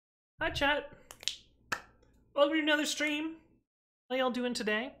Hi, chat. Welcome to another stream. How y'all doing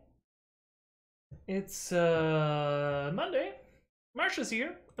today? It's Monday. Marsha's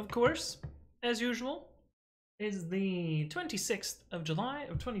here, of course, as usual. It's the 26th of July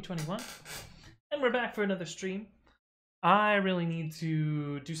of 2021, and we're back for another stream. I really need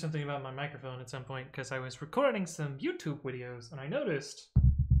to do something about my microphone at some point because I was recording some YouTube videos and I noticed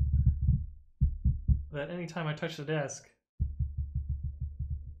that anytime I touch the desk,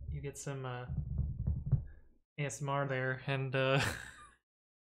 you get some ASMR there, and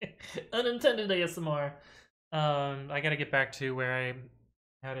unintended ASMR. I gotta get back to where I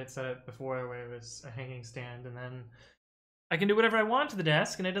had it set up before, where it was a hanging stand, and then I can do whatever I want to the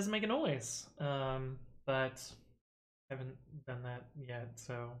desk, and it doesn't make a noise. But I haven't done that yet,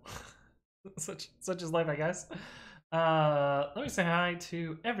 so such is life, I guess. Let me say hi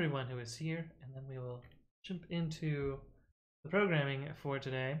to everyone who is here, and then we will jump into the programming for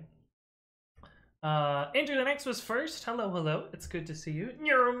today. Andrew the Next was first. Hello. It's good to see you.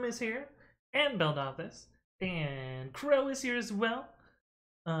 Neurum is here, and Beldoffice, and Crow is here as well.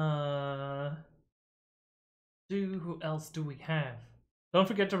 Who else do we have? Don't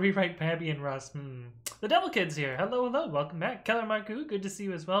forget to rewrite Pabby and Russ. The Devil Kid's here. Hello. Welcome back. Keller Marku, good to see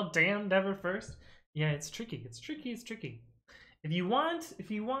you as well. Damned ever first. Yeah, it's tricky. It's tricky. If you want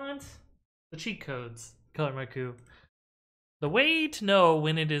the cheat codes, Keller Marku, the way to know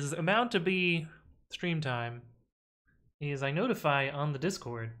when it is about to be stream time is I notify on the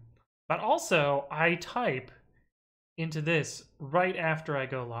Discord, but also I type into this right after I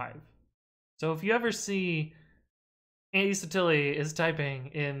go live. So if you ever see Andy Satilli is typing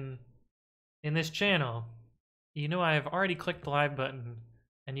in this channel, you know I have already clicked the live button,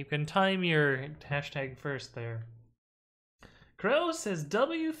 and you can time your hashtag first there. Crow says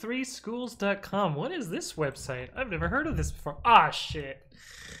w3schools.com. What is this website? I've never heard of this before. Ah, shit.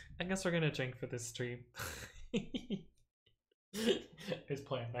 I guess we're gonna drink for this stream. It's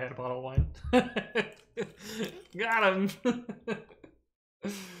planned. I had a bottle of wine. Got him.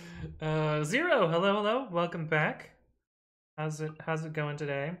 Zero. Hello. Welcome back. How's it going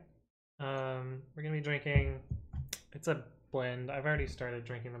today? We're gonna be drinking. It's a blend. I've already started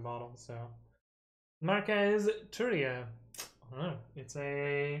drinking the bottle, so Marquez Turia. Oh, it's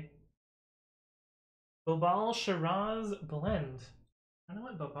a Bobal Shiraz blend. I don't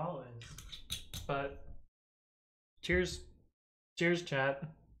know what Bobal is, but cheers, chat.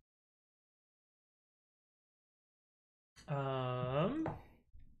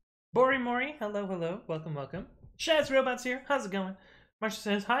 Bori Mori, hello, welcome. Shaz Robots here. How's it going? Marsha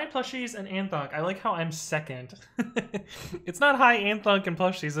says, hi, plushies and Anthonk. I like how I'm second. It's not hi, Anthonk and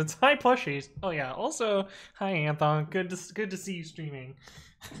plushies. It's hi, plushies. Oh, yeah. Also, hi, Anthonk. Good to see you streaming.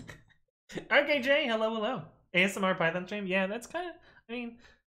 RKJ, hello. ASMR Python stream. Yeah, that's kind of... I mean,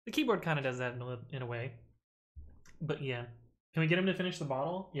 the keyboard kind of does that in a way. But, yeah. Can we get him to finish the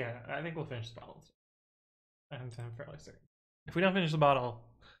bottle? Yeah, I think we'll finish the bottle. I'm fairly certain. If we don't finish the bottle,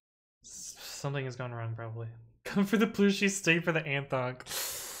 something has gone wrong, probably. Come for the plushies, stay for the Anthonk.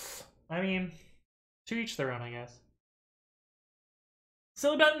 I mean, to each their own, I guess.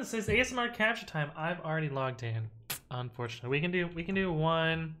 Silly Button says ASMR capture time. I've already logged in. Unfortunately, we can do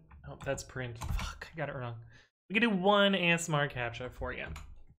one. Oh, that's print. Fuck, I got it wrong. We can do one ASMR capture for you.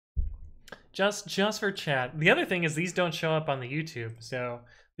 Just for chat. The other thing is these don't show up on the YouTube, so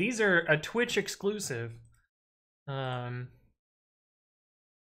these are a Twitch exclusive.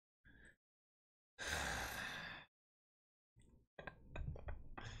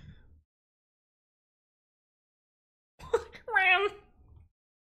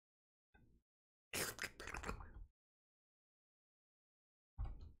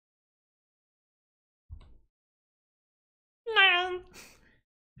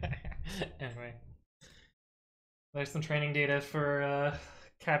 Anyway, there's some training data for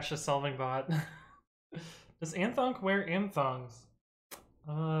CAPTCHA solving bot. Does Anthonk wear Anthongs?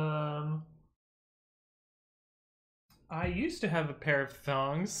 I used to have a pair of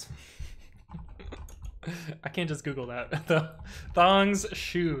thongs. I can't just Google that. The thongs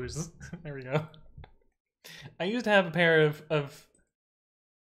shoes. There we go. I used to have a pair of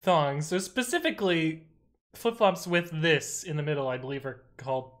thongs. So specifically, flip-flops with this in the middle, I believe, are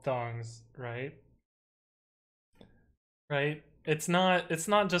called thongs, right? Right? It's not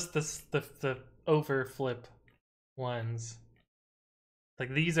just the over flip ones. Like,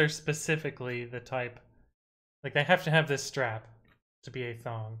 these are specifically the type. Like, they have to have this strap to be a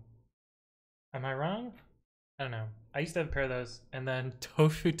thong. Am I wrong? I don't know. I used to have a pair of those, and then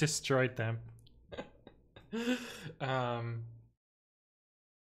Tofu destroyed them. Then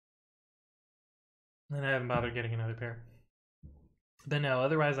I haven't bothered getting another pair. But no,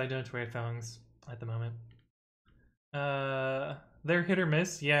 otherwise I don't wear thongs at the moment. They're hit or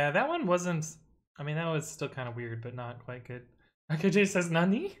miss. Yeah, that one wasn't. I mean, that was still kind of weird, but not quite good. RKJ says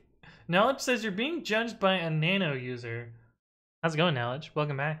Nani? Knowledge says you're being judged by a nano user. How's it going, Knowledge?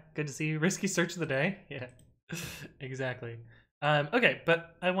 Welcome back. Good to see you. Risky search of the day. Yeah, exactly. Okay,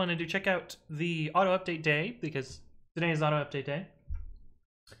 but I wanted to check out the auto update day because today is auto update day.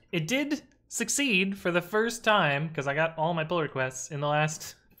 It did succeed for the first time because I got all my pull requests in the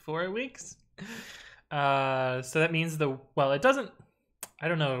last 4 weeks. So that means well, it doesn't. I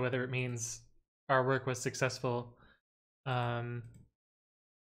don't know whether it means our work was successful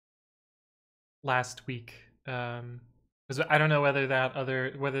last week. Because I don't know whether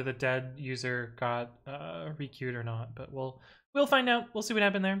whether the dead user got requeued or not, but we'll find out. We'll see what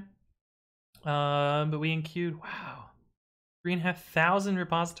happened there. But we enqueued. Wow, 3,500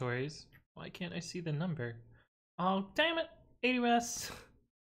 repositories. Why can't I see the number? Oh, damn it, AWS.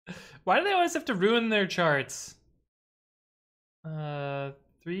 Why do they always have to ruin their charts?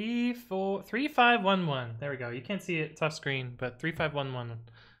 3511. There we go. You can't see it. It's off screen, but 3511.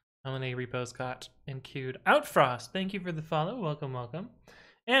 How many repos got enqueued? Outfrost, thank you for the follow. Welcome, welcome.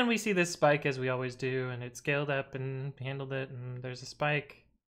 And we see this spike as we always do, and it scaled up and handled it, and there's a spike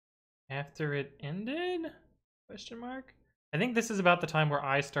after it ended? Question mark. I think this is about the time where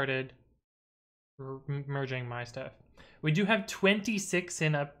I started merging my stuff. We do have 26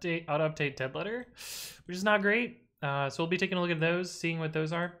 in auto update dead letter, which is not great. So we'll be taking a look at those, seeing what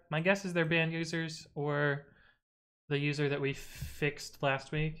those are. My guess is they're banned users or the user that we fixed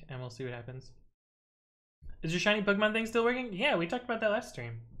last week, and we'll see what happens. Is your shiny Pokemon thing still working? Yeah, we talked about that last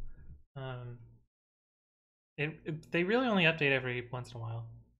stream. They really only update every once in a while.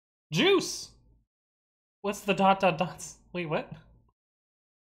 Juice! What's the dots? Wait, what?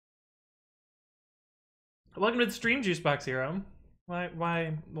 Welcome to the stream, Juicebox Hero. Why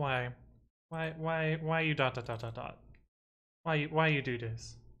you dot? Why you do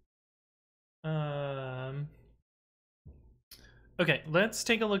this? Okay, let's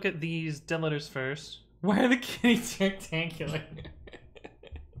take a look at these dead letters first. Why are the kitties rectangular?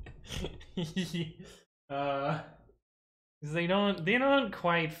 They don't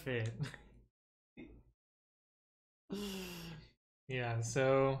quite fit. Yeah,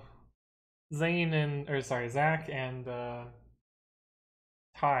 so Zach and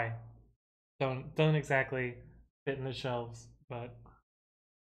Ty don't exactly fit in the shelves, but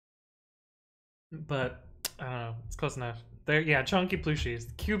I don't know, it's close enough. They're chunky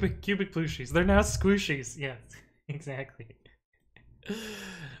plushies, cubic plushies. They're now squishies. Yes, exactly.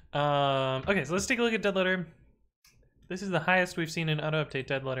 Okay, so let's take a look at dead letter. This is the highest we've seen in auto update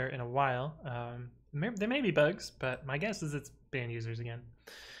dead letter in a while. There may be bugs, but my guess is it's banned users again.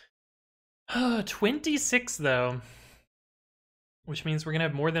 26 though, which means we're gonna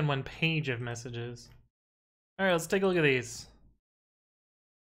have more than one page of messages. All right, let's take a look at these.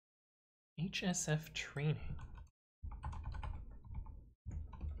 HSF training.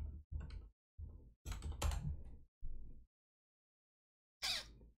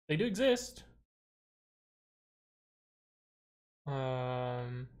 They do exist.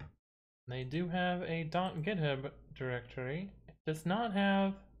 They do have a .github directory. It does not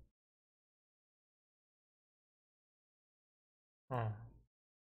have.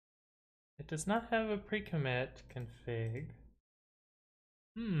 It does not have a pre-commit config.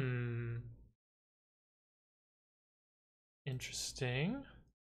 Interesting.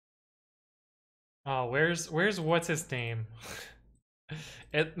 Oh, where's what's his name?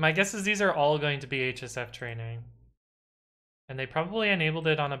 My guess is these are all going to be HSF training. And they probably enabled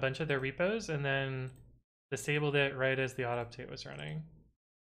it on a bunch of their repos and then disabled it right as the auto update was running.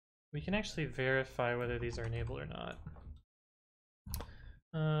 We can actually verify whether these are enabled or not.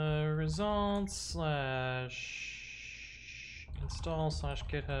 Results / install /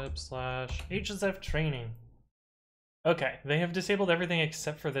 github / HSF training. Okay, they have disabled everything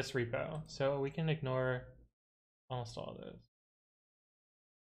except for this repo, so we can ignore almost all of those.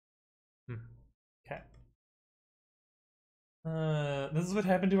 Okay. This is what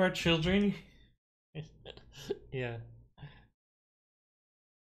happened to our children. Yeah.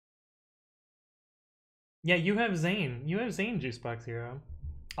 Yeah, you have Zane. You have Zane, Juicebox Hero.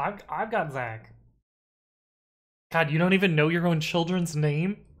 I've got Zach. God, you don't even know your own children's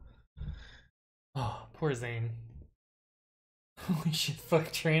name? Oh, poor Zane. Holy shit,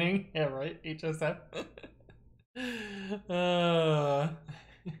 fuck training. Yeah, right, HSF.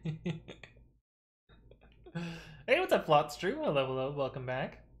 Hey, what's up, Flot's True? Hello, welcome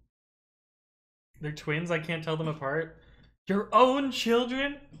back. They're twins, I can't tell them apart. Your own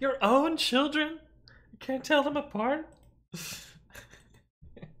children? Your own children? You can't tell them apart?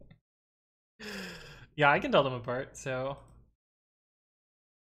 Yeah, I can tell them apart, so.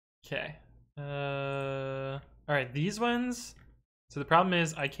 Okay. Alright, these ones. So the problem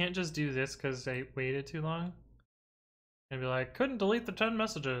is I can't just do this because I waited too long. And be like, couldn't delete the 10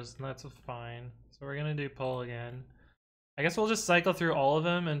 messages, and that's fine. So we're gonna do poll again. I guess we'll just cycle through all of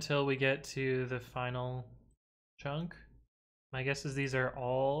them until we get to the final chunk. My guess is these are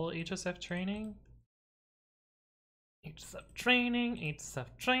all HSF training. HSF training, HSF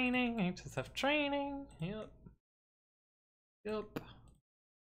training, HSF training. Yep. Yup.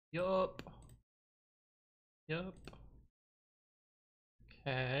 Yup. Yup.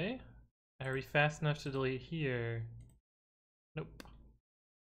 Okay. Are we fast enough to delete here? Nope.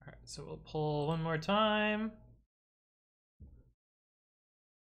 Alright, so we'll pull one more time.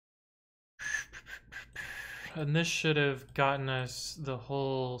 And this should have gotten us the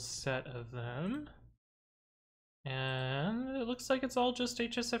whole set of them. And it looks like it's all just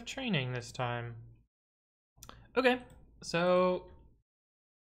HSF training this time. Okay, so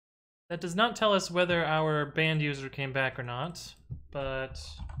that does not tell us whether our banned user came back or not, but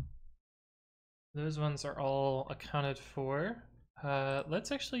those ones are all accounted for.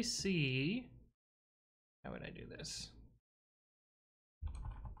 Let's actually see. How would I do this?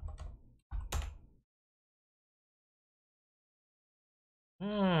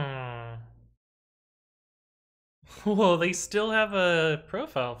 Well, they still have a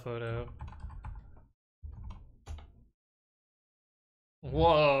profile photo.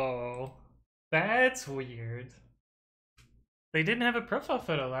 Whoa. That's weird. They didn't have a profile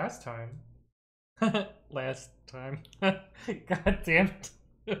photo last time. Last time. God damn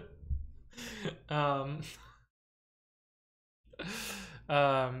it. um,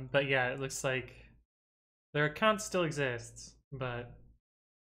 but yeah, it looks like their account still exists, but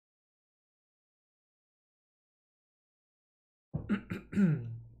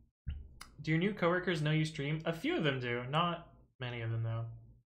do your new coworkers know you stream? A few of them do, not many of them though.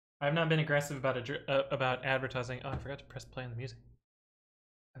 I've not been aggressive about advertising. Oh, I forgot to press play on the music.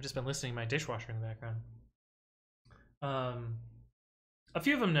 I've just been listening to my dishwasher in the background. A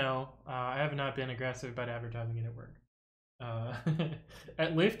few of them know. I have not been aggressive about advertising it at work.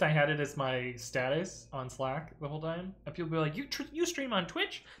 At Lyft, I had it as my status on Slack the whole time. And people be like, "You stream on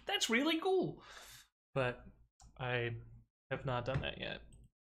Twitch? That's really cool." But I have not done that yet,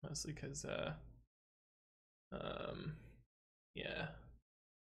 mostly because, yeah.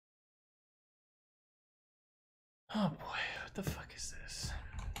 Oh boy, what the fuck is this?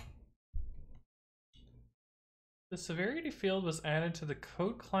 The severity field was added to the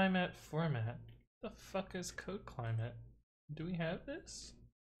code climate format. What the fuck is code climate? Do we have this?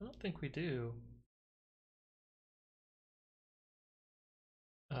 I don't think we do.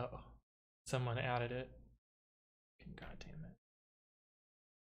 Oh, someone added it. God damn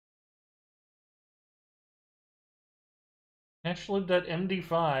it.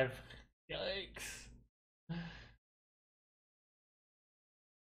 Hashlib.md5. Yikes.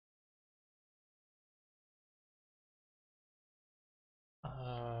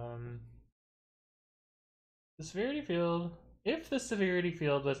 The severity field. If the severity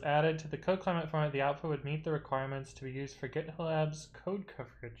field was added to the code climate format, the output would meet the requirements to be used for GitLab's code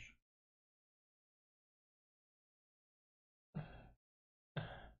coverage.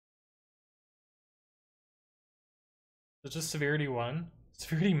 It's just severity 1?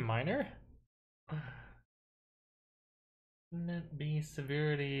 Severity minor? Wouldn't it be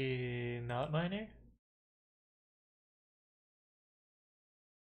severity not minor?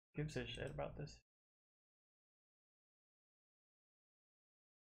 Gives a shit about this.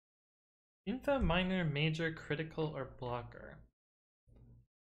 Info minor, major, critical, or blocker?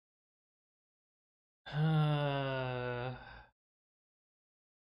 I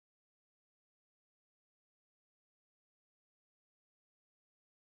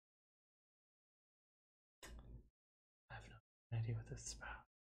have no idea what this is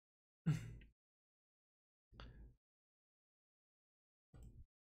about.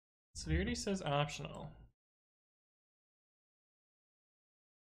 Severity says optional.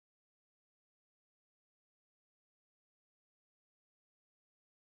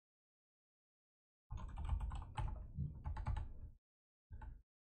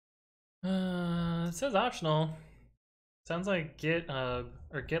 It says optional. Sounds like GitHub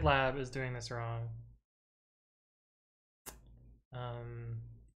or GitLab is doing this wrong.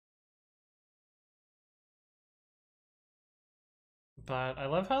 But I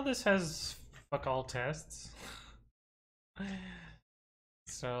love how this has fuck all tests.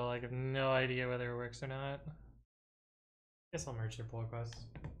 So like I have no idea whether it works or not. Guess I'll merge their pull requests.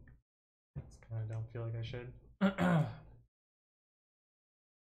 Kinda don't feel like I should.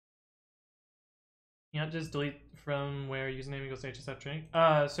 Yeah, just delete from where username equals HSF drink.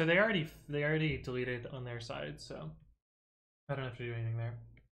 So they already deleted on their side, so I don't have to do anything there.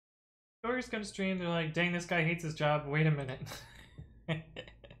 Stories come to stream, they're like, dang, this guy hates his job, wait a minute.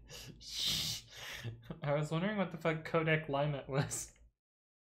 I was wondering what the fuck Codec Limet was.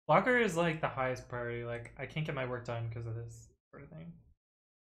 Blocker is like the highest priority, like I can't get my work done because of this sort of thing.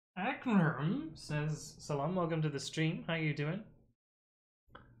 Akram says, Salam, welcome to the stream, how you doing?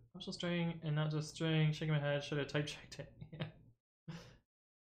 Partial string and not just string, shaking my head, should I type checked it? Yeah.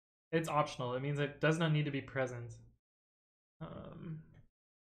 It's optional, it means it does not need to be present.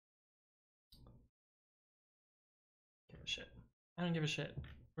 Give a shit. I don't give a shit.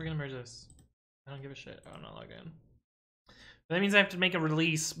 We're gonna merge this. I don't give a shit. I'm not logged in. But that means I have to make a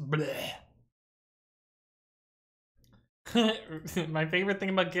release. My favorite thing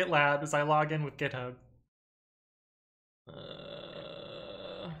about GitLab is I log in with GitHub.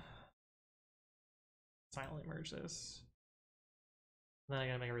 Silently merge this. Then I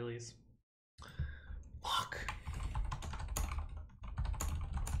gotta make a release. Fuck.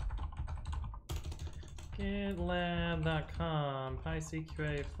 GitLab.com,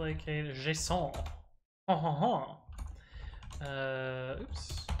 PyCQA, Flakate, JSON.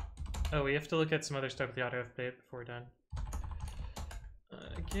 Oops. Oh, we have to look at some other stuff with the auto update before we're done.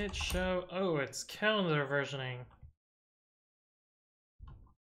 Git show. Oh, it's calendar versioning.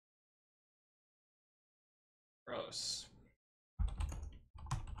 Gross.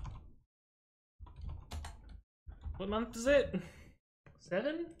 What month is it?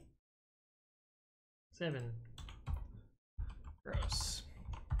 7? 7. Gross.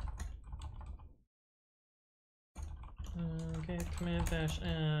 Git commit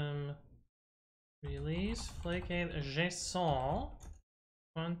 -m release flakate JSON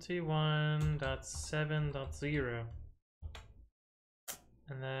 21.7.0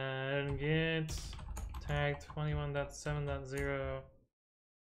 and then git tag 21.7.0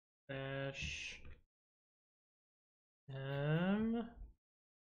 dash m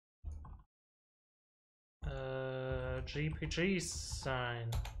GPG sign.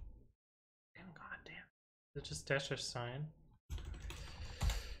 God damn. It's just dash sign.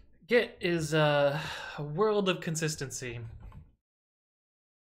 Git is a world of consistency.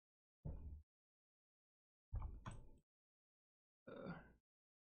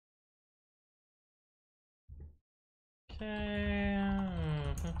 Okay.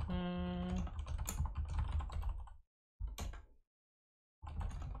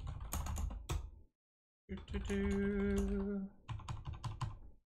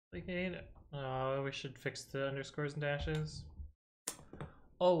 Again. Oh, we should fix the underscores and dashes.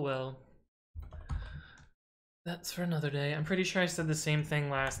 Oh well. That's for another day. I'm pretty sure I said the same thing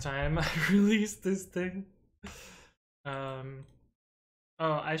last time I released this thing. Oh,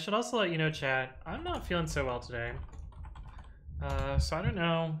 I should also let you know, chat, I'm not feeling so well today. So I don't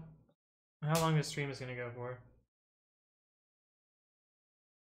know how long this stream is gonna go for.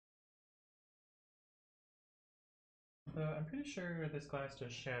 I'm pretty sure this glass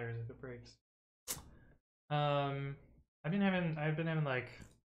just shatters if it breaks. I've been having like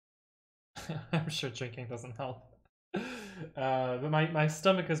I'm sure drinking doesn't help. But my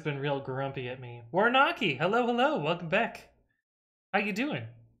stomach has been real grumpy at me. Warnaki, hello, welcome back. How you doing?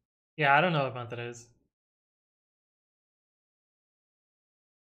 Yeah, I don't know what month it is.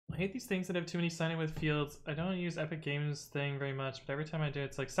 I hate these things that have too many sign in with fields. I don't use Epic Games thing very much, but every time I do,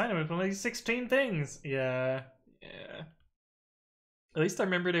 it's like sign in with one of these 16 things. Yeah. At least I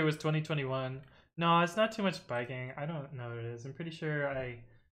remembered it was 2021. No, it's not too much biking. I don't know what it is. I'm pretty sure I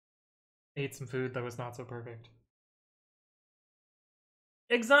ate some food that was not so perfect.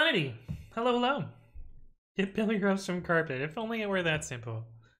 Exonity! Hello. Get Billy Rose from Carpet. If only it were that simple.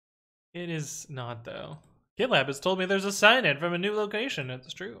 It is not, though. GitLab has told me there's a sign-in from a new location.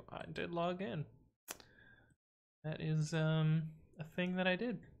 It's true. I did log in. That is, a thing that I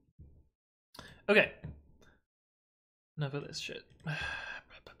did. Okay. Enough of this shit.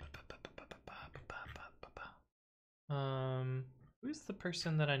 Who's the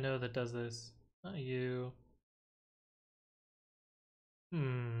person that I know that does this? Not you.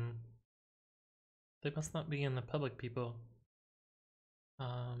 They must not be in the public people.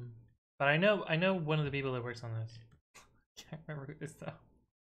 But I know one of the people that works on this. Can't remember who it is though.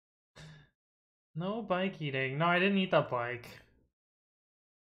 No bike eating. No, I didn't eat the bike.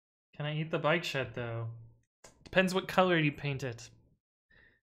 Can I eat the bike shed though? Depends what color you paint it.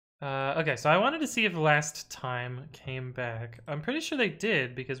 Okay, so I wanted to see if last time came back. I'm pretty sure they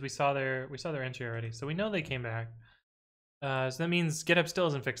did because we saw their entry already, so we know they came back. So that means GitHub still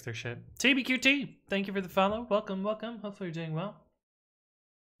hasn't fixed their shit. TBQT, thank you for the follow. Welcome. Hopefully you're doing well.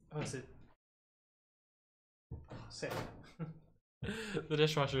 Oh, is it? same. The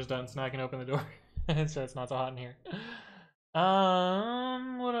dishwasher's done, so now I can open the door. So it's not so hot in here.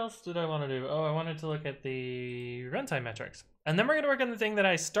 What else did I want to do? Oh, I wanted to look at the runtime metrics. And then we're going to work on the thing that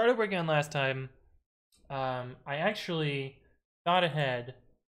I started working on last time. I actually got ahead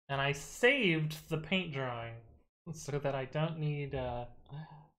and I saved the paint drawing so that I don't need to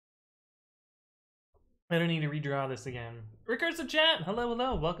redraw this again. Recursive chat! Hello,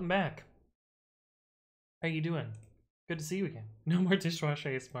 hello, welcome back. How you doing? Good to see you again. No more dishwasher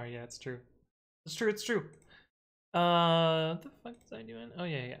ASMR. Yeah, it's true. It's true, it's true. What the fuck was I doing? Oh,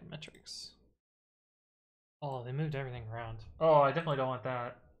 yeah, metrics. Oh, they moved everything around. Oh, I definitely don't want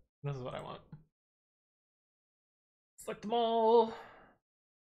that. This is what I want. Select them all.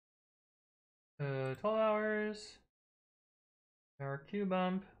 12 hours. Our queue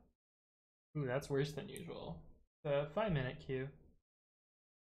bump. Ooh, that's worse than usual. The 5-minute queue.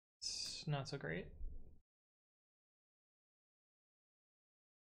 It's not so great.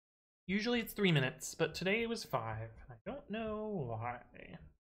 Usually it's 3 minutes, but today it was 5. I don't know why.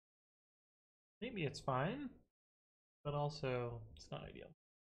 Maybe it's fine, but also it's not ideal.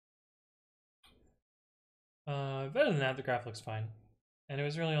 Better than that, the graph looks fine. And it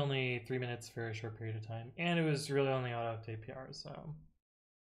was really only 3 minutes for a short period of time. And it was really only auto-update PR, so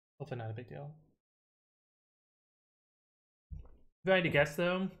hopefully not a big deal. If I had to guess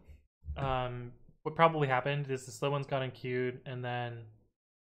though, what probably happened is the slow ones got unqueued and then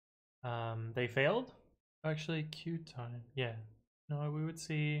they failed. Actually, queue time. Yeah. No, we would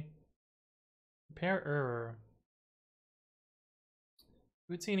see pair error.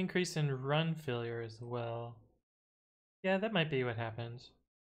 We would see an increase in run failure as well. Yeah, that might be what happened.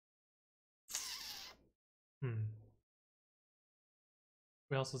 We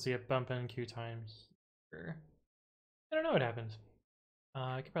also see a bump in queue time here. I don't know what happened.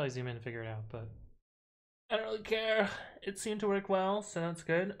 I could probably zoom in and figure it out, but I don't really care. It seemed to work well, so that's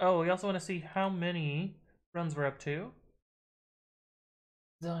good. Oh, we also want to see how many runs we're up to.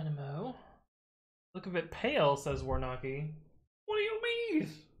 Dynamo. Look a bit pale, says Warnocky. What do you mean?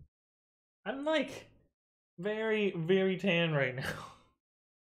 I'm like very, very tan right now.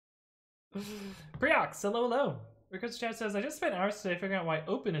 Preox, hello, hello. Rickard's chat says, I just spent hours today figuring out why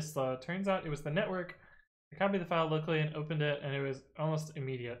open is slow. Turns out it was the network. I copied the file locally and opened it, and it was almost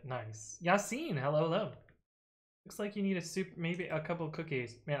immediate. Nice. Yassine, hello, hello. Looks like you need a soup, maybe a couple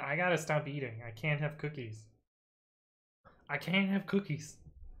cookies. Man, I gotta stop eating. I can't have cookies. I can't have cookies.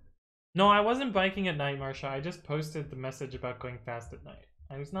 No, I wasn't biking at night, Marsha. I just posted the message about going fast at night.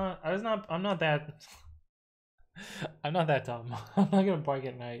 I'm not that I'm not that dumb. I'm not gonna bike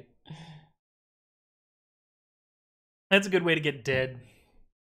at night. That's a good way to get dead.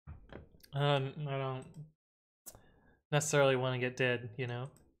 I don't necessarily want to get dead, you know?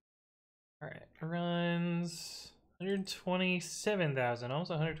 Alright, runs 127,000, almost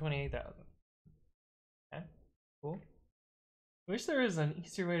 128,000. Okay, cool. I wish there was an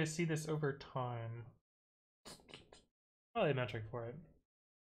easier way to see this over time. Probably a metric for it.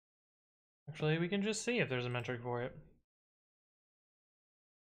 Actually, we can just see if there's a metric for it.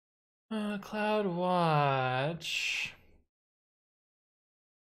 CloudWatch.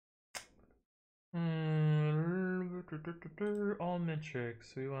 All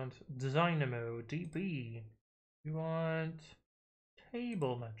metrics. We want Dynamo, DB. We want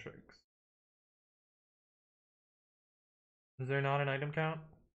table metrics. Is there not an item count?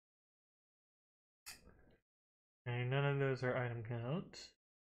 Okay, none of those are item count.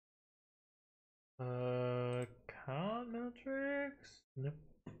 Count metrics? Nope.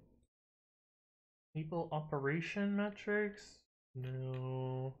 People operation metrics?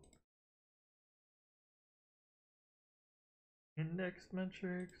 No. Index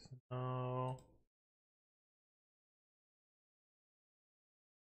metrics? No.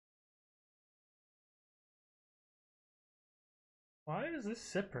 Why is this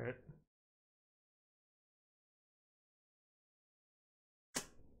separate?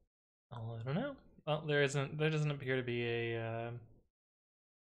 Oh, I don't know. Well, there doesn't appear to be a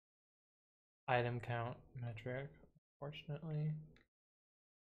item count metric, unfortunately.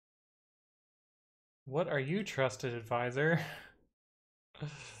 What are you, trusted advisor?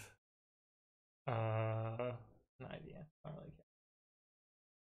 No idea. I don't really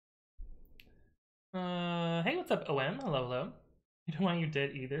care. Hey, what's up, OM? Hello, hello. You don't want you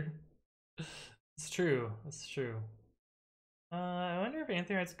dead either. It's true. It's true. I wonder if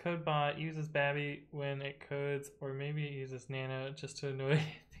Anthony's code bot uses Babby when it codes, or maybe it uses Nano just to annoy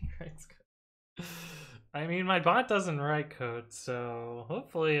Anthony's code. I mean, my bot doesn't write code, so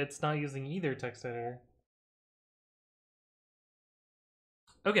hopefully it's not using either text editor.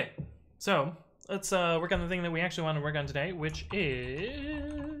 Okay, so let's work on the thing that we actually want to work on today, which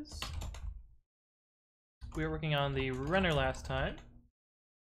is we were working on the runner last time,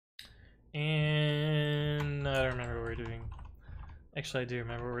 and I don't remember what we're doing. Actually, I do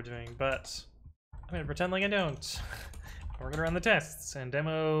remember what we're doing, but I'm gonna pretend like I don't. We're gonna run the tests and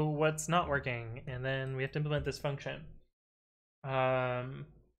demo what's not working, and then we have to implement this function.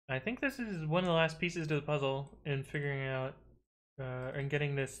 I think this is one of the last pieces to the puzzle in figuring out and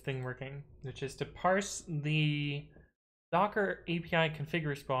getting this thing working, which is to parse the Docker API config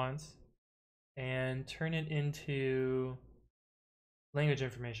response and turn it into language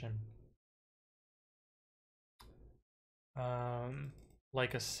information.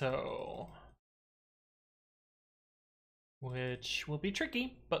 Like a so. Which will be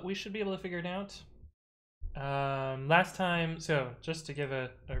tricky, but we should be able to figure it out. Last time, so just to give a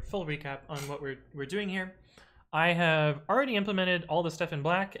full recap on what we're doing here, I have already implemented all the stuff in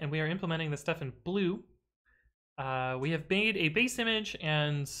black, and we are implementing the stuff in blue. We have made a base image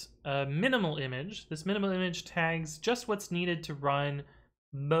and a minimal image. This minimal image tags just what's needed to run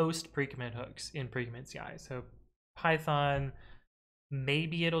most pre-commit hooks in pre-commit.ci. So Python,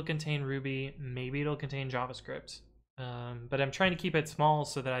 maybe it'll contain Ruby, maybe it'll contain JavaScript. But I'm trying to keep it small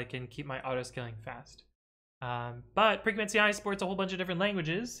so that I can keep my auto-scaling fast. But pre-commit.ci supports a whole bunch of different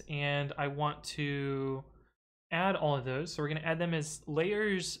languages, and I want to add all of those. So we're going to add them as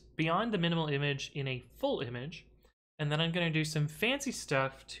layers beyond the minimal image in a full image. And then I'm going to do some fancy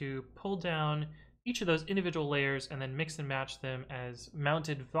stuff to pull down each of those individual layers and then mix and match them as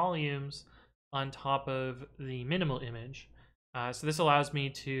mounted volumes on top of the minimal image. So this allows me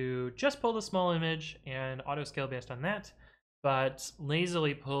to just pull the small image and auto scale based on that, but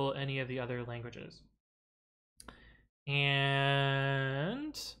lazily pull any of the other languages.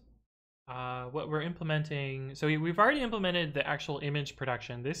 And what we're implementing, so we've already implemented the actual image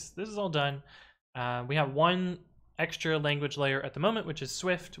production. This is all done. We have one extra language layer at the moment, which is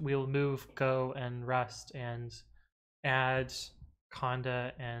Swift. We'll move Go and Rust and add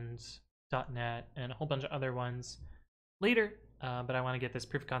Conda and .NET and a whole bunch of other ones later, but I want to get this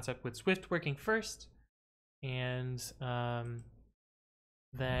proof of concept with Swift working first, and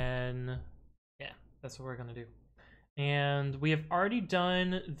then yeah, that's what we're gonna do. And we have already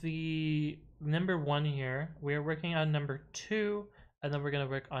done the number 1 here. We are working on number 2, and then we're gonna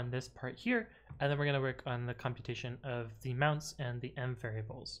work on this part here, and then we're gonna work on the computation of the mounts and the env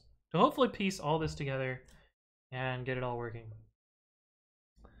variables to hopefully piece all this together and get it all working.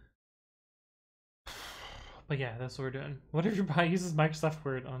 But yeah, that's what we're doing. What if your bot uses Microsoft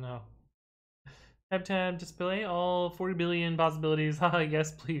Word? Oh no. Tab display all 40 billion possibilities. Haha,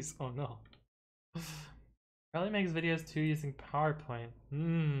 yes please. Oh no. Probably makes videos too using PowerPoint.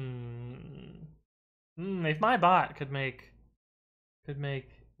 If my bot could make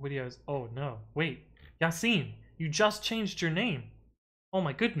videos. Oh no. Wait. Yassine, you just changed your name. Oh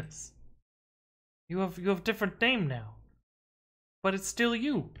my goodness. You have different name now. But it's still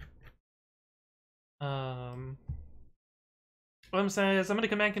you. Says, I'm gonna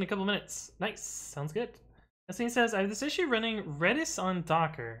come back in a couple minutes. Nice, sounds good. Yassine says, I have this issue running Redis on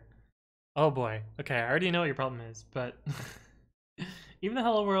Docker. Oh boy. Okay, I already know what your problem is, but even the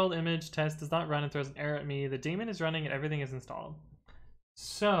hello world image test does not run and throws an error at me. The daemon is running and everything is installed.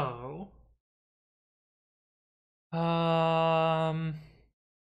 So, so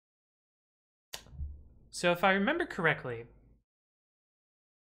if I remember correctly,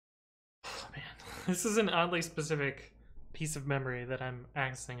 oh man, this is an oddly specific piece of memory that I'm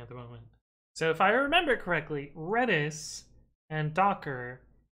accessing at the moment. So if I remember correctly, Redis and Docker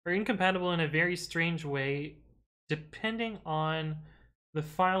are incompatible in a very strange way depending on the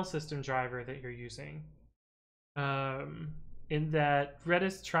file system driver that you're using. In that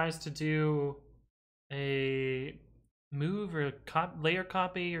Redis tries to do a move or layer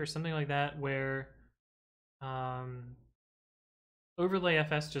copy or something like that where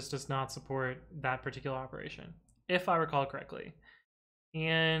OverlayFS just does not support that particular operation, if I recall correctly.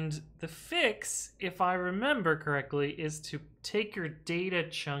 And the fix, if I remember correctly, is to take your data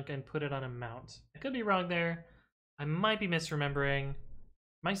chunk and put it on a mount. I could be wrong there. I might be misremembering.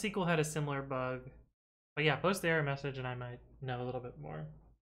 MySQL had a similar bug. But yeah, post the error message and I might know a little bit more.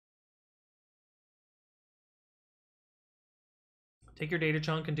 Take your data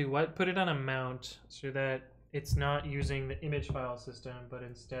chunk and do what? Put it on a mount so that it's not using the image file system, but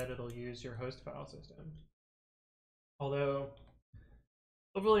instead it'll use your host file system. Although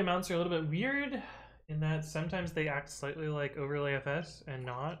overlay mounts are a little bit weird in that sometimes they act slightly like OverlayFS and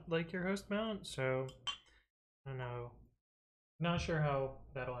not like your host mount, so I don't know. Not sure how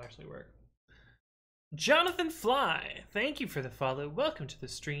that'll actually work. Jonathan Fly, thank you for the follow. Welcome to the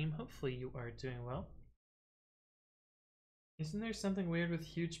stream. Hopefully you are doing well. Isn't there something weird with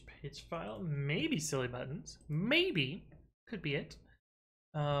huge page file? Maybe silly buttons. Maybe. Could be it.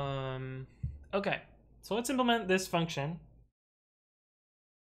 Okay. So let's implement this function,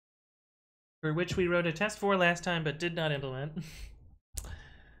 for which we wrote a test for last time but did not implement.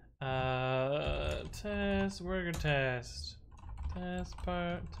 Test, worker test. Test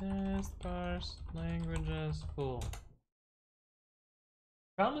parse languages full.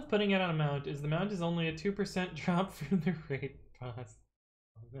 Problem with putting it on a mount is the mount is only a 2% drop from the rate cost.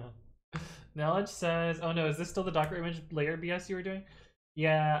 Oh no. Knowledge says, oh no, is this still the Docker image layer BS you were doing?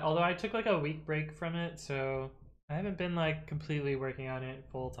 Yeah, although I took like a week break from it, so I haven't been like completely working on it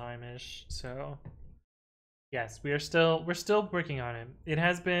full-time-ish, so yes, we're still working on it. It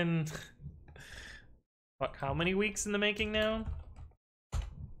has been what, how many weeks in the making now?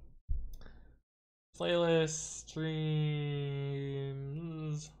 Playlist, streams.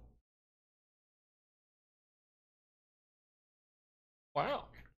 Wow.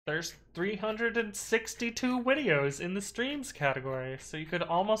 There's 362 videos in the streams category, so you could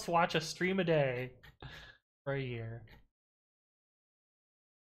almost watch a stream a day for a year.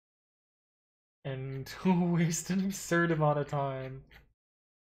 And waste an absurd amount of time.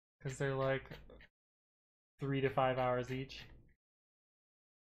 Because they're like 3 to 5 hours each.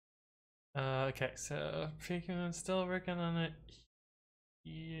 Okay, so pre-commit, still working on it.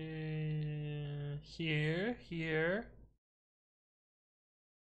 Yeah, here.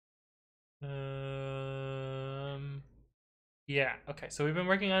 Yeah, okay, so we've been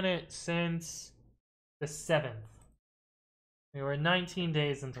working on it since the 7th. We were 19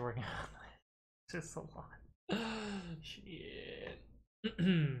 days into working on it. Just a lot. Shit.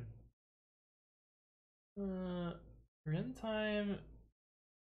 Runtime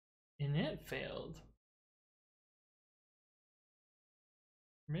init failed.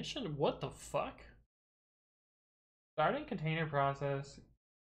 Permission, what the fuck? Starting container process.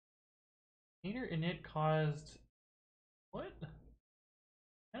 Container init caused what?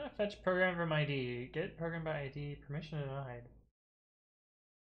 Kind of fetch program from ID. Get program by ID. Permission denied.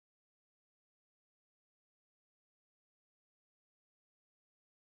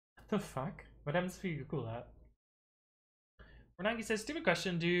 What the fuck? What happens if you Google that? Renagi says, stupid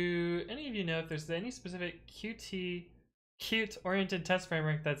question. Do any of you know if there's any specific Qt oriented test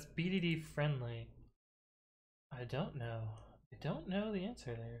framework that's BDD friendly? I don't know. I don't know the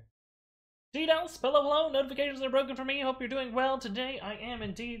answer there. G-Dallas, hello, notifications are broken for me. Hope you're doing well today. I am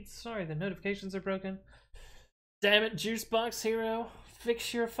indeed. Sorry, the notifications are broken. Damn it, Juicebox Hero.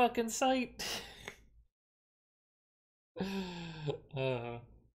 Fix your fucking site.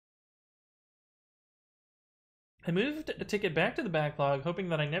 I moved a ticket back to the backlog, hoping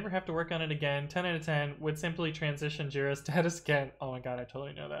that I never have to work on it again. 10 out of 10 would simply transition Jira status again. Oh my god, I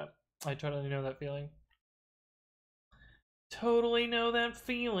totally know that. I totally know that feeling. Totally know that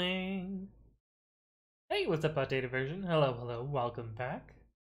feeling. Hey, what's up, outdated version? Hello, welcome back.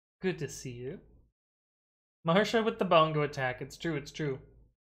 Good to see you. Marsha with the bongo attack. It's true.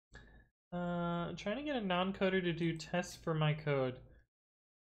 Trying to get a non-coder to do tests for my code.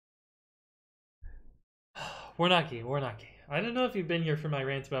 Warnaki. I don't know if you've been here for my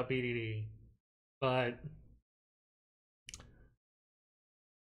rants about BDD, but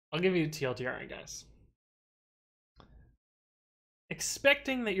I'll give you TLDR, I guess.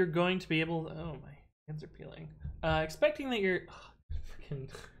 Expecting that you're going to be able to, oh, my hands are peeling. Expecting that you're, freaking,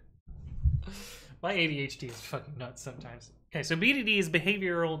 my ADHD is fucking nuts sometimes. Okay, so BDD is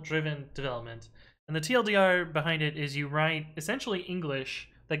behavioral driven development, and the TLDR behind it is you write essentially English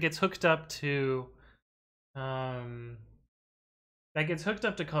that gets hooked up to code,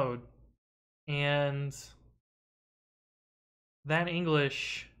 and that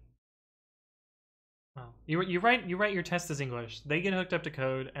English, well, you write your test as English. They get hooked up to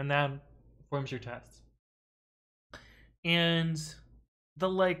code, and that forms your tests. And the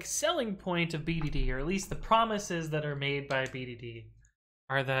like selling point of BDD, or at least the promises that are made by BDD,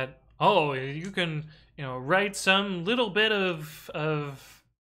 are that, oh, you can, you know, write some little bit of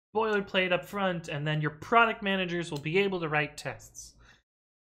boilerplate up front, and then your product managers will be able to write tests.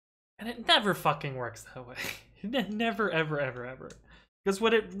 And it never fucking works that way. Never, ever. Because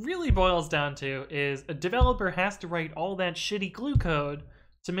what it really boils down to is a developer has to write all that shitty glue code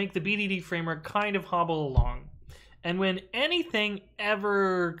to make the BDD framework kind of hobble along. And when anything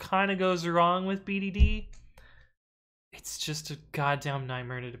ever kind of goes wrong with BDD, it's just a goddamn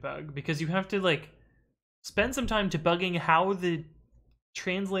nightmare to debug. Because you have to, like, spend some time debugging how the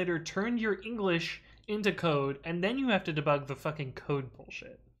translator turned your English into code, and then you have to debug the fucking code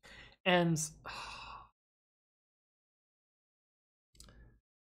bullshit. And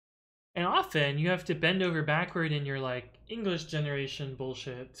And often you have to bend over backward in your like English generation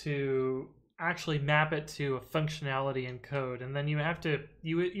bullshit to actually map it to a functionality in code, and then you have to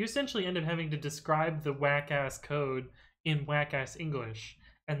you essentially end up having to describe the whack ass code in whack ass English,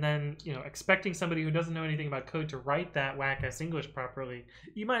 and then expecting somebody who doesn't know anything about code to write that whack ass English properly.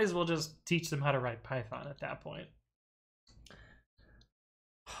 You might as well just teach them how to write Python at that point.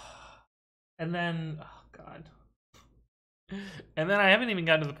 And then, oh god. And then I haven't even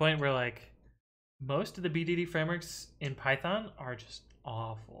gotten to the point where like most of the BDD frameworks in Python are just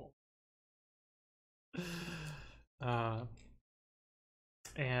awful.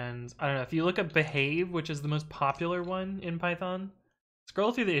 And I don't know, if you look up behave, which is the most popular one in Python,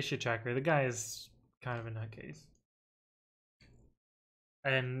 scroll through the issue tracker. The guy is kind of a nutcase.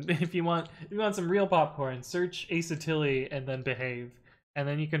 And if you want some real popcorn, search Asatilli and then behave, and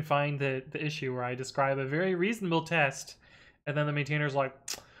then you can find the issue where I describe a very reasonable test, and then the maintainer's like,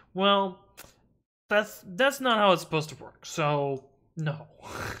 well, that's not how it's supposed to work, so no.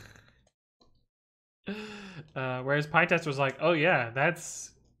 Whereas PyTest was like, oh yeah,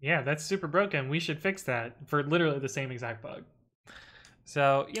 that's super broken. We should fix that for literally the same exact bug.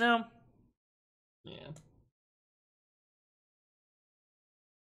 So, yeah.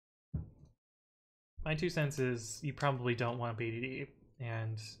 My 2 cents is you probably don't want BDD,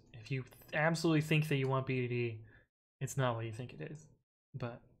 and if you absolutely think that you want BDD, it's not what you think it is.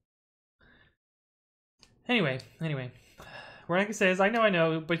 But anyway, what I can say is I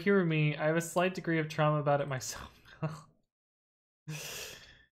know, but hear me, I have a slight degree of trauma about it myself.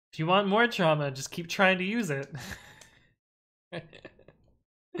 If you want more trauma, just keep trying to use it.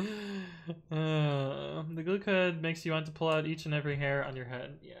 The glue code makes you want to pull out each and every hair on your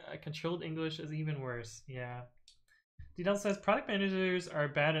head. Yeah, controlled English is even worse. Yeah. Didel says product managers are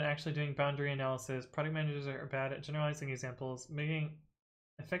bad at actually doing boundary analysis. Product managers are bad at generalizing examples, making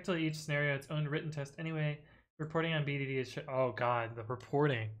effectively each scenario its own written test anyway. Reporting on BDD is shit. Oh god, the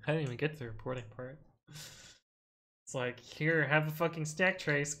reporting. I didn't even get to the reporting part. It's like, here, have a fucking stack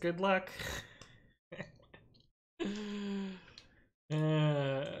trace. Good luck.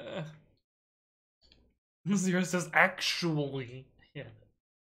 Zero says actually. Yeah.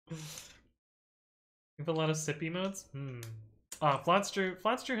 You have a lot of SIP emotes?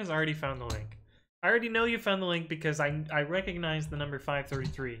 Flotster has already found the link. I already know you found the link because I recognize the number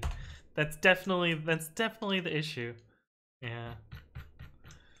 533. That's definitely the issue. Yeah.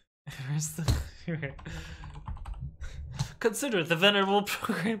 Where's the consider the venerable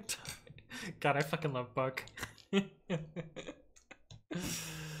program. God, I fucking love Buck.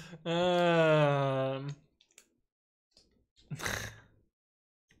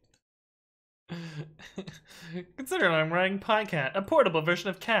 Consider I'm writing PyCat, a portable version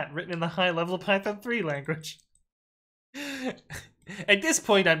of Cat written in the high-level Python 3 language. At this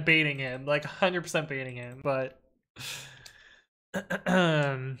point, I'm baiting him, like 100% baiting him, but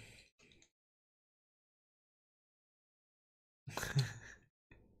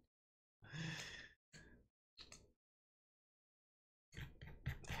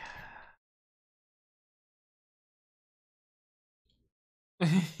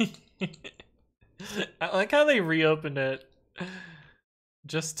I like how they reopened it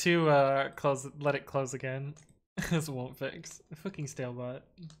just to let it close again. This won't fix. Fucking stalebot.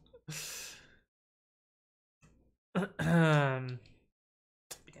 Yeah,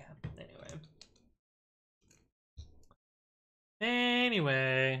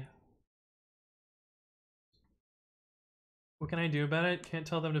 anyway. What can I do about it? Can't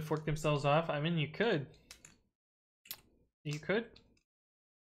tell them to fork themselves off. I mean, you could. You could.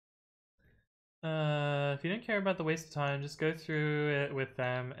 If you don't care about the waste of time, just go through it with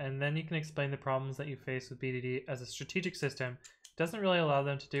them, and then you can explain the problems that you face with BDD as a strategic system. It doesn't really allow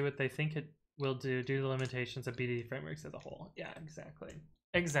them to do what they think it will do due to the limitations of BDD frameworks as a whole. Yeah, exactly.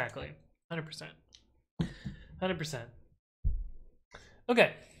 Exactly. 100%. 100%.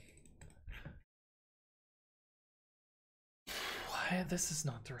 Okay. Why? This is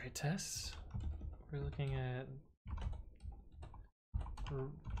not the right test. We're looking at...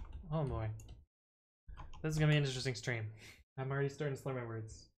 Oh boy. This is gonna be an interesting stream. I'm already starting to slur my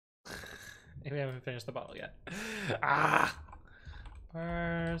words. Maybe I haven't finished the bottle yet.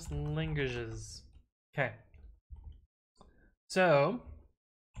 Parse languages. Okay. So,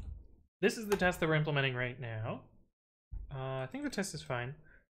 this is the test that we're implementing right now. I think the test is fine,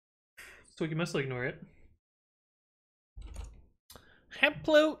 so we can mostly ignore it.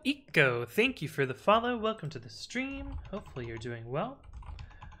 Haplo Eco, thank you for the follow. Welcome to the stream. Hopefully you're doing well.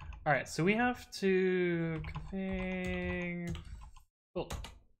 All right, so we have to config. Oh.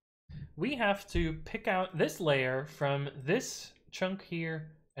 We have to pick out this layer from this chunk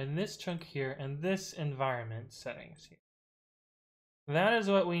here and this chunk here, and this environment settings here. That is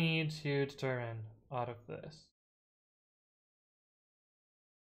what we need to determine out of this.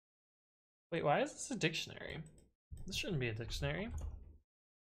 Wait, why is this a dictionary? This shouldn't be a dictionary.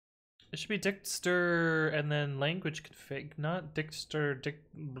 It should be dictster and then language config, not dictster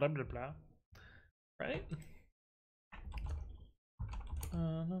blah blah blah. Right?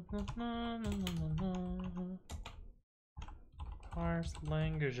 Parse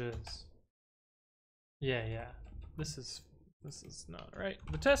languages. Yeah. This is not right.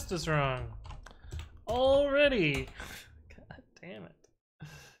 The test is wrong. Already. God damn it.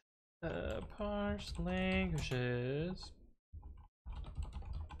 Parse languages.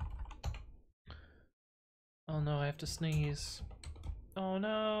 Oh no, I have to sneeze. Oh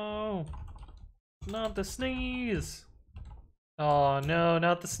no! Not the sneeze! Oh no,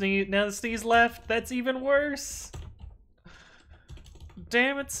 not the sneeze. Now the sneeze left. That's even worse.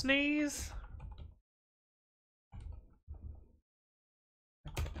 Damn it, sneeze.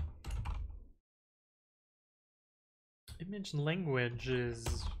 Image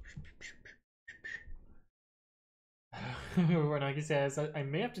languages. Warnaki says, I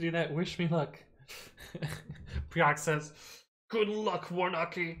may have to do that. Wish me luck. Priok says, good luck,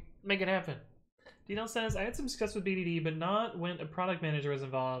 Warnaki. Make it happen. Dino says, I had some success with BDD, but not when a product manager was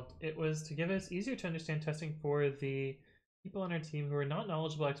involved. It was to give us easier to understand testing for the people on our team who are not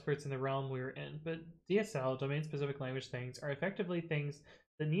knowledgeable experts in the realm we were in. But DSL, domain-specific language things, are effectively things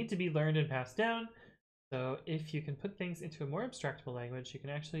that need to be learned and passed down. So if you can put things into a more abstractable language, you can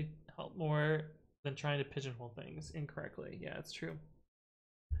actually help more than trying to pigeonhole things incorrectly. Yeah, it's true.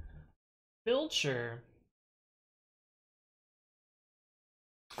 Filcher.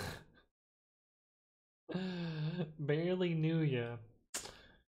 Barely knew ya.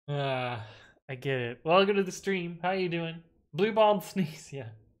 I get it. Welcome to the stream. How you doing? Blue ball sneeze, yeah.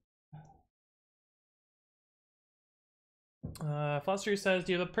 Foster says,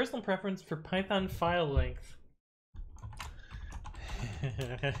 do you have a personal preference for Python file length?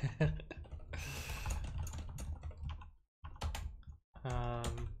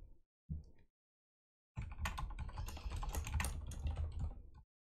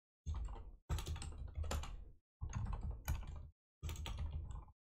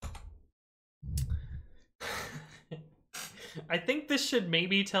 I think this should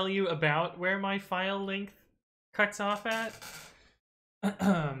maybe tell you about where my file length cuts off at.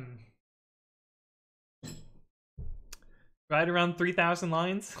 Right around 3,000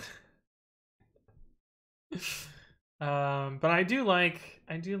 lines. But I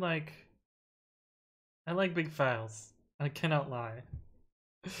like big files. I cannot lie.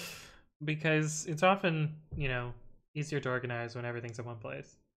 Because it's often, you know, easier to organize when everything's in one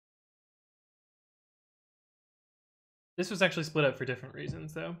place. This was actually split up for different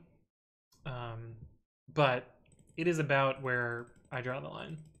reasons, though. But it is about where I draw the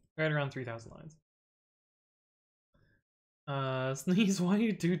line. Right around 3,000 lines. Sneeze, why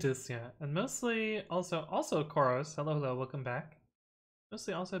you do this? Yeah. And mostly, also Koros, hello, welcome back.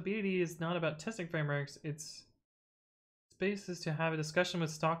 Mostly also, BDD is not about testing frameworks, it's spaces to have a discussion with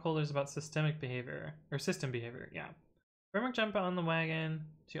stockholders about systemic behavior, or system behavior, yeah. Framework jump on the wagon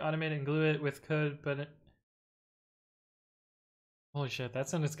to automate it and glue it with code, but holy shit, that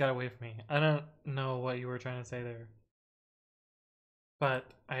sentence got away from me. I don't know what you were trying to say there. But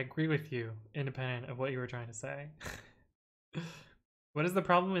I agree with you, independent of what you were trying to say. What is the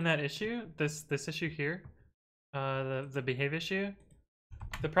problem in that issue? This issue here? The behave issue?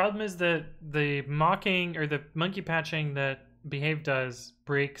 The problem is that the mocking or the monkey patching that behave does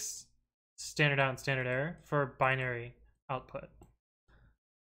breaks standard out and standard error for binary output.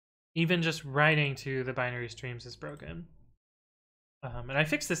 Even just writing to the binary streams is broken. And I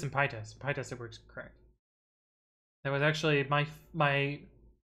fixed this in PyTest. PyTest, it works correct. That was actually my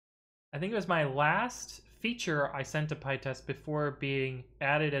I think it was my last feature I sent to PyTest before being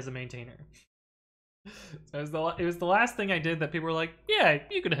added as a maintainer. So it was the last thing I did that people were like, yeah,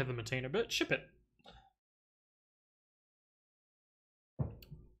 you could have the maintainer, but ship it.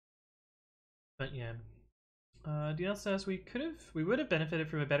 But yeah. DL says we would have benefited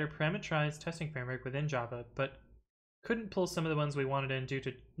from a better parameterized testing framework within Java, but couldn't pull some of the ones we wanted in due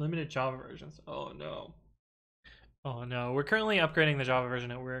to limited Java versions. Oh no. Oh no. We're currently upgrading the Java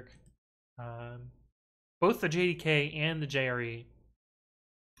version at work. Both the JDK and the JRE,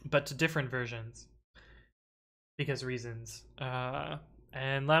 but to different versions. Because reasons.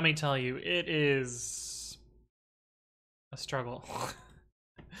 And let me tell you, it is a struggle.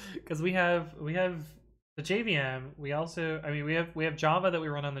 Because we have the JVM. We also, we have Java that we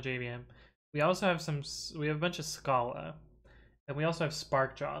run on the JVM. We also have a bunch of Scala, And we also have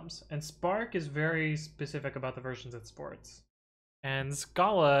Spark jobs. And Spark is very specific about the versions it supports. And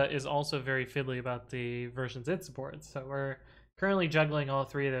Scala is also very fiddly about the versions it supports. So we're currently juggling all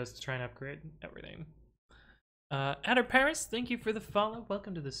three of those to try and upgrade everything. Adder Paris, thank you for the follow.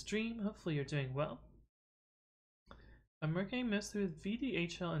 Welcome to the stream. Hopefully you're doing well. I'm working mostly with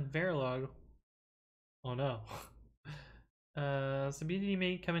VDHL and Verilog. Oh no. So BDD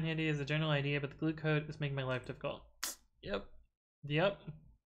may come in handy as a general idea, but the glue code is making my life difficult. Yep.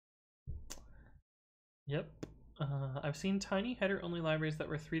 I've seen tiny header-only libraries that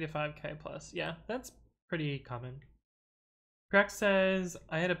were 3 to 5k plus. Yeah, that's pretty common. Prax says,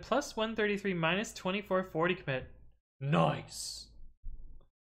 I had a plus 133 minus 2440 commit. Nice.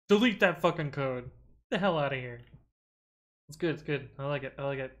 Delete that fucking code. Get the hell out of here. It's good, it's good. I like it, I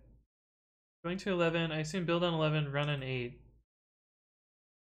like it. Going to 11, I assume build on 11, run on 8.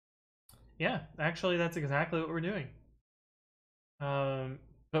 Yeah, actually that's exactly what we're doing.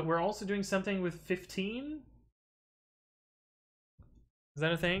 But we're also doing something with 15? Is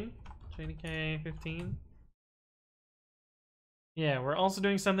that a thing? JDK 15? Yeah, we're also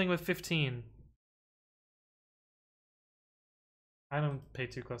doing something with 15. I don't pay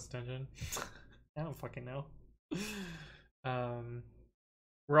too close attention. I don't fucking know.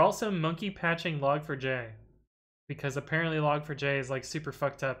 We're also monkey patching log4j. Because apparently log4j is like super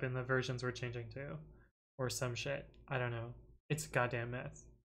fucked up in the versions we're changing to. Or some shit. I don't know. It's a goddamn mess.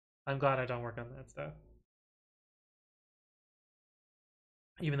 I'm glad I don't work on that stuff.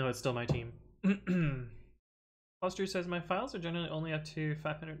 Even though it's still my team. Foster says, my files are generally only up to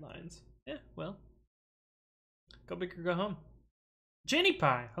 500 lines. Yeah, well. Go big or go home. Jenny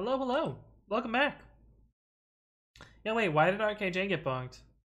Pie, hello, hello. Welcome back. Yeah, wait, why did RKJ get bonked?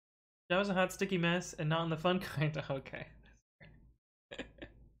 That was a hot, sticky mess and not in the fun kind. Okay.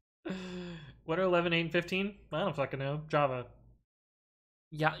 What are 11, 8, and 15? I don't fucking know. Java.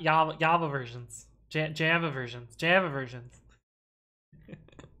 Java versions. Java versions. Java versions.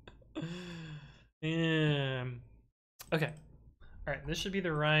 Okay. Alright, this should be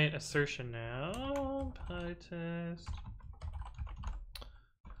the right assertion now. PyTest.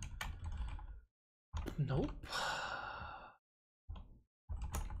 Nope.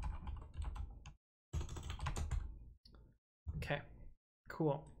 Okay,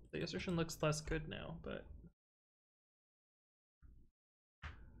 cool. The assertion looks less good now, but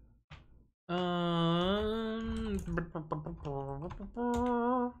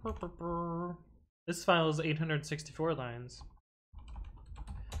this file is 864 lines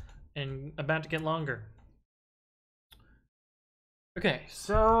and about to get longer. Okay,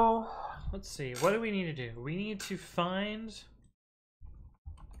 so let's see. What do we need to do? We need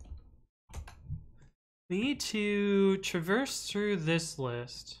to traverse through this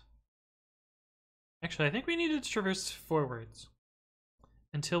list. Actually, I think we need to traverse forwards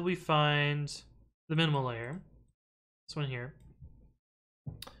until we find the minimal layer. This one here.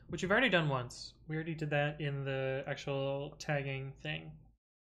 Which we've already done once. We already did that in the actual tagging thing.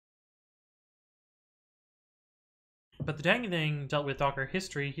 But the tagging thing dealt with Docker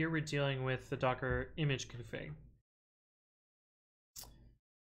history. Here we're dealing with the Docker image config.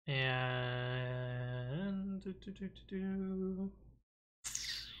 And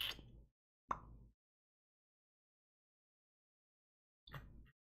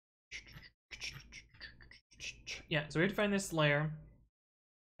yeah, so we have to find this layer,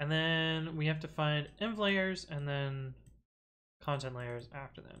 and then we have to find env layers and then content layers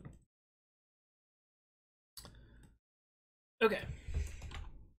after them. Okay,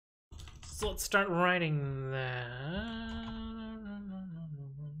 so let's start writing that.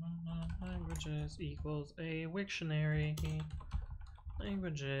 Languages equals a Wiktionary.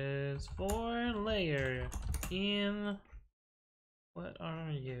 Languages for layer in, what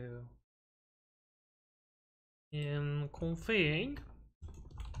are you? In config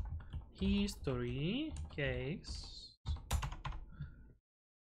history case.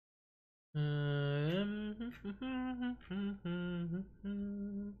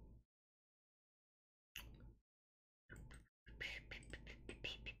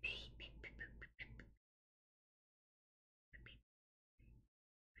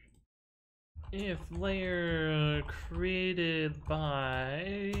 If layer created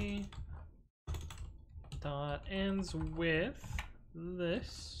by dot ends with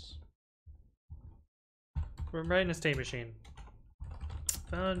this, we're writing a state machine.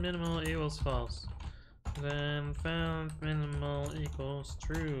 Found minimal equals false. Then found minimal equals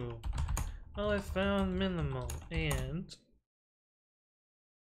true. Well, I found minimal and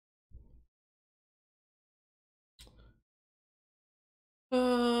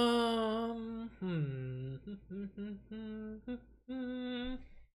And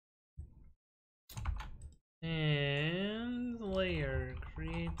layer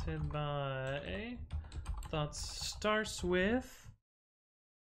created by thought starts with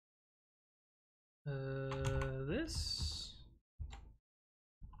this.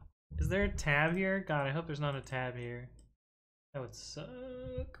 Is there a tab here? God, I hope there's not a tab here. That would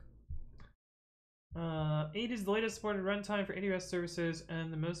suck. 8 is the latest supported runtime for AWS services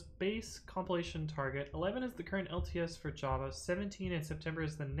and the most base compilation target. 11 is the current LTS for Java. 17 in September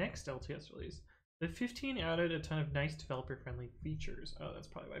is the next LTS release. The 15 added a ton of nice developer-friendly features. Oh, that's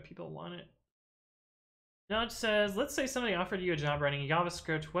probably why people want it. Now it says, let's say somebody offered you a job writing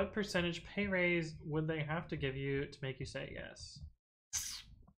JavaScript. What percentage pay raise would they have to give you to make you say yes?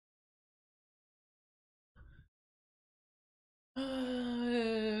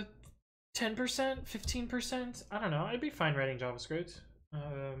 10%, 15%? I don't know. I'd be fine writing JavaScript.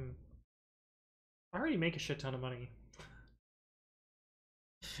 I already make a shit ton of money.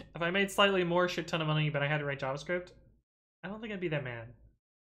 If I made slightly more shit ton of money, but I had to write JavaScript, I don't think I'd be that mad.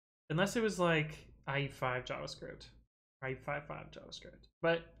 Unless it was like IE5 JavaScript, IE5.5 JavaScript.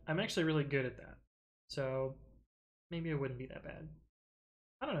 But I'm actually really good at that, so maybe it wouldn't be that bad.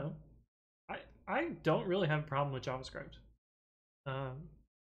 I don't know. I don't really have a problem with JavaScript.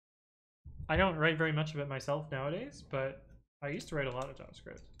 I don't write very much of it myself nowadays, but I used to write a lot of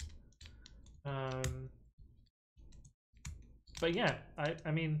JavaScript. But yeah,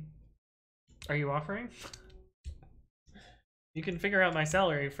 I mean, are you offering? You can figure out my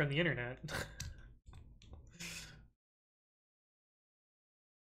salary from the internet.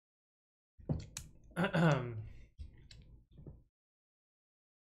 Of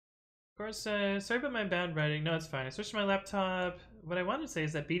course, sorry about my bad writing. No, it's fine. I switched to my laptop. What I wanted to say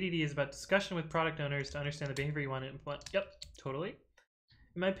is that BDD is about discussion with product owners to understand the behavior you want to implement. Yep, totally.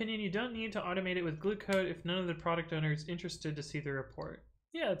 In my opinion, you don't need to automate it with glue code if none of the product owner is interested to see the report.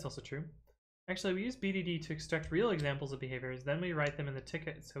 Yeah, that's also true. Actually, we use BDD to extract real examples of behaviors, then we write them in the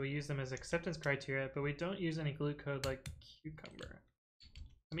ticket, so we use them as acceptance criteria, but we don't use any glue code like Cucumber.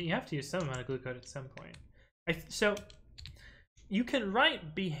 I mean, you have to use some amount of glue code at some point. So, you can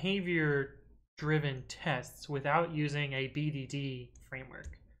write behavior-driven tests without using a BDD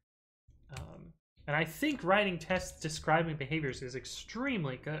framework. And I think writing tests describing behaviors is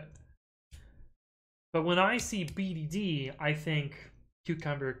extremely good. But when I see BDD, I think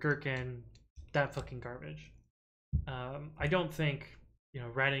Cucumber, Gherkin, that fucking garbage. I don't think,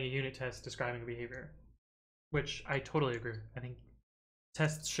 writing a unit test describing a behavior, which I totally agree with. I think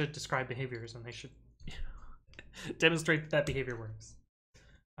tests should describe behaviors and they should demonstrate that behavior works.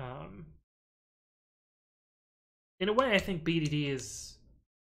 In a way, I think BDD is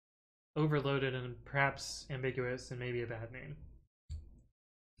overloaded and perhaps ambiguous and maybe a bad name.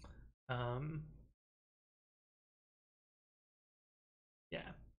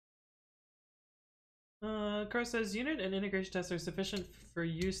 Yeah. Car says unit and integration tests are sufficient for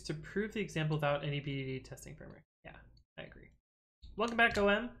use to prove the example without any BDD testing framework. Yeah, I agree. Welcome back,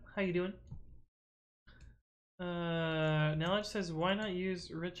 OM. How you doing? Knowledge says, why not use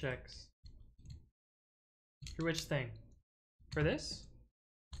regex? For which thing? For this?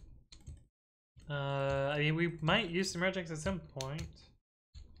 I mean, we might use some regex at some point.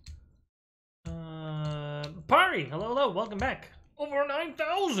 Pari! Hello, welcome back. Over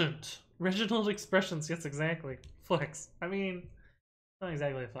 9,000! Reginald expressions, yes, exactly. Flex. I mean, not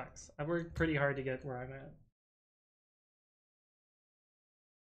exactly a flex. I worked pretty hard to get where I'm at.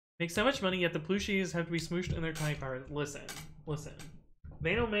 Make so much money, yet the plushies have to be smooshed in their tiny powers. Listen.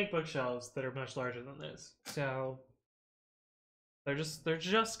 They don't make bookshelves that are much larger than this, so they're just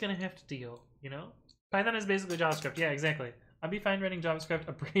gonna have to deal, Python is basically JavaScript. Yeah, exactly. I'd be fine writing JavaScript.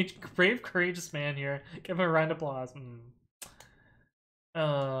 A brave, courageous man here. Give him a round of applause.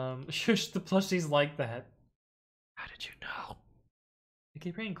 Shush, the plushies like that. How did you know? I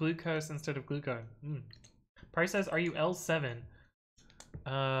keep reading glucose instead of glucose. Price says, are you L7?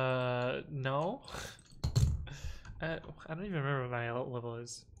 No. I don't even remember what my level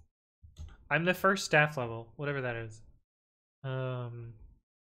is. I'm the first staff level, whatever that is. What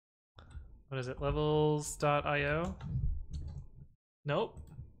is it? Levels.io? Nope.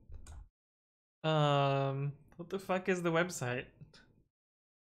 What the fuck is the website?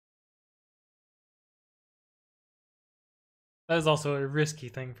 That is also a risky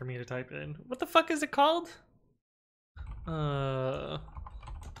thing for me to type in. What the fuck is it called?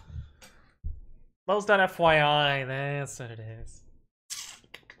 Levels.fyi, that's what it is.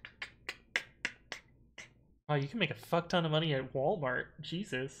 Oh, you can make a fuck ton of money at Walmart.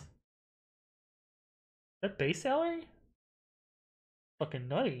 Jesus. Is that base salary? Fucking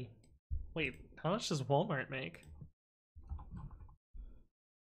nutty. Wait, how much does Walmart make?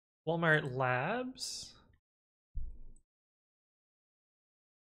 Walmart Labs?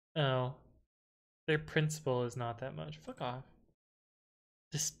 Oh. Their principal is not that much. Fuck off.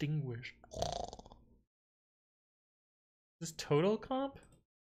 Distinguished. This total comp?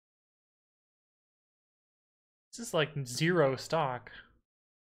 This is like 0 stock.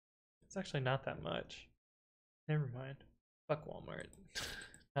 It's actually not that much. Never mind. Fuck Walmart.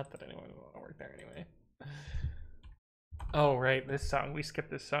 Not that anyone would want to work there anyway. Oh, right. This song. We skipped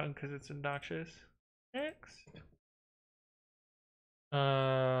this song because it's obnoxious. Next.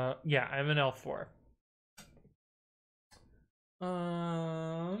 Yeah, I'm an L4.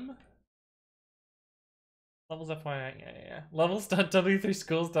 Levels FYI, yeah.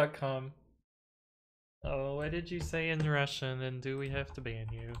 Levels.w3schools.com. Oh, what did you say in Russian, and do we have to ban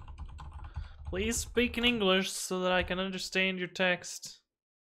you? Please speak in English so that I can understand your text.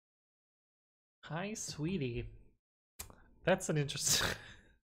 Hi, sweetie. That's an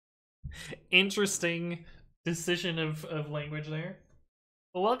interesting decision of language there.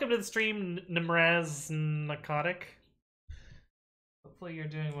 Well, welcome to the stream, Nimraz Narcotic. Hopefully you're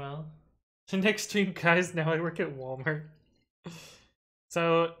doing well. The next stream, guys, now I work at Walmart.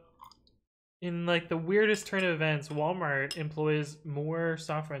 So, in like the weirdest turn of events, Walmart employs more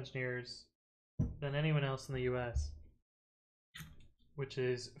software engineers than anyone else in the US. Which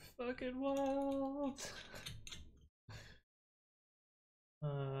is fucking wild.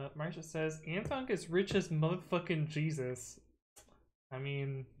 Marsha says, Antonk is rich as motherfucking Jesus. I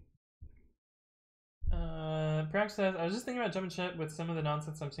mean... Prax says, I was just thinking about jumping ship with some of the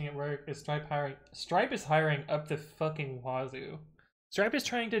nonsense I'm seeing at work. Is Stripe is hiring up the fucking wazoo. Stripe is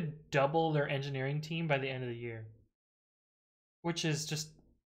trying to double their engineering team by the end of the year. Which is just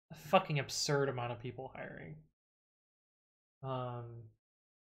a fucking absurd amount of people hiring.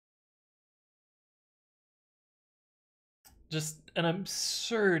 Just an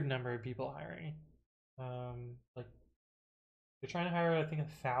absurd number of people hiring. Like, they're trying to hire, I think,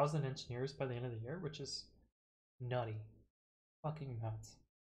 1,000 engineers by the end of the year, which is nutty. Fucking nuts.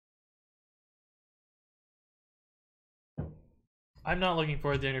 I'm not looking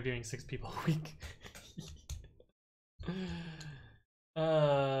forward to interviewing 6 people a week.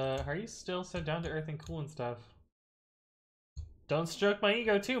 Are you still so down to earth and cool and stuff? Don't stroke my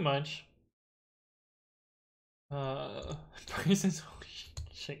ego too much. Prices, holy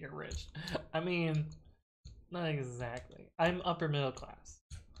shit, you're rich. I mean, not exactly. I'm upper middle class.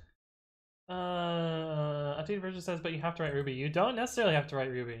 Updated version says, but you have to write Ruby. You don't necessarily have to write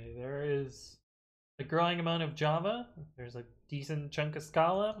Ruby. There is a growing amount of Java. There's a decent chunk of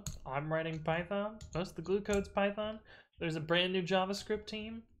Scala. I'm writing Python. Most of the glue code's Python. There's a brand new JavaScript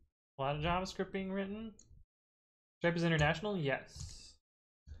team. A lot of JavaScript being written. Stripe is international? Yes.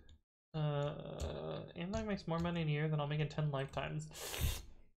 Amlag makes more money in a year than I'll make in 10 lifetimes.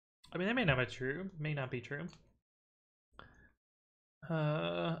 I mean, that may not be true. May not be true.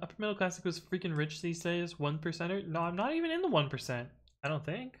 Upper middle class was freaking rich these days. 1%er? No, I'm not even in the 1%. I don't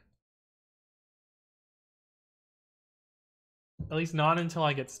think. At least not until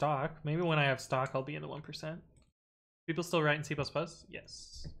I get stock. Maybe when I have stock, I'll be in the 1%. People still write in C++?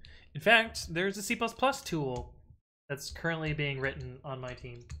 Yes. In fact, there's a C++ tool that's currently being written on my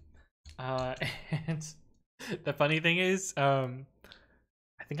team. And the funny thing is, I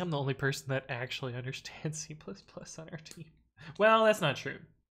think I'm the only person that actually understands C++ on our team. Well, that's not true.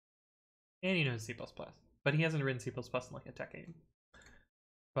 Andy knows C++, but he hasn't written C++ in like a decade.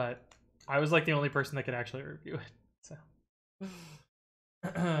 But I was like the only person that could actually review it. So,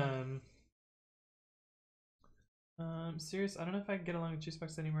 serious. I don't know if I can get along with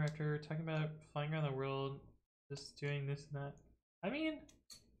Juicebox anymore after talking about flying around the world, just doing this and that. I mean,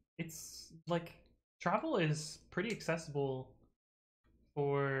 it's like travel is pretty accessible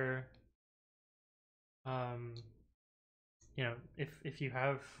for you know, if you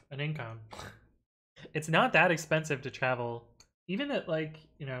have an income. It's not that expensive to travel, even at like,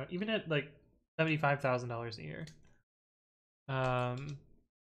 you know, even at like $75,000 a year.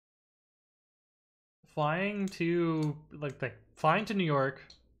 Flying to flying to New York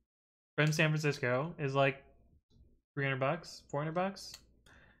from San Francisco is like $300, $400.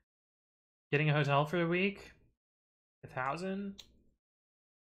 Getting a hotel for the week, 1,000.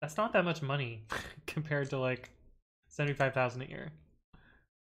 That's not that much money compared to like 75,000 a year.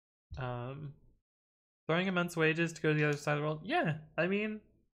 Throwing a month's wages to go to the other side of the world. Yeah, I mean,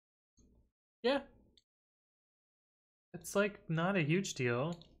 yeah, it's like not a huge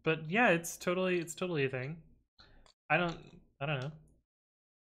deal, but yeah, it's totally a thing. I don't know.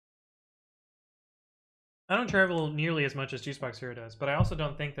 I don't travel nearly as much as Juicebox Hero does, but I also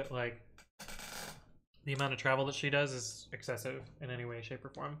don't think that like the amount of travel that she does is excessive in any way, shape, or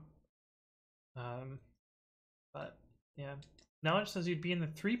form. But yeah, knowledge says you'd be in the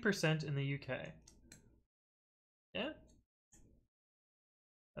 3% in the UK. Yeah,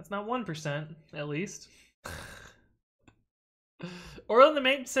 that's not 1% at least. Orlin the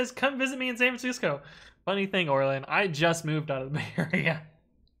Mate says, "Come visit me in San Francisco." Funny thing, Orlin, I just moved out of the Bay Area.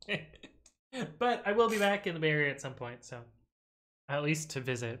 But I will be back in the Bay Area at some point, so at least to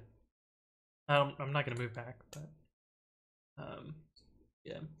visit. I'm not gonna move back, but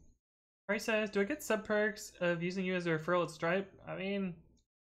yeah. Price says, "Do I get sub perks of using you as a referral at Stripe?" I mean,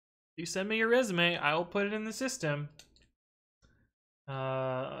 if you send me your resume, I will put it in the system.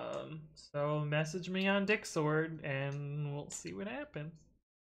 So message me on Dixord and we'll see what happens.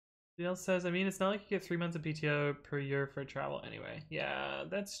 Dale says, "I mean, it's not like you get 3 months of PTO per year for travel anyway." Yeah,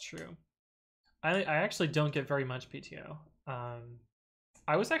 that's true. I actually don't get very much PTO.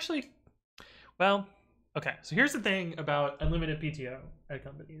 I was actually, well, okay, so here's the thing about unlimited PTO at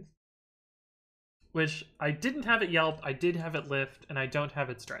companies, which I didn't have at Yelp, I did have at Lyft, and I don't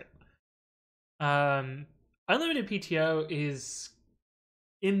have at Stripe. Unlimited PTO is,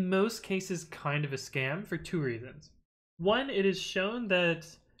 in most cases, kind of a scam for 2 reasons. One, it is shown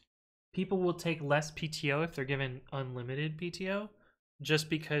that people will take less PTO if they're given unlimited PTO, just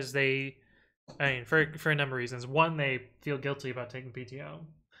because they, I mean, for a number of reasons. One, they feel guilty about taking PTO.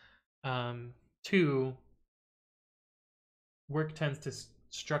 2, work tends to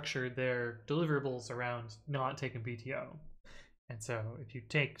structure their deliverables around not taking PTO. And so if you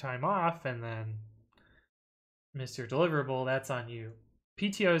take time off and then miss your deliverable, that's on you.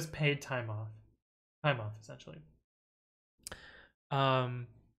 PTO is paid time off. Time off, essentially.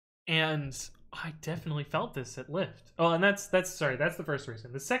 And I definitely felt this at Lyft. Oh, and that's the first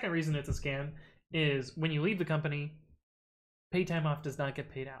reason. The second reason it's a scam is when you leave the company, paid time off does not get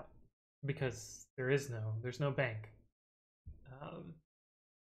paid out because there's no bank.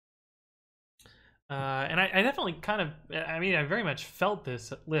 And I definitely kind of, I mean, I very much felt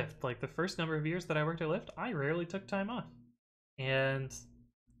this at Lyft. Like the first number of years that I worked at Lyft, I rarely took time off. And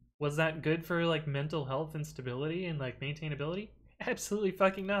was that good for like mental health and stability and like maintainability? Absolutely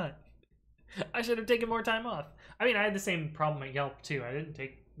fucking not. I should have taken more time off. I mean, I had the same problem at Yelp too. I didn't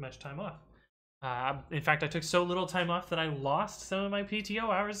take much time off. In fact, I took so little time off that I lost some of my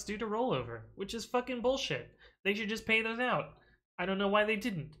PTO hours due to rollover, which is fucking bullshit. They should just pay those out. I don't know why they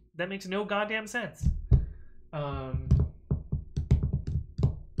didn't. That makes no goddamn sense. But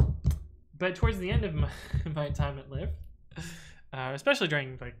towards the end of my time at Lyft, especially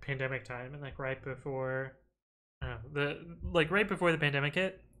during like pandemic time and like right before the pandemic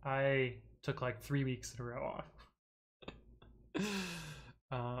hit, I took like 3 weeks in a row off.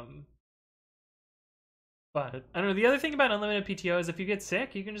 But I don't know. The other thing about unlimited PTO is if you get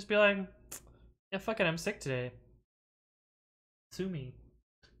sick, you can just be like, "Yeah, fuck it, I'm sick today. Sue me,"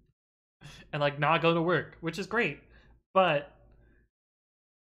 and like not go to work, which is great. But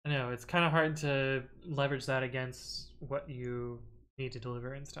I know it's kind of hard to leverage that against what you need to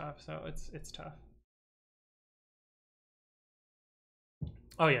deliver and stuff. So it's tough.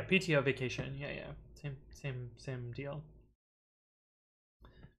 Oh yeah, PTO vacation. Yeah. Same deal.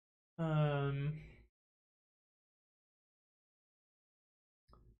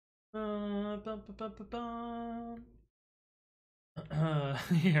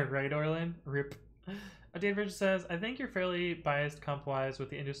 Yeah, right, Orlin. Rip. Dave Bridge says, "I think you're fairly biased comp-wise with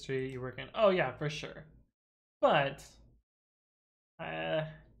the industry you work in." Oh yeah, for sure. But,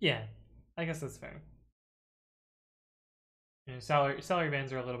 yeah, I guess that's fair. You know, salary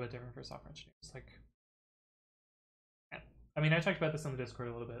bands are a little bit different for software engineers. Like, yeah. I mean, I talked about this on the Discord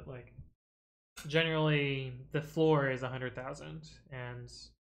a little bit. Like, generally, the floor is 100,000, and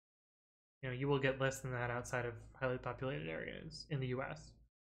you know you will get less than that outside of highly populated areas in the U.S.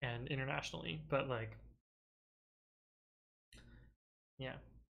 and internationally. But like, yeah.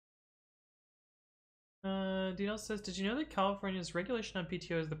 DL says, "Did you know that California's regulation on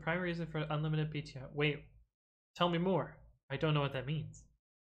PTO is the primary reason for unlimited PTO?" Wait, tell me more. I don't know what that means.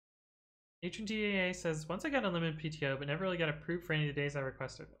 HDAA says, "Once I got unlimited PTO, but never really got approved for any of the days I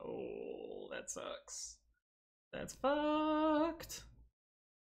requested." Oh, that sucks. That's fucked.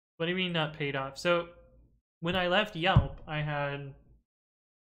 What do you mean not paid off? So, when I left Yelp, I had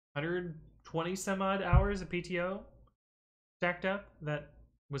 120 some odd hours of PTO stacked up that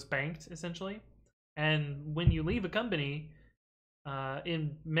was banked, essentially. And when you leave a company,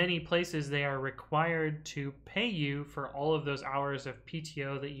 in many places they are required to pay you for all of those hours of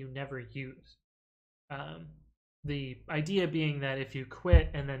PTO that you never use. The idea being that if you quit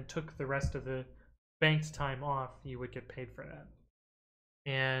and then took the rest of the banked time off, you would get paid for that.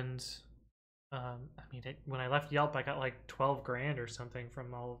 And I mean, when I left Yelp, I got like 12 grand or something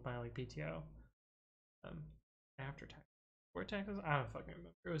from all of my like PTO. After tax, before taxes, I don't fucking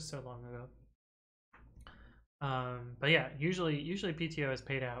remember. It was so long ago. But yeah, usually PTO is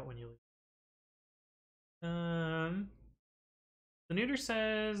paid out when you leave. The neuter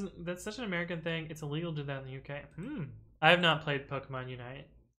says that's such an American thing. It's illegal to do that in the UK. I have not played Pokemon Unite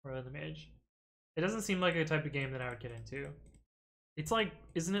or the Mage. It doesn't seem like a type of game that I would get into. It's like,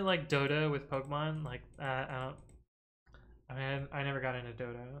 isn't it like Dota with Pokemon? Like, I never got into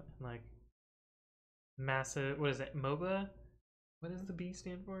Dota. Like, massive. What is it? MOBA? What does the B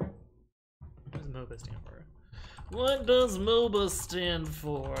stand for? What does MOBA stand for? What does MOBA stand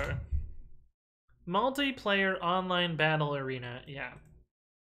for? Multiplayer online battle arena. Yeah.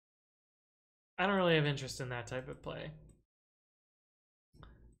 I don't really have interest in that type of play.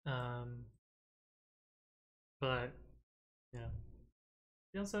 But yeah.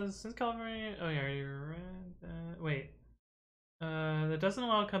 Deal says since California. Oh yeah, you read. Wait. That doesn't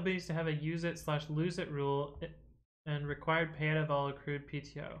allow companies to have a use it / lose it rule and required payout of all accrued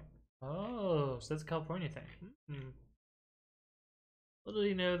PTO. Oh, so that's a California thing. Little do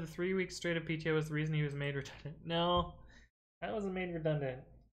you know, the 3 weeks straight of PTO was the reason he was made redundant. No, that wasn't made redundant.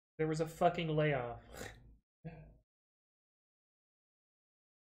 There was a fucking layoff.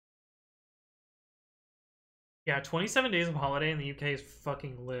 Yeah, 27 days of holiday in the UK is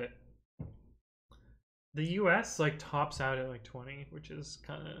fucking lit. The US like tops out at like 20, which is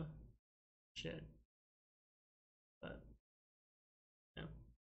kind of shit. But yeah.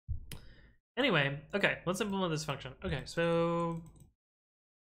 Anyway, okay, let's implement this function. Okay, so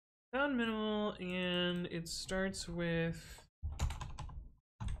found minimal, and it starts with.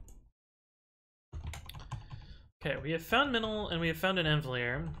 Okay, we have found minimal and we have found an env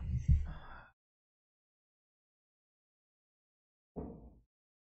layer.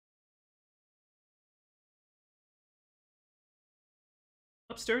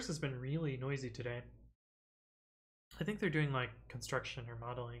 Upstairs has been really noisy today. I think they're doing like construction or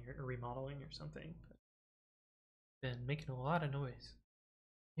modeling or remodeling or something. Been making a lot of noise.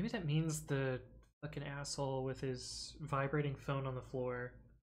 Maybe that means the fucking asshole with his vibrating phone on the floor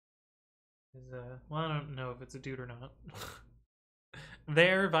is well, I don't know if it's a dude or not.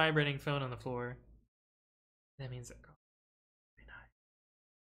 Their vibrating phone on the floor. That means they're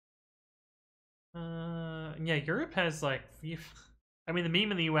gone. Yeah, Europe has like I mean, the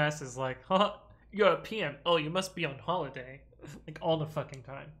meme in the US is like, huh, you're a PM. Oh, you must be on holiday. Like, all the fucking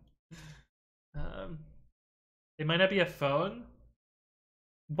time. It might not be a phone.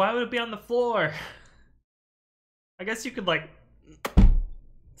 Why would it be on the floor? I guess you could, like,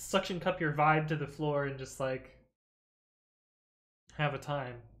 suction cup your vibe to the floor and just, like, have a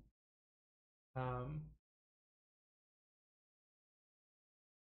time.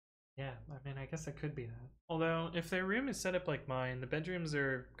 Yeah, I mean, I guess it could be that. Although, if their room is set up like mine, the bedrooms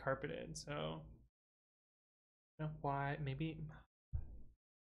are carpeted, so... Why? Maybe...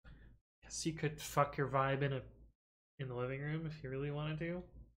 I guess you could fuck your vibe in the living room if you really wanted to.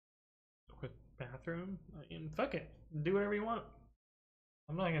 With bathroom. I mean, fuck it. Do whatever you want.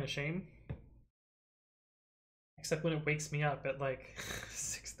 I'm not gonna shame. Except when it wakes me up at like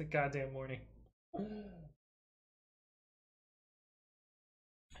 6 in the goddamn morning.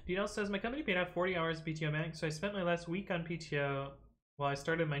 Dino says, my company paid out 40 hours PTO max, so I spent my last week on PTO while I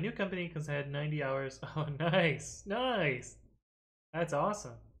started my new company because I had 90 hours. Oh, nice. Nice. That's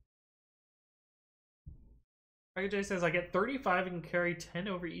awesome. Rocket J says, I get 35 and can carry 10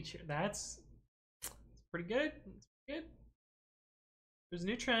 over each year. That's pretty good. That's pretty good. There's a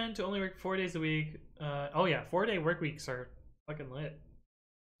new trend to only work 4 days a week. Oh yeah, 4-day work weeks are fucking lit.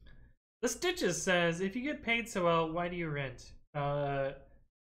 The Stitches says, if you get paid so well, why do you rent?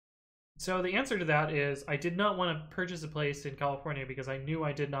 So the answer to that is I did not want to purchase a place in California because I knew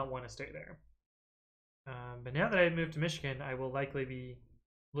I did not want to stay there. But now that I've moved to Michigan, I will likely be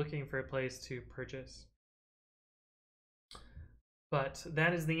looking for a place to purchase. But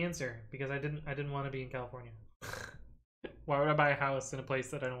that is the answer because I didn't want to be in California. Why would I buy a house in a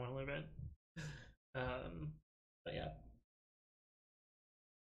place that I don't want to live in? But yeah.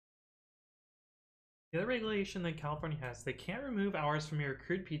 The other regulation that California has, they can't remove hours from your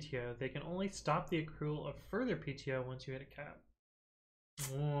accrued PTO. They can only stop the accrual of further PTO once you hit a cap.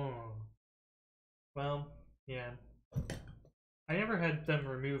 Oh. Well, yeah. I never had them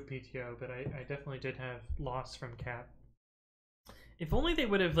remove PTO, but I definitely did have loss from cap. If only they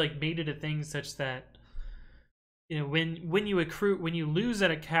would have like made it a thing such that, you know, when you lose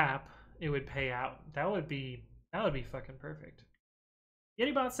at a cap, it would pay out. That would be fucking perfect.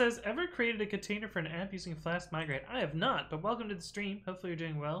 YetiBot says, ever created a container for an app using Flask Migrate? I have not, but welcome to the stream. Hopefully you're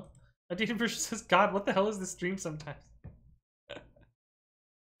doing well. Adina Version says, God, what the hell is this stream sometimes?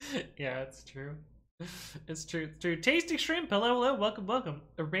 Yeah, it's true. It's true. It's true. Tasty Shrimp, hello, hello, welcome, welcome.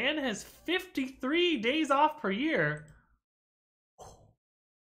 Iran has 53 days off per year.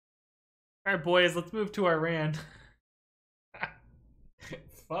 Alright, boys, let's move to Iran.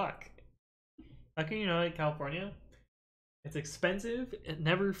 Fuck. How can you not like California? It's expensive, it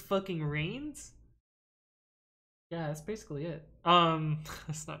never fucking rains. Yeah, that's basically it.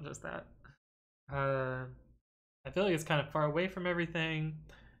 It's not just that. I feel like it's kind of far away from everything.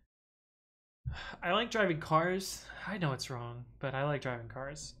 I like driving cars. I know it's wrong, but I like driving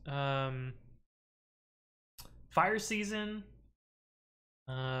cars. Fire season.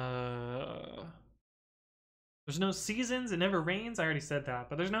 There's no seasons. It never rains. I already said that,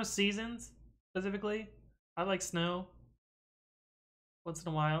 but there's no seasons specifically. I like snow. Once in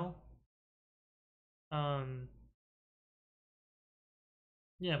a while.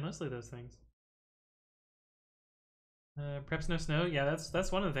 Yeah, mostly those things. Perhaps no snow. Yeah,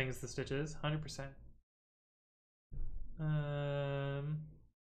 that's one of the things the Stitch is. 100%.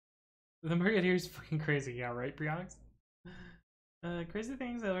 The market here is fucking crazy. Yeah, right, Briox? Crazy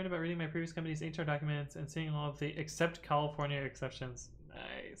things I learned about reading my previous company's HR documents and seeing all of the except California exceptions.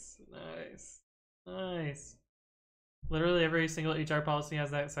 Nice, nice, nice. Literally every single HR policy has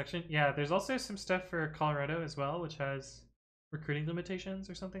that section. Yeah, there's also some stuff for Colorado as well, which has recruiting limitations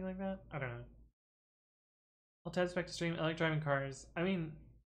or something like that. I don't know. I'll test back to stream. I like driving cars. I mean,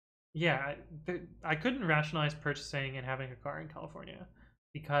 yeah, I couldn't rationalize purchasing and having a car in California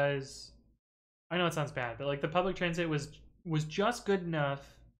because I know it sounds bad, but like the public transit was just good enough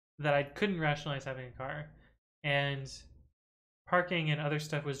that I couldn't rationalize having a car, and parking and other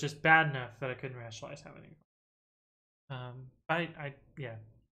stuff was just bad enough that I couldn't rationalize having a car. Yeah.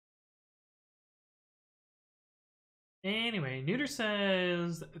 Anyway, Neuter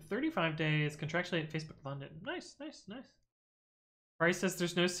says 35 days contractually at Facebook London. Nice, nice, nice. Bryce says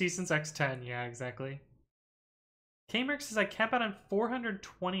there's no C since X10. Yeah, exactly. Kmerk says I cap out on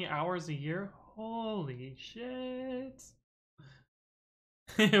 420 hours a year. Holy shit.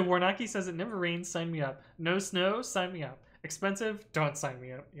 Warnaki says it never rains. Sign me up. No snow. Sign me up. Expensive. Don't sign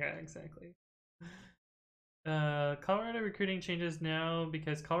me up. Yeah, exactly. Colorado recruiting changes now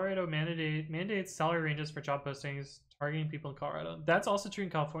because Colorado mandates salary ranges for job postings targeting people in Colorado. That's also true in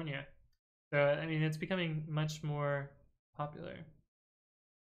California. So, I mean, it's becoming much more popular.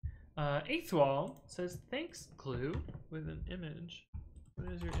 Eighth Wall says, thanks, Clue, with an image.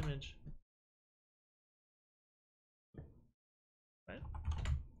 What is your image? What?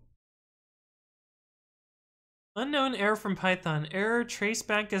 Unknown error from Python. Error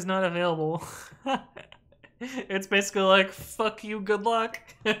traceback is not available. It's basically like, fuck you, good luck.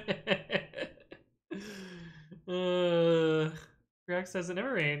 React says it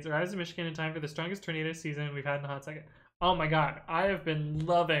never rains. Arrives in Michigan in time for the strongest tornado season we've had in a hot second. Oh my god, I have been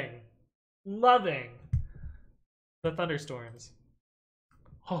loving the thunderstorms.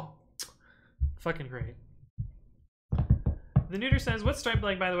 Oh, fucking great. The Neuter says, what's Stripe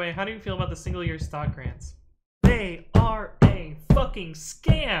like, by the way? How do you feel about the single-year stock grants? They are a fucking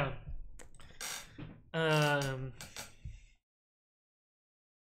scam!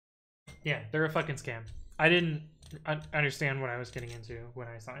 Yeah, they're a fucking scam. I didn't understand what I was getting into when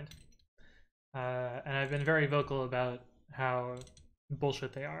I signed. And I've been very vocal about how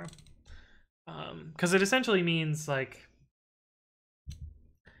bullshit they are. Because it essentially means, like...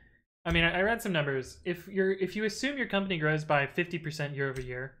 I mean, I read some numbers. If you assume your company grows by 50% year over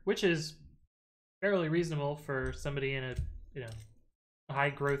year, which is fairly reasonable for somebody in a high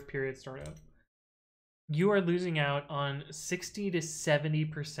growth period startup, you are losing out on 60 to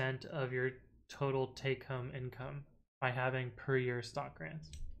 70% of your total take home income by having per year stock grants.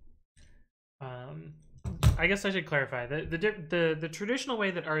 I guess I should clarify the traditional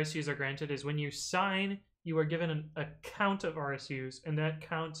way that RSUs are granted is when you sign, you are given a count of RSUs, and that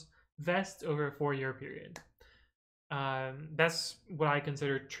count vests over a 4-year period. That's what I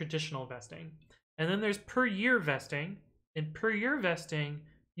consider traditional vesting. And then there's per year vesting. In per year vesting,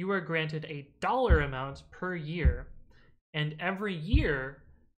 you are granted a dollar amount per year. And every year,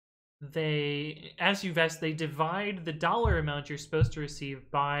 as you vest, they divide the dollar amount you're supposed to receive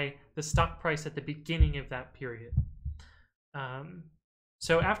by the stock price at the beginning of that period.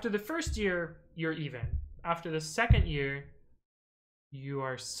 So after the first year, you're even. After the second year, you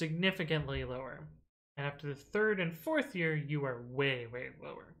are significantly lower. And after the third and fourth year, you are way, way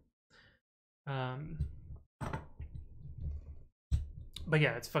lower. But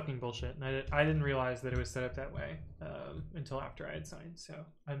yeah, it's fucking bullshit. And I didn't realize that it was set up that way until after I had signed. So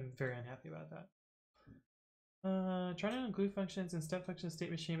I'm very unhappy about that. Trying to include functions and step function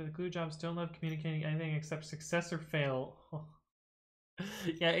state machine, but the glue jobs don't love communicating anything except success or fail.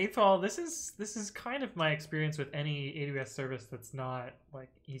 Yeah, AFOL, this is kind of my experience with any AWS service that's not like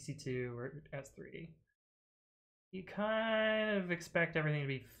EC2 or S3. You kind of expect everything to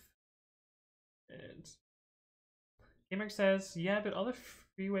be Gamer says, yeah, but all the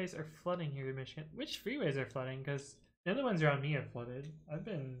freeways are flooding here in Michigan. Which freeways are flooding? Because the other ones around me have flooded. I've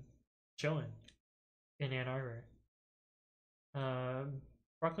been chilling in Ann Arbor.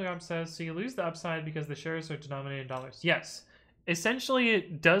 Broccoli Arm says, so you lose the upside because the shares are denominated in dollars. Yes. Essentially,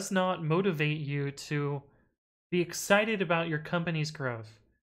 it does not motivate you to be excited about your company's growth,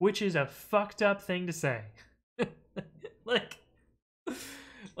 which is a fucked up thing to say. like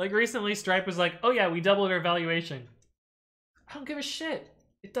recently, Stripe was like, oh yeah, we doubled our valuation. I don't give a shit.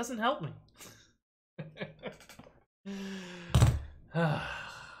 It doesn't help me. But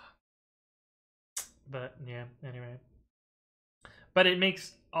yeah, anyway. But it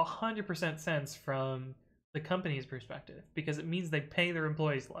makes 100% sense from the company's perspective because it means they pay their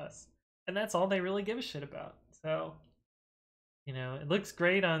employees less. And that's all they really give a shit about. So, you know, it looks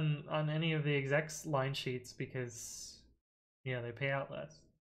great on any of the execs line sheets because, yeah, they pay out less.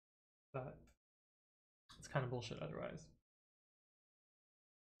 But it's kind of bullshit otherwise.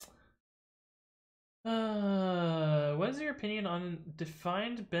 What is your opinion on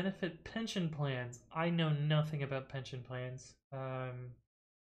defined benefit pension plans? I know nothing about pension plans.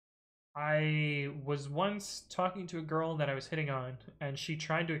 I was once talking to a girl that I was hitting on, and she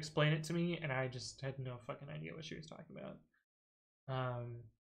tried to explain it to me, and I just had no fucking idea what she was talking about.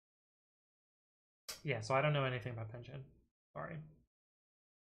 Yeah, so I don't know anything about pension. Sorry.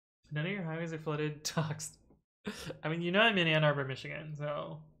 None of your highways are flooded. Doxed. I mean, you know I'm in Ann Arbor, Michigan,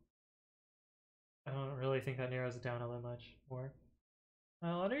 so I don't really think that narrows it down a little much more.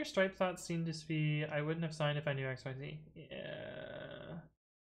 A lot of your Stripe thoughts seem to be, I wouldn't have signed if I knew XYZ. Yeah.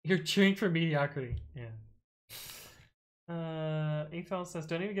 You're cheering for mediocrity. Yeah. AFL says,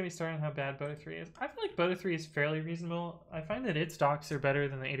 don't even get me started on how bad Boto 3 is. I feel like Boto 3 is fairly reasonable. I find that its docs are better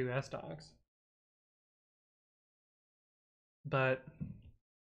than the AWS docs. But,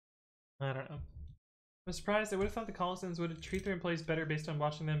 I don't know. I'm surprised. I would have thought the Collisons would treat their employees better based on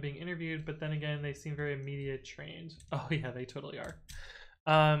watching them being interviewed, but then again, they seem very media trained. Oh yeah, they totally are.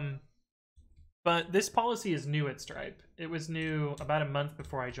 But this policy is new at Stripe. It was new about a month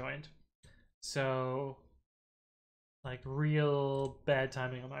before I joined. So, like, real bad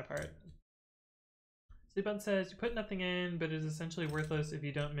timing on my part. Sleepon says, you put nothing in, but it is essentially worthless if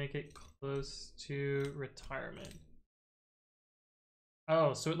you don't make it close to retirement.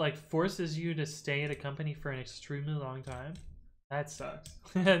 Oh, so it like forces you to stay at a company for an extremely long time? That sucks.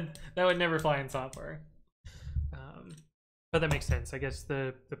 That would never fly in software. But that makes sense. I guess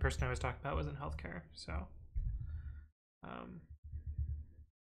the person I was talking about was in healthcare, so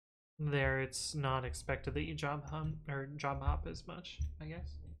there it's not expected that you job hop as much, I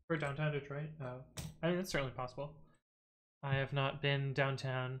guess. For downtown Detroit? Oh. I mean, that's certainly possible. I have not been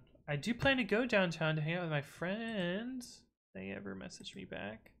downtown. I do plan to go downtown to hang out with my friends. They ever message me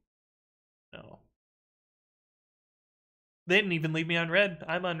back? No. They didn't even leave me on red.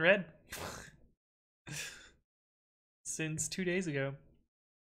 I'm on red. Since 2 days ago.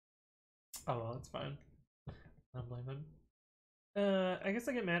 Oh well, it's fine. I don't blame them. I guess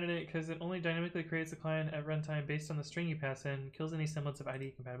I get mad at it because it only dynamically creates a client at runtime based on the string you pass in, kills any semblance of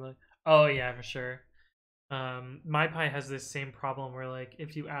IDE compatibility. Oh yeah, for sure. MyPy has this same problem where like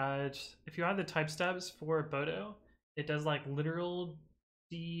if you add the type stubs for Boto, it does like literal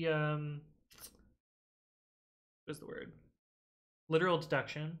what's the word? Literal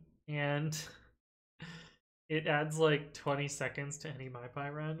deduction, and it adds like 20 seconds to any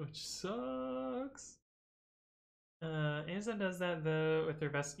MyPy run, which sucks. Amazon does that though with their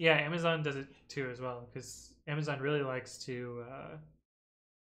best. Yeah, Amazon does it too as well because Amazon really likes to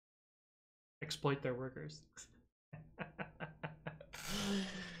exploit their workers.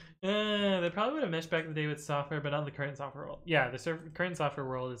 They probably would have meshed back in the day with software, but not the current software world. Yeah, the current software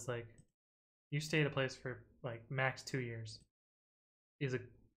world is like you stay at a place for like max 2 years is a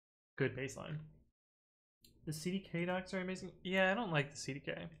good baseline. The CDK docs are amazing. Yeah, I don't like the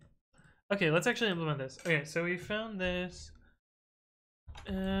CDK. Okay, let's actually implement this. Okay, so we found this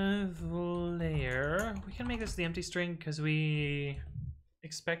layer. We can make this the empty string because we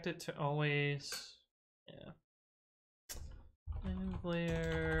expect it to always, yeah.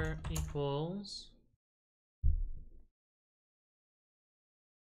 Layer equals.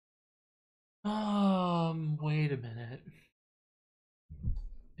 Wait a minute.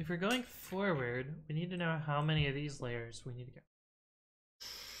 if we're going forward, we need to know how many of these layers we need to go.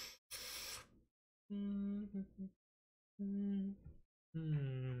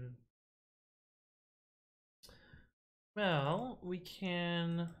 Well, we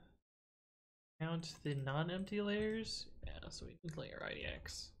can count the non-empty layers. Yeah, so we need layer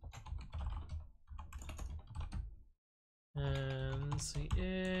IDX. And see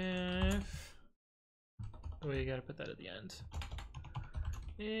if... Oh, you gotta put that at the end.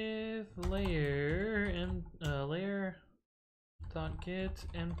 If layer and layer dot get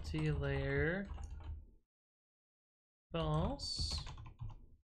empty layer false,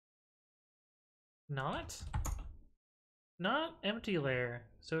 not empty layer.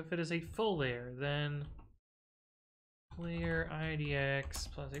 So if it is a full layer, then layer IDX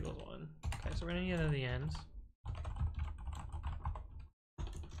plus equals 1. Okay, so we're gonna get it at the end.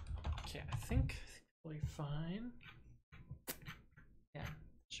 Okay, I think we'll be fine. Yeah,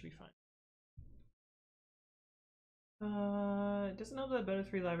 should be fine. It doesn't know that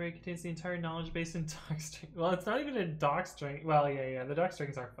Better3 library contains the entire knowledge base in docstring. Well, it's not even in docstring. Well, yeah, the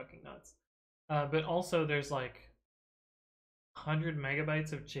docstrings are fucking nuts. But also there's like 100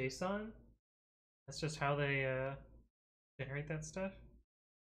 megabytes of JSON. That's just how they generate that stuff.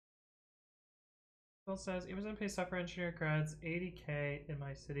 Phil says, Amazon pays software engineer grads $80K in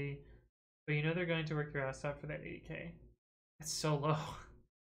my city, but you know they're going to work your ass off for that $80K. It's so low.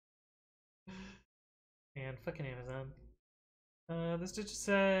 And fucking Amazon. This just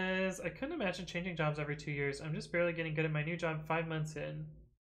says, I couldn't imagine changing jobs every 2 years. I'm just barely getting good at my new job 5 months in.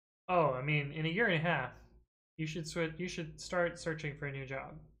 Oh, I mean, in a year and a half, you should start searching for a new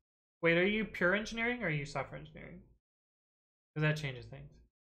job. Wait, are you pure engineering or are you software engineering? Because that changes things.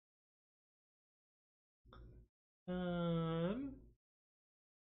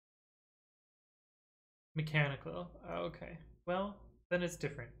 Mechanical. Oh, okay. Well, then it's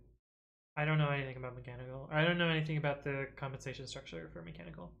different. I don't know anything about mechanical. I don't know anything about the compensation structure for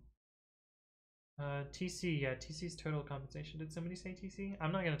mechanical. TC, yeah, TC's total compensation. Did somebody say TC?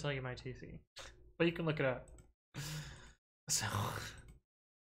 I'm not gonna tell you my TC, but you can look it up. So,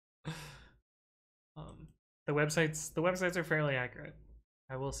 the websites are fairly accurate.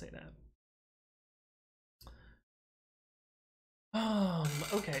 I will say that.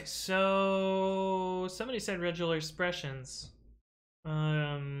 Okay, so somebody said regular expressions.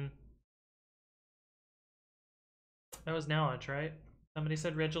 That was knowledge, right? Somebody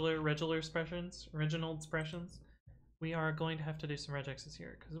said regular expressions, original expressions. We are going to have to do some regexes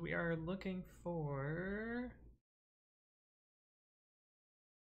here because we are looking for.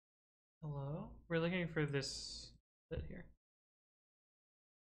 Hello? We're looking for this bit here.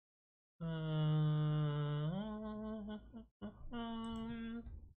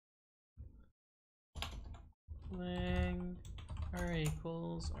 Lang r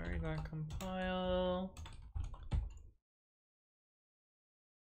equals r.compile.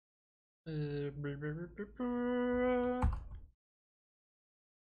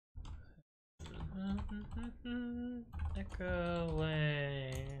 Echo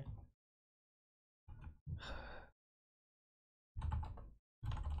lang.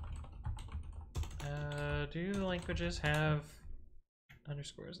 Do languages have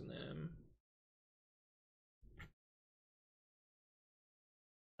underscores in them?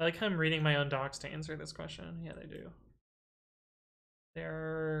 I like how I'm reading my own docs to answer this question. Yeah, they do.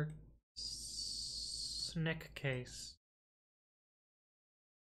 They're SNCC case.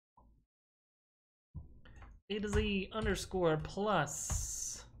 A to Z underscore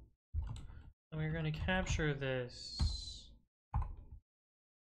plus. And we're going to capture this.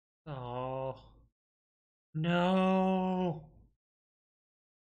 Oh. No.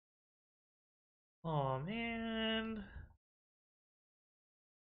 Oh, man.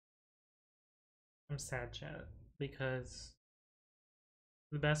 I'm sad, chat, because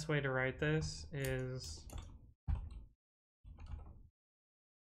the best way to write this is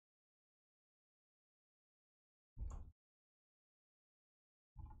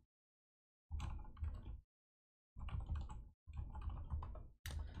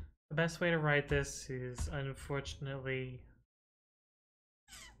unfortunately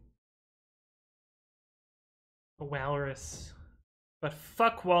a walrus. But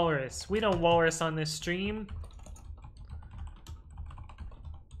fuck walrus. We don't walrus on this stream.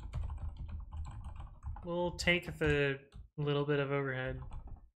 We'll take the little bit of overhead.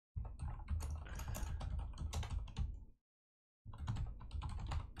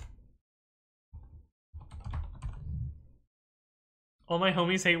 All my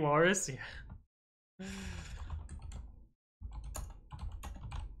homies hate walrus? Yeah.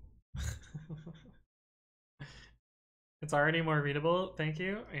 It's already more readable. Thank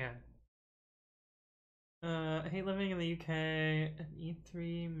you. Yeah. I hate living in the UK. An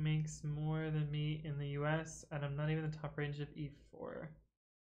E3 makes more than me in the US, and I'm not even the top range of E4.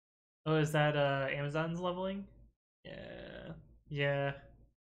 Oh, is that Amazon's leveling? Yeah. Yeah.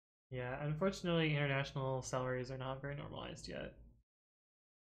 Yeah. Unfortunately, international salaries are not very normalized yet.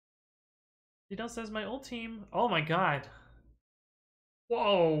 Detail says my old team. Oh my god.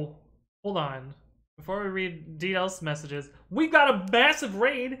 Whoa. Hold on. Before we read DL's messages, we got a massive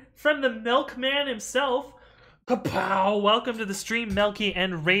raid from the Milkman himself. Kapow! Welcome to the stream, Melky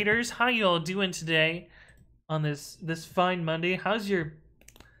and Raiders. How you all doing today on this fine Monday? How's your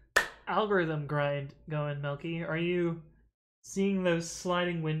algorithm grind going, Melky? Are you seeing those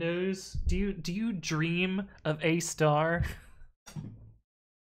sliding windows? Do you dream of a star?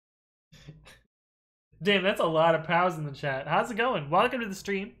 Damn, that's a lot of pows in the chat. How's it going? Welcome to the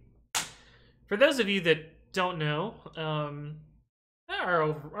stream. For those of you that don't know,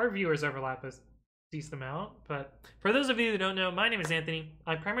 our viewers overlap a decent amount, but for those of you that don't know, my name is Anthony.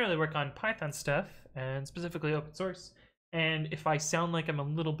 I primarily work on Python stuff, and specifically open source. And if I sound like I'm a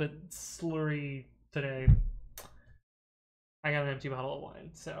little bit slurry today, I got an empty bottle of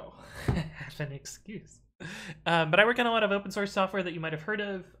wine, so I have an excuse. But I work on a lot of open source software that you might have heard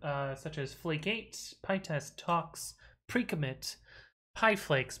of, such as Flake8, PyTest, Talks, pre-commit,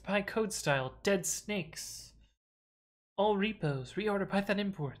 PyFlakes, PyCodeStyle, Dead Snakes, all repos, reorder Python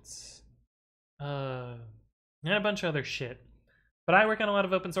imports, and a bunch of other shit. But I work on a lot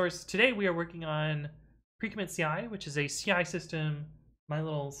of open source. Today we are working on pre-commit.ci, which is a CI system, my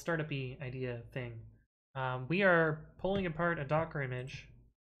little startup-y idea thing. We are pulling apart a Docker image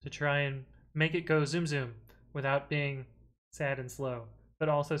to try and make it go zoom zoom without being sad and slow, but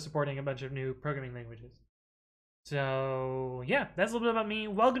also supporting a bunch of new programming languages. So yeah, that's a little bit about me.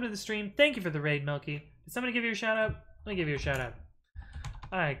 Welcome to the stream. Thank you for the raid, Melky. Did somebody give you a shout out? Let me give you a shout out.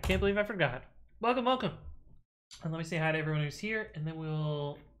 I can't believe I forgot. Welcome, welcome. And let me say hi to everyone who's here, and then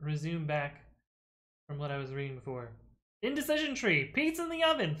we'll resume back from what I was reading before. Indecision Tree, Pizza in the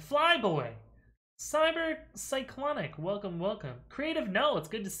Oven, Flyboy, Cyber Cyclonic, welcome, welcome. Creative No, it's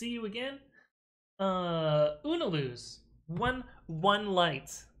good to see you again. Unaluz, one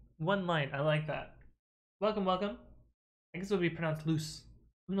light, I like that. Welcome, welcome. I guess it would be pronounced loose.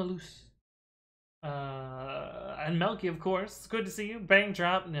 Unaluz. And Melky, of course. It's good to see you. Bang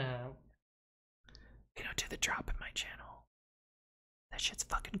drop, no. You don't do the drop in my channel. That shit's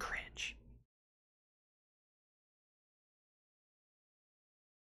fucking cringe.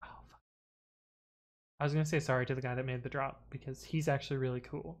 Oh, fuck. I was gonna say sorry to the guy that made the drop because he's actually really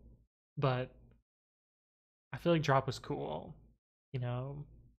cool. But I feel like drop was cool,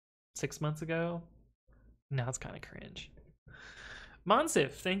 6 months ago. Now it's kind of cringe.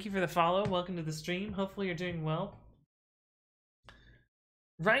 Monsif, thank you for the follow. Welcome to the stream. Hopefully you're doing well.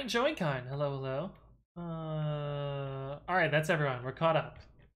 Right Joy-Con, hello, hello. Alright, that's everyone. We're caught up.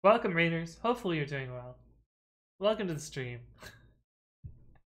 Welcome, Raiders. Hopefully you're doing well. Welcome to the stream.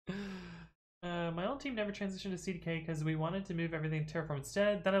 My old team never transitioned to CDK because we wanted to move everything to Terraform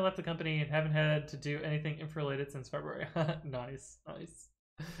instead. Then I left the company and haven't had to do anything infra-related since February. Nice, nice.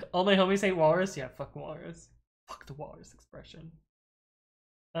 All my homies hate Walrus? Yeah, fuck Walrus. Fuck the Walrus expression.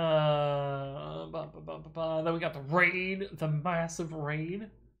 Then we got the raid, the massive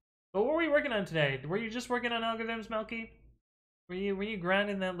raid. But what were we working on today? Were you just working on algorithms, Melky? Were you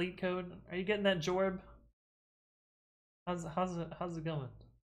grinding that lead code? Are you getting that jorb? How's it going?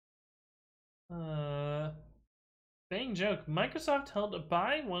 Bang joke. Microsoft held a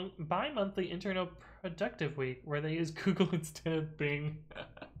bi-monthly internal productive week where they used Google instead of Bing.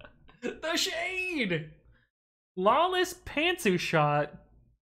 The shade! Lawless Pantsu Shot.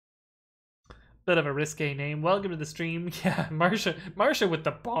 Bit of a risque name. Welcome to the stream. Yeah, Marsha with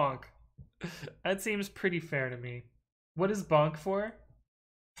the bonk. That seems pretty fair to me. What is bonk for?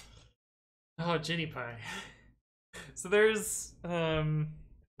 Oh, Ginny Pie. So there's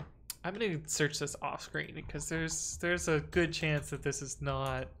I'm gonna search this off screen because there's a good chance that this is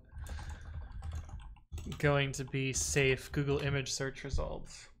not going to be safe Google image search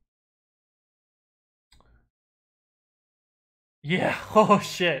results. Yeah, oh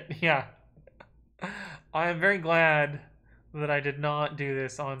shit, yeah. I am very glad that I did not do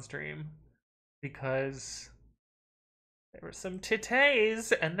this on stream because there were some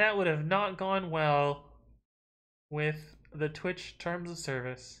titties and that would have not gone well with the Twitch terms of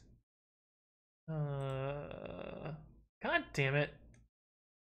service. God damn it.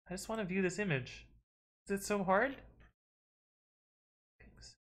 I just want to view this image. Is it so hard?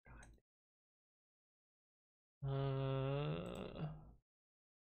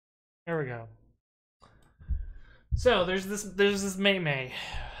 There we go. So there's this meme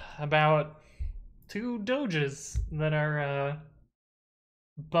about two doges that are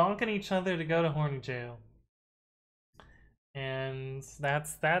bonking each other to go to horny jail, and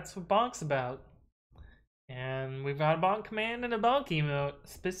that's what bonk's about. And we've got a bonk command and a bonk emote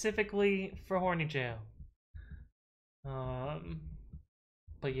specifically for horny jail.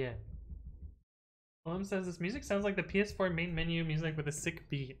 But yeah. Willem says this music sounds like the PS4 main menu music with a sick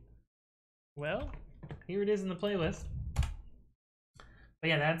beat. Well, here it is in the playlist. But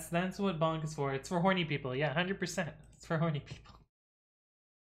yeah, that's what bonk is for. It's for horny people. Yeah, 100%. It's for horny people.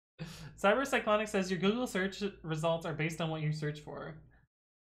 Cybercyclonic says your Google search results are based on what you search for.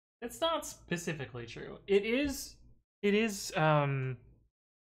 It's not specifically true. It is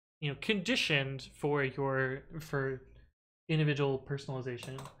conditioned for individual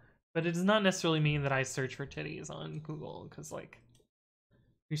personalization, but it does not necessarily mean that I search for titties on Google, because like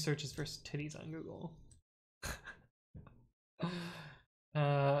who searches for titties on Google?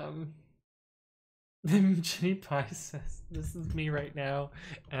 Jenny Pie says this is me right now,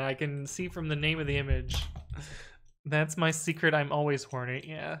 and I can see from the name of the image. That's my secret. I'm always horny.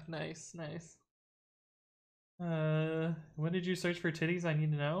 Yeah, nice. When did you search for titties? I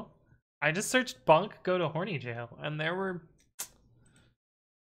need to know. I just searched bunk go to horny jail, and there were.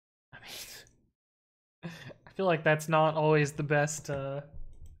 I mean, I feel like that's not always the best.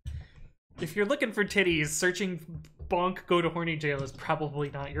 If you're looking for titties, searching bunk go to horny jail is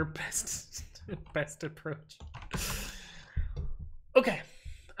probably not your best approach. Okay.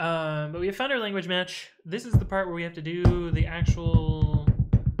 But we have found our language match. This is the part where we have to do the actual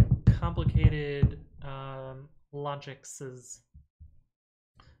complicated logics.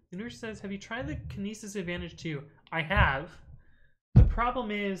 Nush says, have you tried the Kinesis Advantage 2? I have. The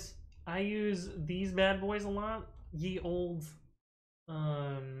problem is, I use these bad boys a lot. Ye old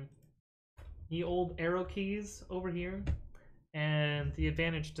arrow keys over here. And the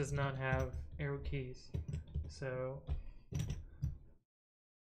Advantage does not have arrow keys. So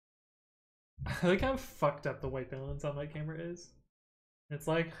I like how fucked up the white balance on my camera is. It's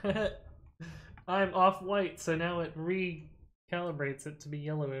like I'm off white, so now it recalibrates it to be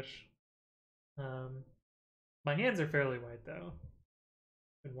yellowish. My hands are fairly white though.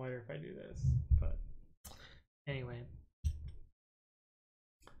 And whiter if I do this, but anyway.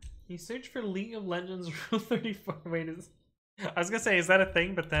 You search for League of Legends Rule 34. Wait, I was gonna say, is that a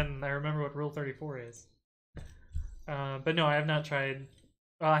thing? But then I remember what Rule 34 is. But no, I have not tried.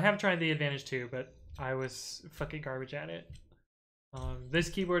 I have tried the Advantage 2, but I was fucking garbage at it. This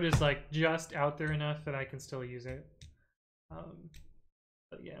keyboard is like just out there enough that I can still use it.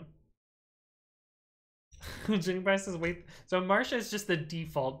 But yeah. Jenny Price says, wait. So Marsha is just the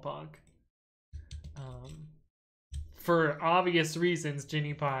default bunk. For obvious reasons,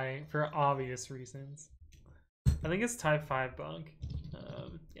 Ginny Pie. For obvious reasons. I think it's type 5 bunk.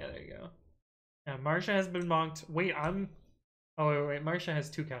 Yeah, there you go. Yeah, Marsha has been bonked. Wait, Oh, wait. Marsha has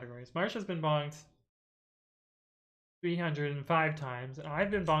 2 categories. Marsha's been bonked 305 times, and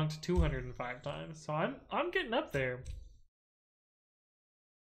I've been bonked 205 times. So I'm getting up there.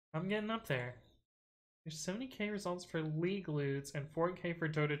 I'm getting up there. There's 70k results for League loots and 4k for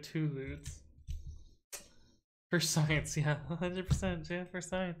Dota 2 loots. For science, yeah, 100%, yeah, for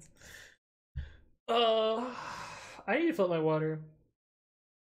science. I need to fill my water.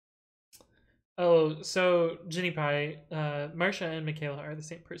 Oh, so Ginny Pie, Marsha and Michaela are the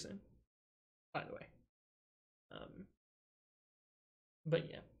same person, by the way. But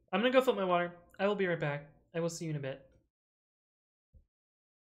yeah, I'm gonna go fill my water. I will be right back. I will see you in a bit.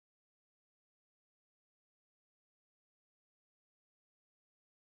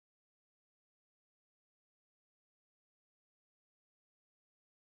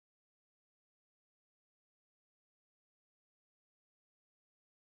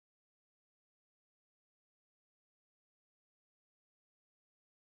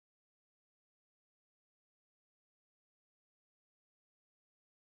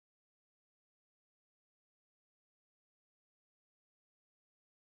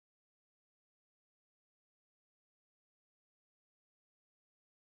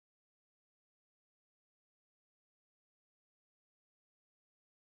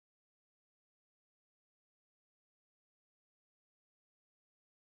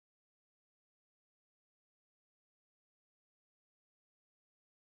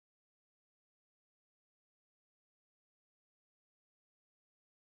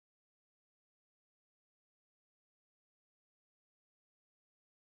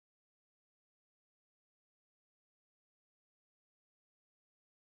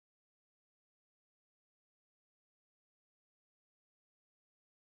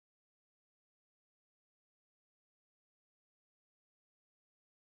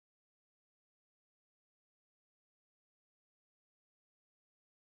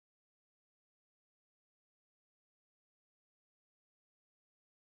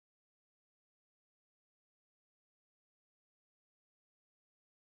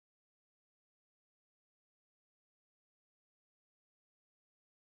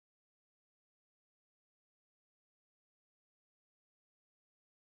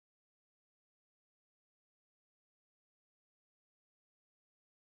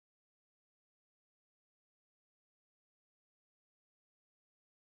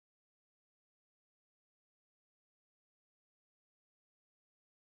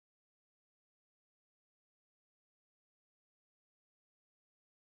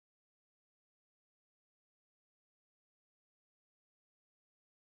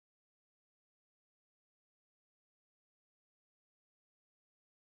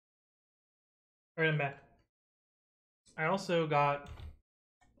 Alright, I'm back. I also got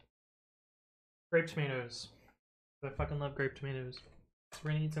grape tomatoes. I fucking love grape tomatoes. So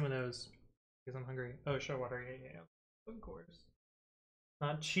we're gonna eat some of those because I'm hungry. Oh, show water. Yeah, yeah, yeah. Of course.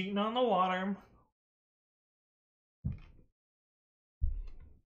 Not cheating on the water.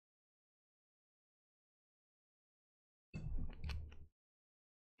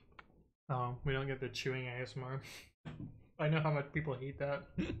 Oh, we don't get the chewing ASMR. I know how much people hate that.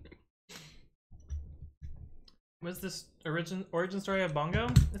 What's this origin story of Bongo?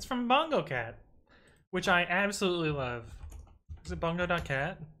 It's from Bongo Cat, which I absolutely love. Is it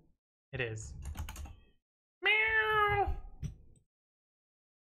bongo.cat? It is. Meow!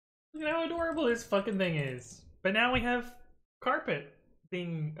 Look at how adorable this fucking thing is. But now we have Carpet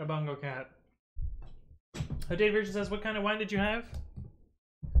being a Bongo Cat. Dave Virgin says, what kind of wine did you have?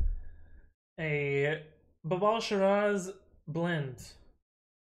 A Babal Shiraz blend.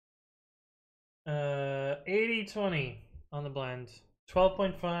 80-20 on the blend.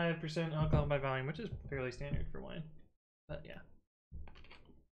 12.5% alcohol by volume, which is fairly standard for wine. But yeah.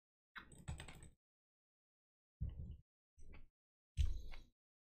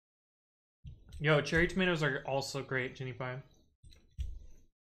 Yo, cherry tomatoes are also great, Ginny Pie.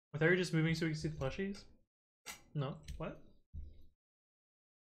 I thought you were just moving so we can see the plushies? No. What?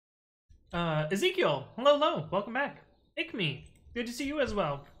 Ezekiel! Hello, hello! Welcome back. Ikme! Good to see you as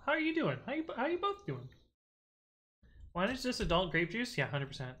well. How are you doing? How you both doing? Wine is just adult grape juice? Yeah,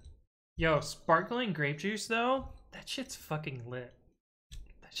 100%. Yo, sparkling grape juice though? That shit's fucking lit.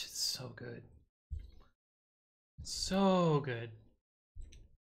 That shit's so good. So good.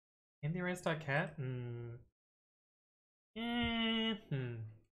 Andyrice.cat? Ikme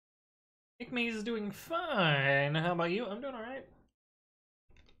is doing fine. How about you? I'm doing alright.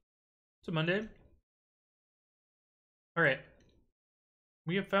 It's a Monday. Alright.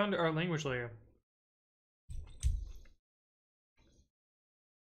 We have found our language layer.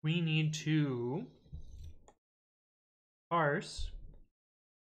 We need to parse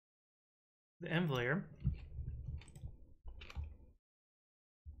the env layer.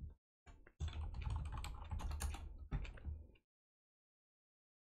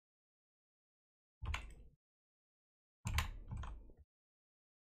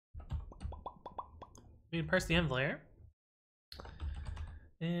 We need to parse the env layer.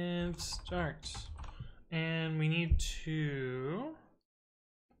 And start. And we need to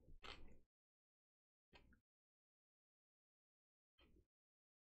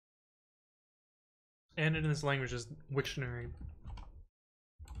add it in this language as Wiktionary.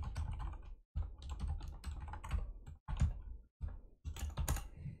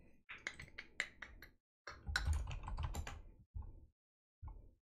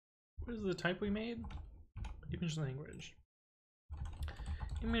 What is the type we made? Image language.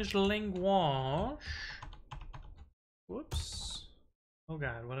 Image language. Whoops. Oh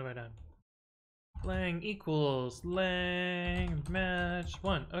god, what have I done? Lang equals lang match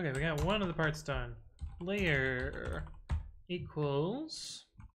 1. Okay, we got one of the parts done. Layer equals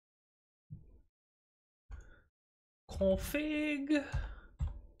config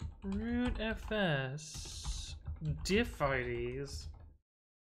root fs diff IDs.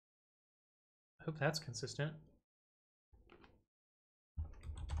 I hope that's consistent.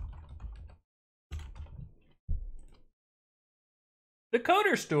 The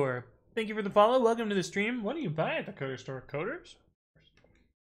Coder Store. Thank you for the follow. Welcome to the stream. What do you buy at the Coder Store? Coders?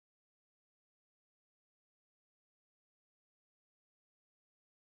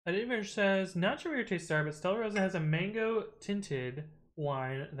 Adivir says, not sure what your tastes are, but Stella Rosa has a mango tinted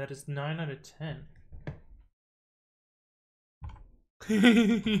wine that is 9 out of 10.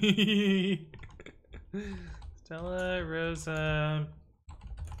 Stella Rosa.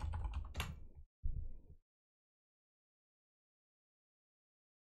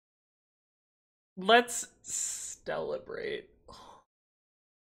 Let's celebrate.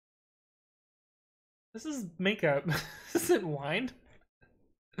 This is makeup. Is it wine?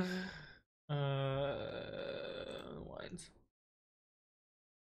 Wines.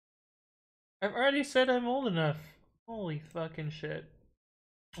 I've already said I'm old enough. Holy fucking shit.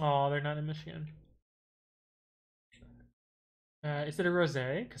 Oh, they're not in Michigan. Is it a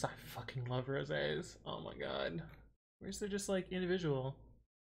rosé? Because I fucking love rosés. Oh my god. Where's there just like individual?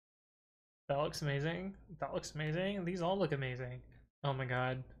 That looks amazing. That looks amazing. These all look amazing. Oh my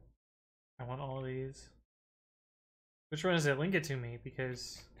god. I want all of these. Which one is it? Link it to me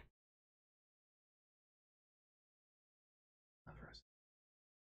because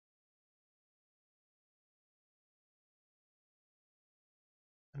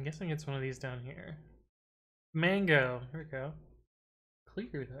I'm guessing it's one of these down here. Mango. Here we go.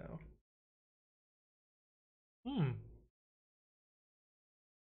 Clear though. Hmm.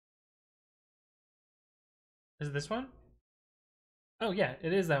 Is it this one? Oh yeah,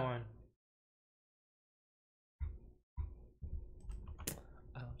 it is that one.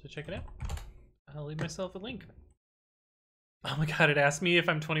 I'll have to check it out. I'll leave myself a link. Oh my god, it asked me if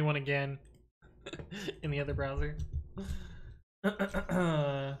I'm 21 again in the other browser.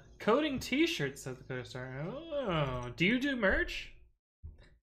 Coding t-shirts, says the coder star. Oh, do you do merch?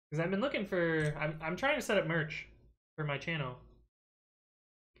 Because I've been looking for. I'm trying to set up merch for my channel.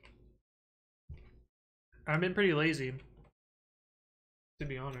 I've been pretty lazy, to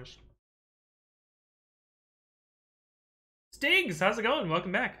be honest. Stigs, how's it going?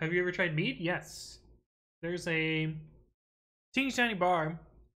 Welcome back. Have you ever tried meat? Yes. There's a teeny tiny bar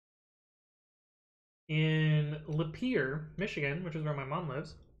in Lapeer, Michigan, which is where my mom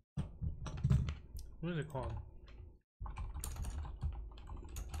lives. What is it called?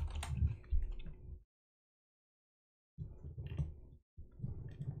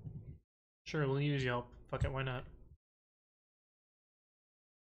 Sure, we'll use Yelp. Fuck it, why not?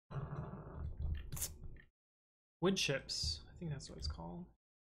 Wood chips. I think that's what it's called.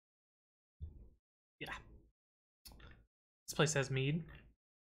 Yeah. This place has mead.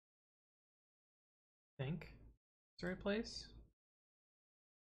 I think. Is the right place?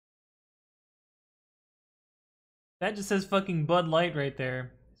 That just says fucking Bud Light right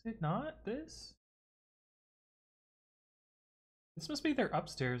there. Is it not this? This must be their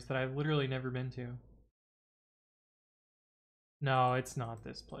upstairs that I've literally never been to. No, it's not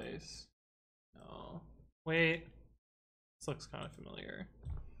this place. No. Wait. This looks kind of familiar.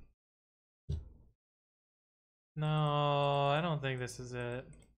 No, I don't think this is it.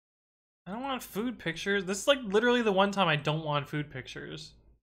 I don't want food pictures. This is like literally the one time I don't want food pictures.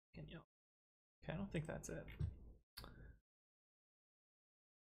 Okay, I don't think that's it.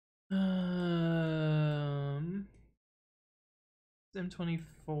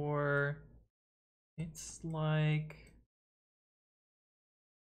 M24. It's like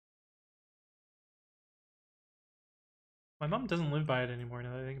my mom doesn't live by it anymore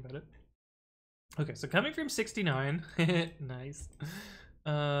now that I think about it. Okay, so coming from 69, nice.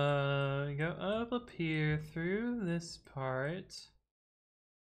 Go up here through this part,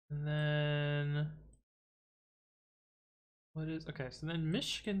 and then what is okay? So then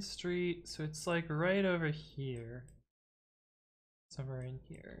Michigan Street. So it's like right over here, somewhere in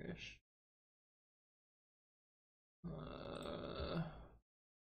here-ish.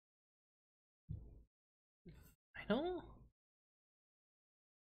 Vinyl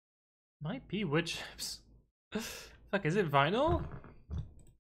might be wood chips. Fuck, is it vinyl?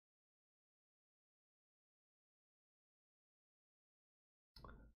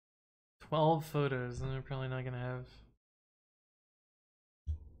 $12 photos, and they're probably not gonna have.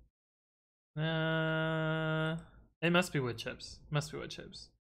 It must be wood chips. Must be wood chips.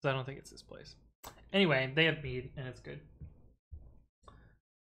 So I don't think it's this place. Anyway, they have mead, and it's good.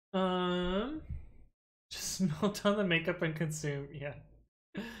 Just melt on the makeup and consume. Yeah.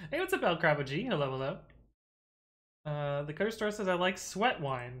 Hey, what's up, El Crabo G? Hello, hello. The coder store says I like sweat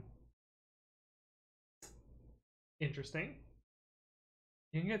wine. Interesting.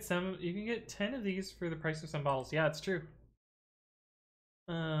 You can get some. You can get 10 of these for the price of some bottles. Yeah, it's true.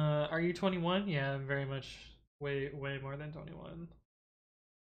 Are you 21? Yeah, I'm very much way more than 21.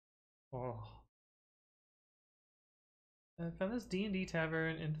 Oh. I found this D&D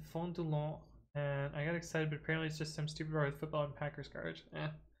tavern in Fond-du-Lac, and I got excited, but apparently it's just some stupid bar with football and Packers cards.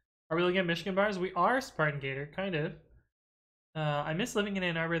 Are we looking at Michigan bars? We are, Spartan Gator, kind of. I miss living in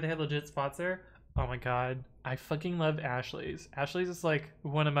Ann Arbor. They had legit spots there. Oh my god. I fucking love Ashley's. Ashley's is like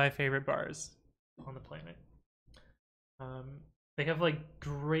one of my favorite bars on the planet. They have like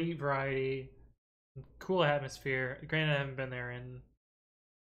great variety, cool atmosphere. Granted, I haven't been there in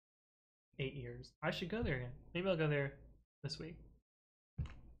 8 years. I should go there again. Maybe I'll go there this week.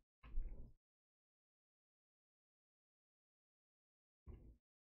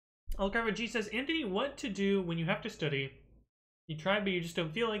 Algarva G says, Anthony, what to do when you have to study? You try, but you just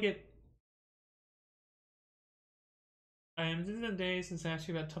don't feel like it. I am this is a day since I asked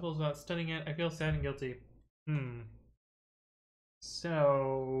you about tuples about studying it. I feel sad and guilty.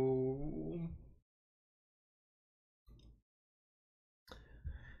 So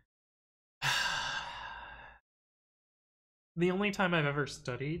the only time I've ever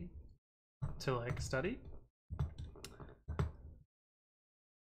studied to like study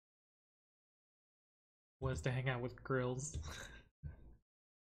was to hang out with grills.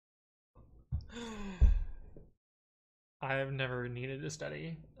 I've never needed to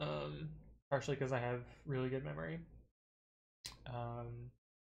study, partially because I have really good memory.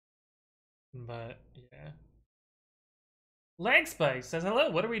 But yeah, Lag Spice says,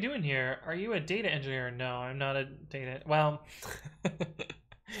 hello, what are we doing here? Are you a data engineer? No, I'm not a data... Well,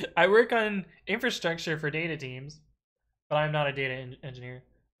 I work on infrastructure for data teams, but I'm not a data engineer.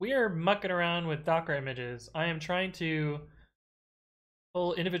 We are mucking around with Docker images. I am trying to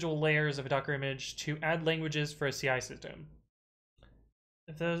pull individual layers of a Docker image to add languages for a CI system.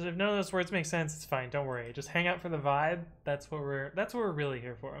 If none of those words make sense, it's fine. Don't worry. Just hang out for the vibe. That's what we're really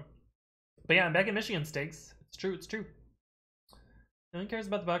here for. But yeah, I'm back in Michigan, Stakes. It's true. It's true. No one cares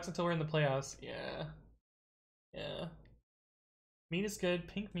about the Bucks until we're in the playoffs. Yeah. Yeah. Meat is good.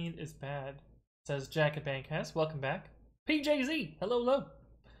 Pink meat is bad. Says Jacket Bankhouse. Welcome back. PJZ. Hello, hello.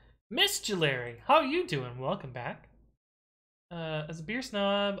 Miss Julary. How are you doing? Welcome back. As a beer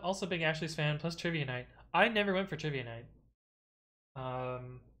snob, also big Ashley's fan, plus trivia night. I never went for trivia night.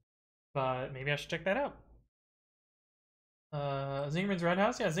 But maybe I should check that out. Zingerman's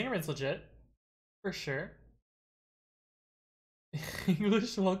Roadhouse? Yeah, Zingerman's legit. For sure.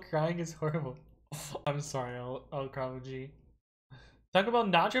 English while crying is horrible. I'm sorry, I'll call G. Talk about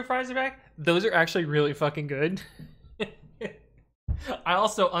nacho fries are back? Those are actually really fucking good. I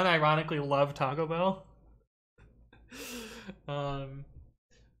also unironically love Taco Bell.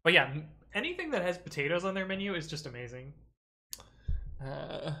 But yeah, anything that has potatoes on their menu is just amazing.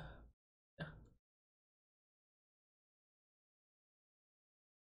 Yeah.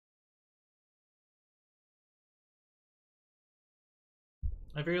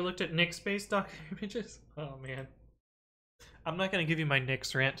 Have you ever looked at Nix-based Docker images? Oh man. I'm not gonna give you my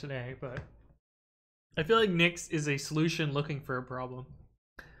Nix rant today, but I feel like Nix is a solution looking for a problem.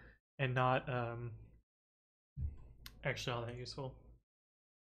 And not actually all that useful.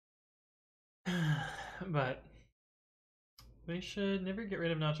 But they should never get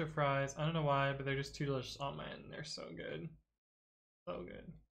rid of nacho fries. I don't know why, but they're just too delicious. Oh man, they're so good. So good.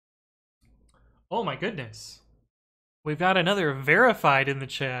 Oh my goodness. We've got another verified in the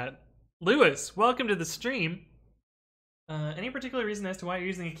chat. Lewis, welcome to the stream. Any particular reason as to why you're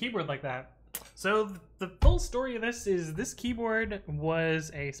using a keyboard like that? So the full story of this is this keyboard was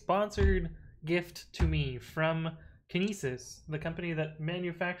a sponsored gift to me from Kinesis, the company that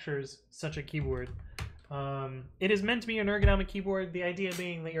manufactures such a keyboard. It is meant to be an ergonomic keyboard, the idea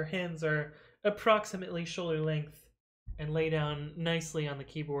being that your hands are approximately shoulder length and lay down nicely on the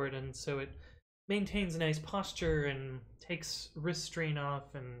keyboard, and so it maintains a nice posture and takes wrist strain off,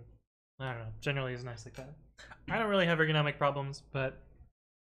 and I don't know, generally is nice like that. I don't really have ergonomic problems, but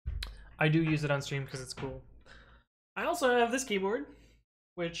I do use it on stream because it's cool. I also have this keyboard,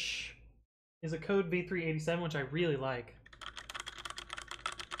 which is a Code V387, which I really like.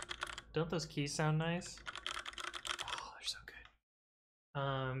 Don't those keys sound nice? Oh, they're so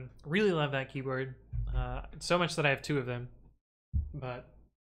good. Really love that keyboard. So much that I have two of them. But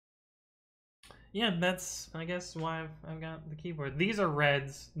yeah, that's, I guess, why I've got the keyboard. These are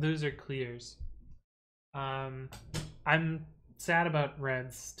reds. Those are clears. I'm sad about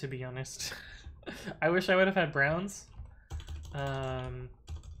reds, to be honest. I wish I would have had browns.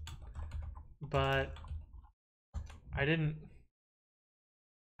 But I didn't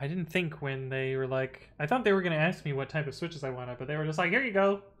think when they were like, I thought they were going to ask me what type of switches I wanted, but they were just like, here you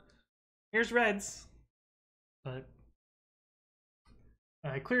go. Here's reds. But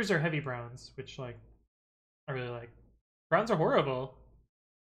clears are heavy browns, which, like, I really like. Browns are horrible.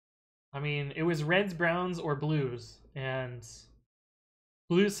 I mean, it was reds, browns, or blues, and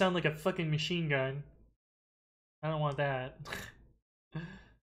blues sound like a fucking machine gun. I don't want that.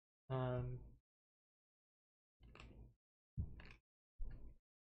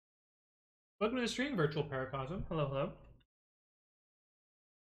 Welcome to the stream, Virtual Paracosm. Hello, hello.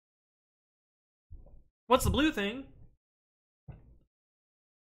 What's the blue thing?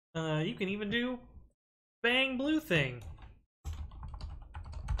 You can even do bang blue thing.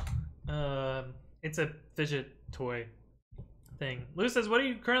 It's a fidget toy thing. Lewis says, what are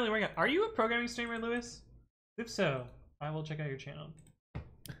you currently working on? Are you a programming streamer, Lewis? If so, I will check out your channel.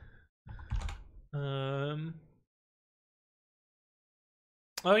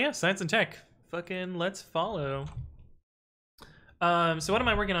 Oh yeah, science and tech. Fucking let's follow. So what am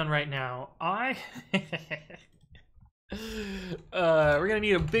I working on right now? We're gonna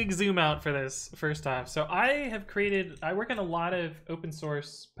need a big zoom out for this first off. So I work on a lot of open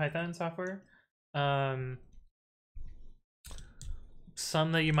source Python software.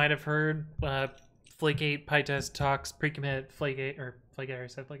 Some that you might have heard, Flake8, PyTest, Talks, pre-commit, Flake8, or Flake8, I already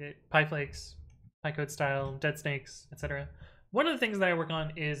said Flake8, PyFlakes, PyCode style, Dead Snakes, etc. One of the things that I work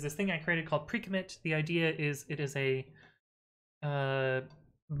on is this thing I created called pre-commit. The idea is it is a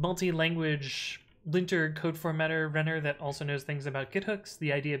multi-language linter code formatter runner that also knows things about Git hooks.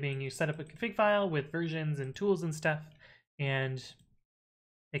 The idea being you set up a config file with versions and tools and stuff, and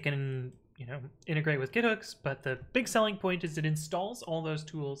it can, you know, integrate with GitHooks, but the big selling point is it installs all those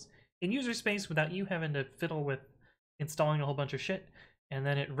tools in user space without you having to fiddle with installing a whole bunch of shit, and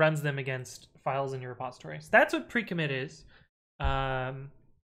then it runs them against files in your repository. So that's what pre-commit is. And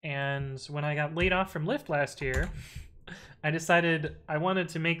when I got laid off from Lyft last year, I decided I wanted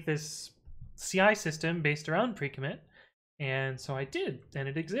to make this CI system based around pre-commit, and so I did, and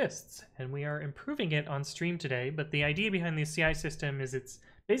it exists, and we are improving it on stream today. But the idea behind the CI system is it's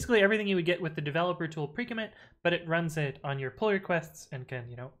basically everything you would get with the developer tool pre-commit, but it runs it on your pull requests and can,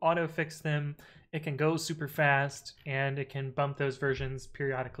 you know, auto fix them. It can go super fast, and it can bump those versions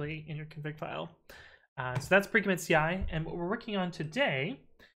periodically in your config file. So that's pre-commit CI, and what we're working on today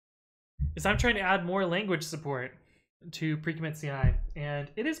is I'm trying to add more language support to pre-commit CI, and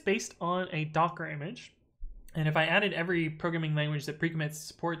it is based on a Docker image. And if I added every programming language that pre-commit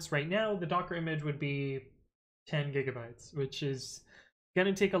supports right now, the Docker image would be 10 gigabytes, which is going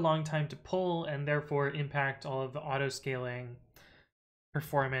to take a long time to pull and therefore impact all of the auto scaling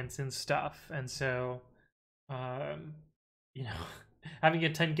performance and stuff. And so, you know, having a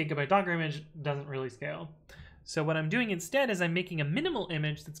 10 gigabyte Docker image doesn't really scale. So what I'm doing instead is I'm making a minimal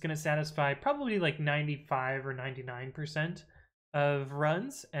image that's going to satisfy probably like 95 or 99% of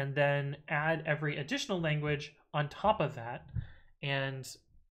runs, and then add every additional language on top of that and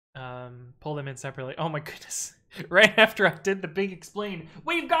pull them in separately. Oh my goodness. Right after I did the big explain,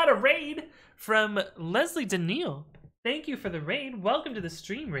 we've got a raid from Leslie Daniil. Thank you for the raid. Welcome to the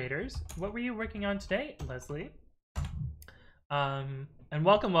stream, Raiders. What were you working on today, Leslie? And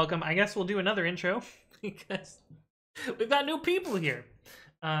welcome. I guess we'll do another intro because we've got new people here.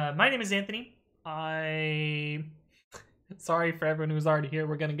 My name is Anthony. Sorry for everyone who's already here.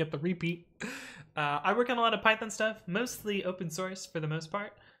 We're going to get the repeat. I work on a lot of Python stuff, mostly open source for the most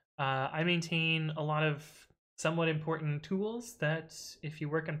part. I maintain a lot of somewhat important tools that if you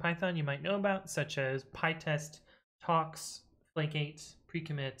work in Python, you might know about, such as PyTest, Talks, Flake8,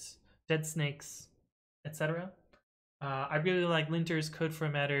 Pre-commit, Dead Snakes, etc. I really like linters, code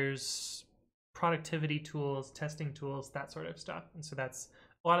formatters, productivity tools, testing tools, that sort of stuff. And so that's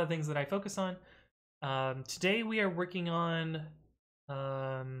a lot of things that I focus on. Today we are working on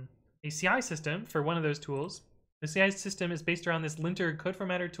a CI system for one of those tools. The CI system is based around this linter code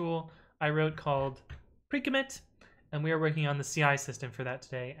formatter tool I wrote called pre-commit, and we are working on the CI system for that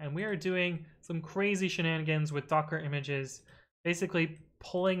today. And we are doing some crazy shenanigans with Docker images, basically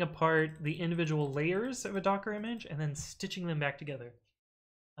pulling apart the individual layers of a Docker image and then stitching them back together.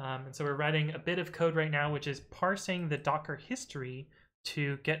 And so we're writing a bit of code right now, which is parsing the Docker history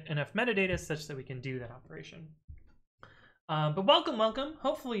to get enough metadata such that we can do that operation. But welcome.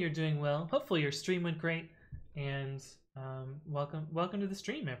 Hopefully you're doing well. Hopefully your stream went great. And welcome to the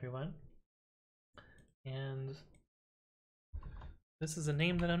stream, everyone. And this is a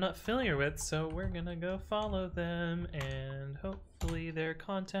name that I'm not familiar with, so we're gonna go follow them, and hopefully their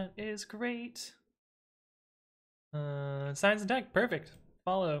content is great. Science and Tech, perfect.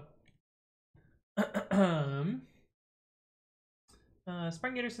 Follow.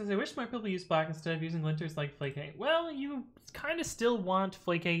 Springgator says, I wish more people use Black instead of using linters like Flake8. Well, you kind of still want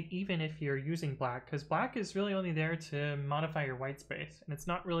Flake8 even if you're using Black, because Black is really only there to modify your white space, and it's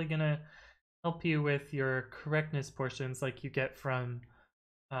not really going to help you with your correctness portions like you get from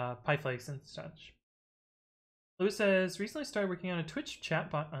PyFlakes and such. Lou says, recently started working on a Twitch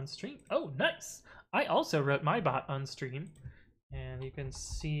chat bot on stream. Oh, nice! I also wrote my bot on stream, and you can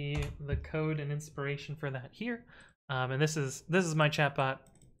see the code and inspiration for that here. And this is my chatbot.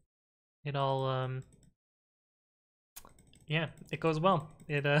 It all yeah, it goes well.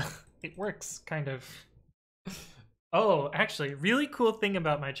 It it works kind of. Oh, actually, really cool thing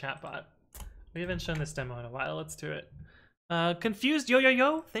about my chatbot. We haven't shown this demo in a while. Let's do it. Confused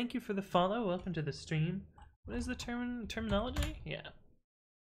yo. Thank you for the follow. Welcome to the stream. What is the terminology? Yeah.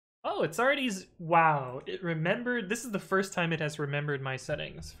 Oh, it's already wow. It remembered. This is the first time it has remembered my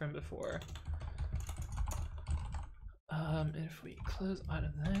settings from before. If we close out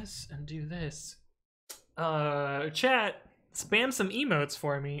of this and do this, chat, spam some emotes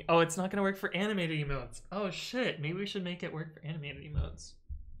for me. Oh, it's not gonna work for animated emotes. Oh shit, maybe we should make it work for animated emotes.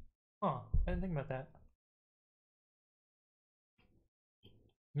 Oh, I didn't think about that.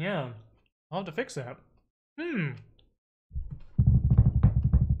 Yeah, I'll have to fix that.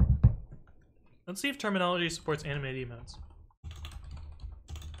 Let's see if terminology supports animated emotes.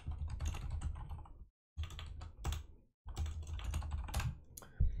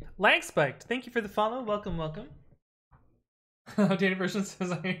 Lag spiked. Thank you for the follow. Welcome. Data version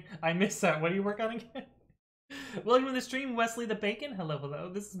says I missed that. What do you work on again? Welcome to the stream, Wesley the Bacon. Hello, hello.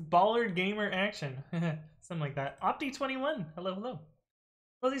 This is Baller Gamer Action. Something like that. Opti21. Hello, hello.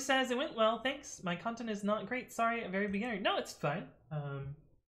 Lizzie says it went well. Thanks. My content is not great. Sorry, a very beginner. No, it's fine.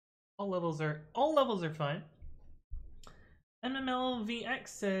 All levels are fine. MMLVX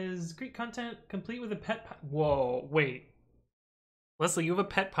says Greek content complete with a pet. Whoa, wait. Leslie, you have a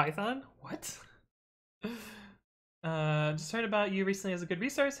pet python? What? Just heard about you recently as a good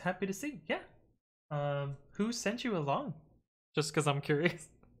resource. Happy to see. Yeah. Who sent you along? Just because I'm curious.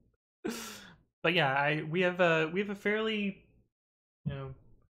 But yeah, we have a fairly,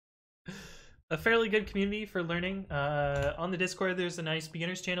 a fairly good community for learning. On the Discord, there's a nice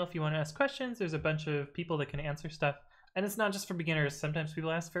beginners channel if you want to ask questions. There's a bunch of people that can answer stuff, and it's not just for beginners. Sometimes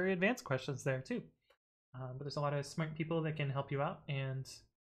people ask very advanced questions there too. But there's a lot of smart people that can help you out, and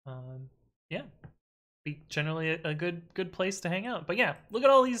yeah, be generally a good place to hang out. But yeah, look at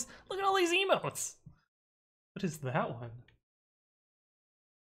all these emotes. What is that one?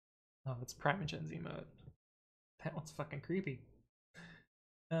 Oh, it's Primogen's emote. That one's fucking creepy.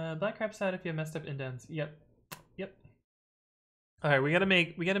 Black crap's out if you have messed up indents. Yep. All right, we gotta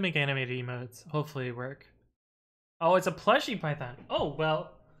make animated emotes. Hopefully it work. Oh, it's a plushie python. Oh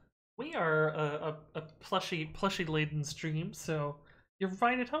well, we are a plushie laden stream, so you're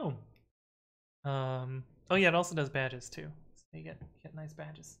right at home. Oh yeah, it also does badges too. So you get nice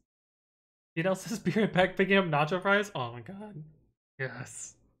badges. It also says be right back picking up nacho fries. Oh my god.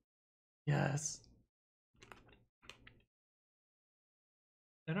 Yes.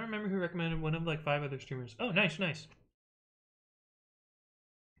 I don't remember who recommended one of like 5 other streamers. Oh, nice.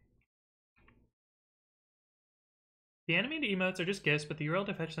 The animated emotes are just GIFs, but the URL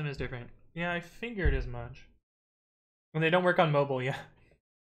to fetch them is different. Yeah, I figured as much. When they don't work on mobile, yeah.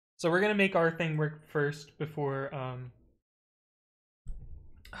 So we're gonna make our thing work first before Alright.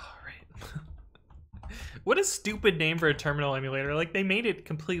 What a stupid name for a terminal emulator. Like, they made it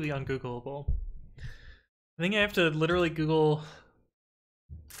completely ungoogleable. I think I have to literally Google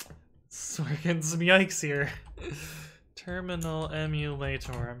Swerking some yikes here. Terminal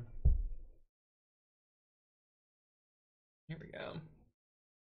emulator. Here we go.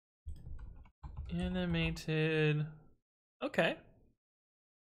 Animated. Okay.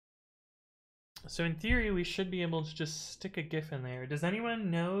 So in theory, we should be able to just stick a GIF in there. Does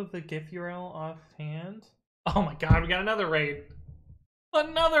anyone know the GIF URL offhand? Oh my god, we got another raid.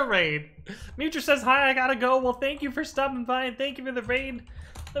 Another raid! Mutual says, hi, I gotta go. Well, thank you for stopping by and thank you for the raid.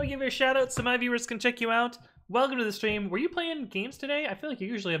 Let me give you a shout out so my viewers can check you out. Welcome to the stream. Were you playing games today? I feel like you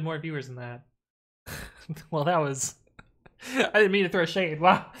usually have more viewers than that. Well, that was... I didn't mean to throw shade.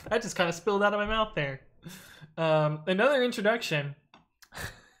 Wow, that just kind of spilled out of my mouth there. Another introduction.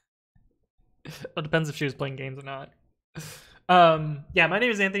 It depends if she was playing games or not. Yeah, my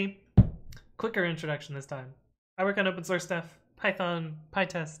name is Anthony. Quicker introduction this time. I work on open source stuff. Python,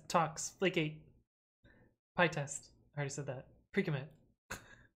 PyTest, Talks, Flake8, PyTest. I already said that. Pre-commit.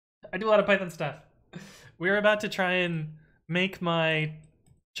 I do a lot of Python stuff. We're about to try and make my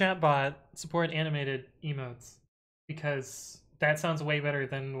chatbot support animated emotes because that sounds way better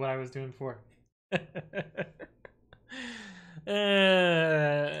than what I was doing before.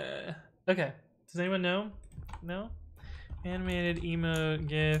 Okay. Does anyone know? No? Animated emote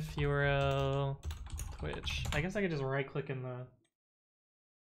GIF URL Twitch. I guess I could just right click in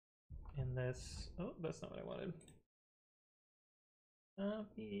this. Oh, that's not what I wanted.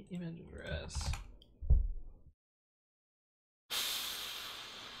 Copy image address.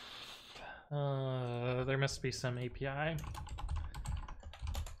 There must be some API.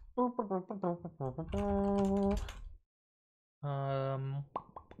 Oops.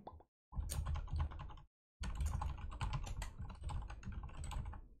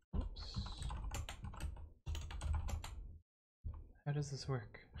 How does this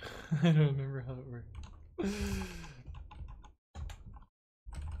work? I don't remember how it works.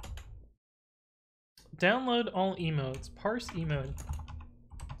 Download all emotes. Parse emote.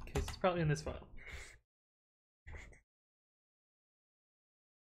 Okay, so it's probably in this file.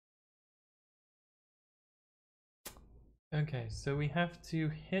 Okay, so we have to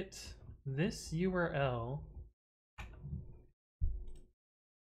hit this URL.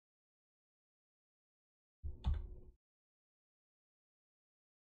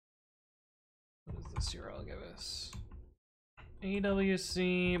 What does this URL give us?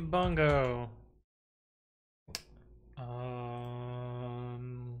 AWC Bongo.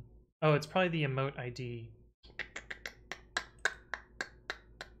 Oh, it's probably the emote ID.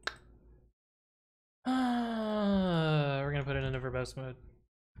 We're gonna put it into verbose mode.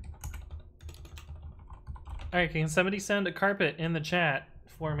 Alright, can somebody send a carpet in the chat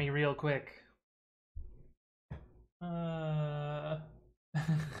for me real quick?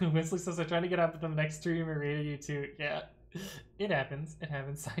 Wesley says I tried to get up with the next stream and rated you too. Yeah, it happens. It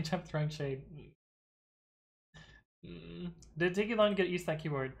happens. I jumped throwing shade. Did it take you long to get used to that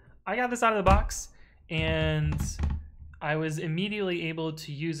keyboard? I got this out of the box, and I was immediately able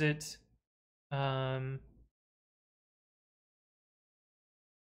to use it. I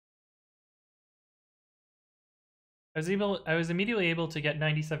was immediately able to get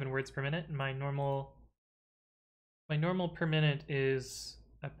 97 words per minute. My normal per minute is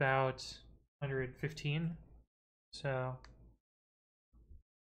about 115. So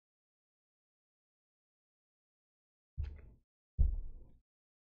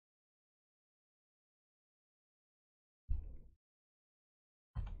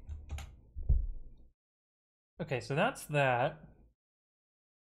okay, so that's that.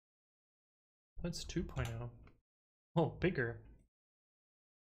 What's 2.0? Oh, bigger.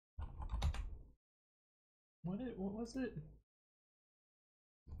 What was it?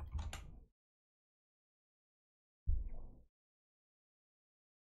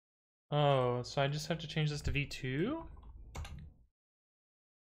 Oh, so I just have to change this to V2?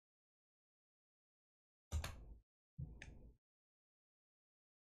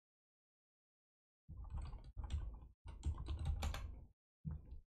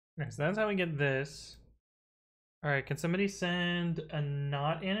 Okay, so that's how we get this. Alright, can somebody send a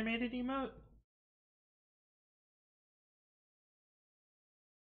not animated emote?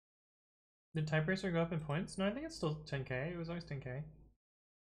 Did type racer go up in points? No, I think it's still 10k. It was always 10k.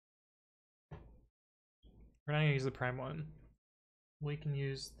 We're not gonna use the prime one. We can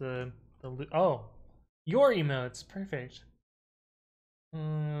use the oh, your emotes. Perfect.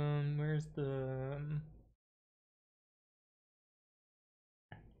 Where's the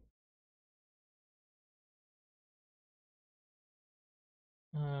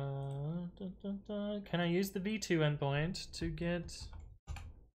can I use the V2 endpoint to get?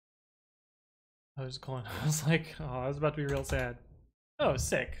 I was going. I was like, oh, I was about to be real sad. Oh,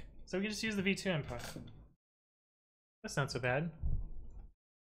 sick. So we can just use the V2 endpoint. That's not so bad.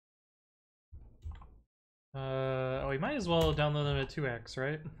 Oh, we might as well download them at 2x,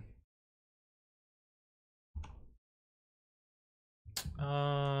 right?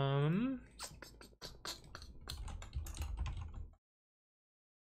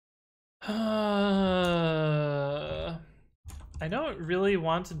 I don't really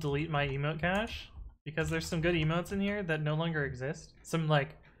want to delete my emote cache because there's some good emotes in here that no longer exist. Some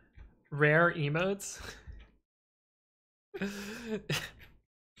like rare emotes.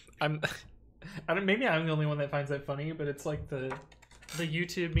 Maybe I'm the only one that finds that funny, but it's like the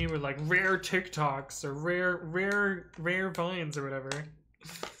YouTube meme with like rare TikToks or rare vines or whatever.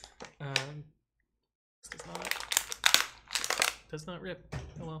 This does not rip.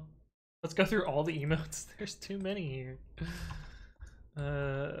 Oh well. Let's go through all the emotes. There's too many here.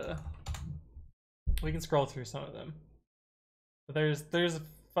 We can scroll through some of them. But there's a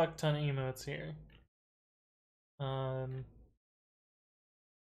fuck ton of emotes here.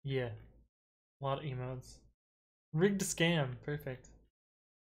 Yeah. A lot of emotes. Rigged scam. Perfect.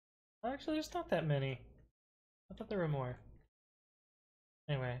 Actually, there's not that many. I thought there were more.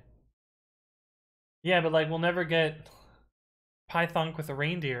 Anyway. Yeah, but like we'll never get Python with a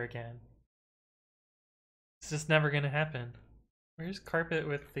reindeer again. It's just never gonna happen. Where's carpet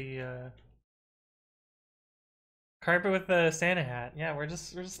with the Santa hat? Yeah, we're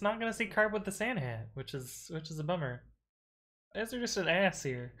just not gonna see carpet with the Santa hat, which is a bummer. Is there just an ass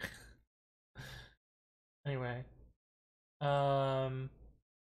here? Anyway. Yeah,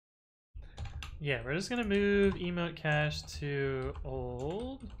 we're just gonna move emote cache to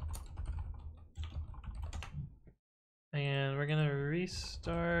old. And we're gonna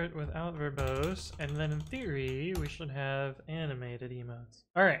restart without verbose, and then in theory, we should have animated emotes.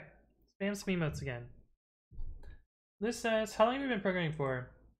 Alright, spam some emotes again. This says, how long have you been programming for?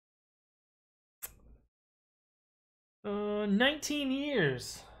 19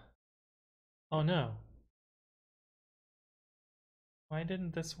 years! Oh no. Why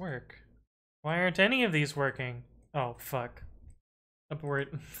didn't this work? Why aren't any of these working? Oh, fuck.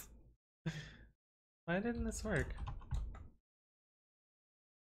 Abort. Why didn't this work?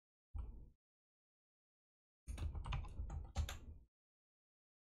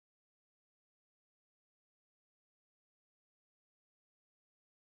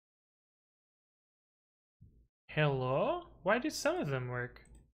 Hello? Why do some of them work?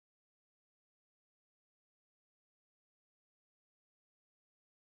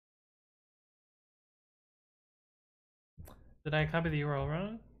 Did I copy the URL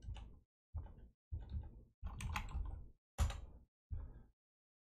wrong?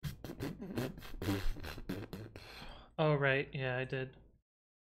 Oh, right. Yeah, I did.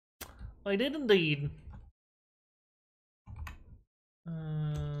 I did indeed.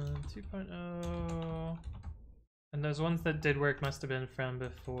 2.0. And those ones that did work must have been from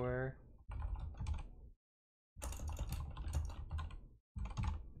before.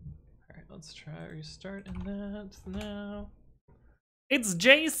 Alright, let's try restarting that now. It's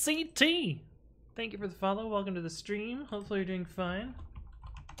JCT! Thank you for the follow. Welcome to the stream. Hopefully you're doing fine.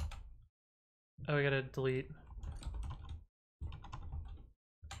 Oh, we gotta delete.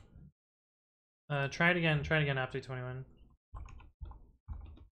 Try it again. Try it again after 21.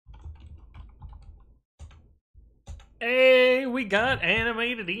 Hey, we got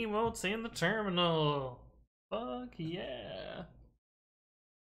animated emotes in the terminal. Fuck yeah.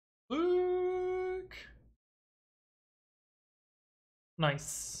 Look.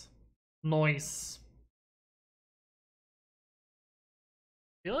 Nice. Nice.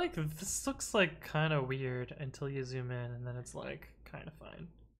 I feel like this looks like kind of weird until you zoom in and then it's like kind of fine.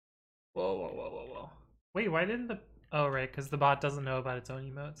 Whoa, whoa, whoa, whoa, whoa. Wait, why didn't the... Oh, right, because the bot doesn't know about its own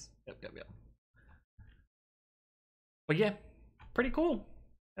emotes. Yep. But yeah, pretty cool.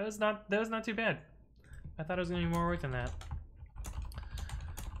 That was not too bad. I thought it was gonna be more work than that.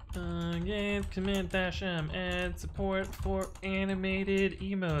 Get commit-m add support for animated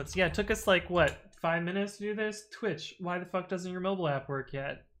emotes. Yeah, it took us like what, 5 minutes to do this? Twitch, why the fuck doesn't your mobile app work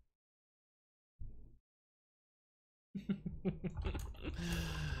yet?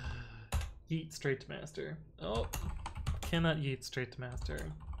 Yeet straight to master. Oh, cannot yeet straight to master.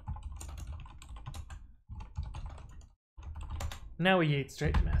 Now we yeet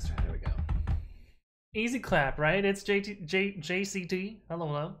straight to master. There we go. Easy clap, right? It's JCT.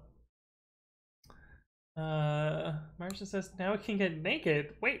 Hello. Marcia says now we can get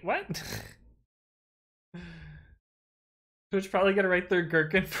naked. Wait, what? Twitch probably gotta write their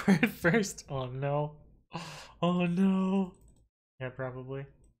gherkin for it first. Oh no. Oh no. Yeah, probably.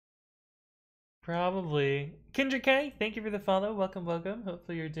 Probably. Kendra K, thank you for the follow. Welcome.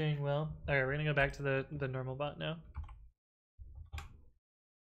 Hopefully you're doing well. Alright, we're gonna go back to the normal bot now.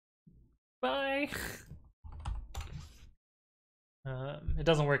 Bye. It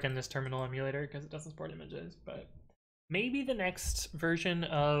doesn't work in this terminal emulator because it doesn't support images, but maybe the next version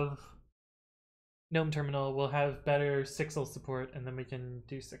of GNOME Terminal will have better Sixel support, and then we can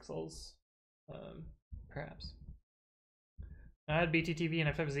do Sixels, perhaps. Add BTTV and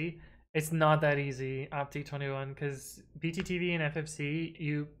FFZ. It's not that easy, Opti21, because BTTV and FFC,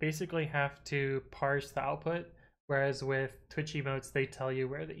 you basically have to parse the output, whereas with Twitch emotes, they tell you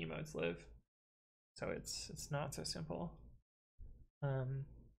where the emotes live. So it's not so simple. And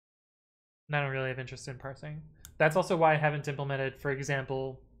I don't really have interest in parsing. That's also why I haven't implemented, for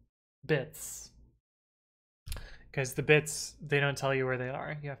example, bits. Because the bits, they don't tell you where they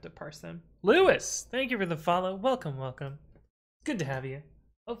are. You have to parse them. Lewis, thank you for the follow. Welcome. Good to have you.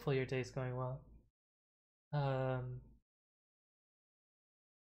 Hopefully your day's going well.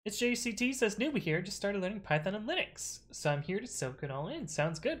 It's JCT, says newbie here, just started learning Python and Linux. So I'm here to soak it all in.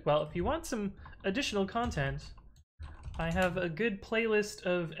 Sounds good. Well, if you want some additional content, I have a good playlist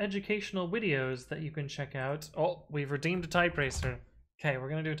of educational videos that you can check out. Oh, we've redeemed a type racer. Okay, we're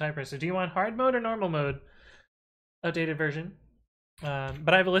gonna do a type racer. Do you want hard mode or normal mode? Updated version.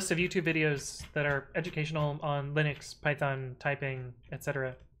 But I have a list of YouTube videos that are educational on Linux, Python, typing,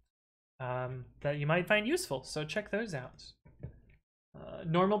 etc. That you might find useful, so check those out.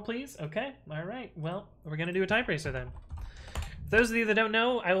 Normal, please? Okay, alright. Well, we're gonna do a type racer then. For those of you that don't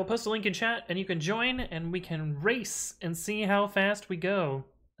know, I will post a link in chat and you can join and we can race and see how fast we go.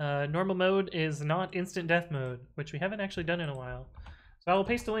 Normal mode is not instant death mode, which we haven't actually done in a while. So I will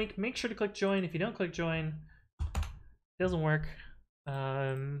paste a link. Make sure to click join. If you don't click join, it doesn't work.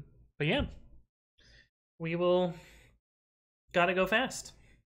 But yeah, we will gotta go fast.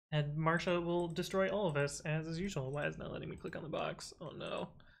 And Marsha will destroy all of us, as usual. Why is it not letting me click on the box? Oh no.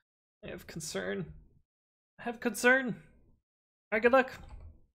 I have concern. Alright, good luck.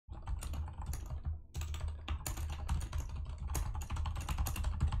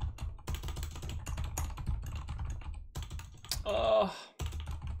 Oh.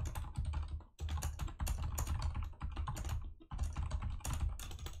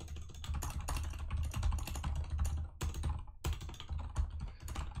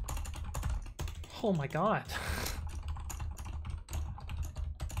 Oh my god.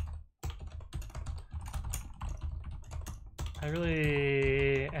 I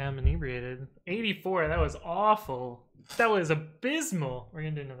really am inebriated. 84, that was awful. That was abysmal. We're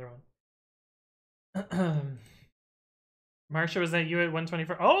gonna do another one. Marsha, was that you at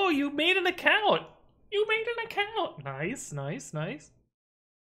 124? Oh, you made an account! Nice.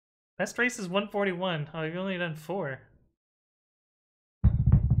 Best race is 141. Oh, you've only done 4.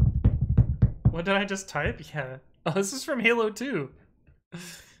 What did I just type? Yeah. Oh, this is from Halo 2.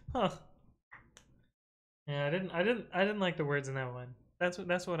 Huh. Yeah, I didn't like the words in that one. That's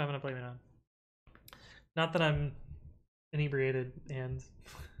what I'm gonna blame it on. Not that I'm inebriated and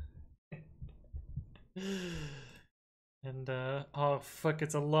and oh fuck,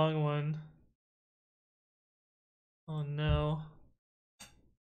 it's a long one. Oh no.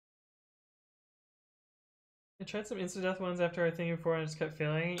 I tried some instant death ones after I think before and I just kept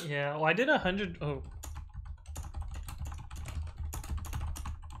failing. Yeah, well I did 100. Oh.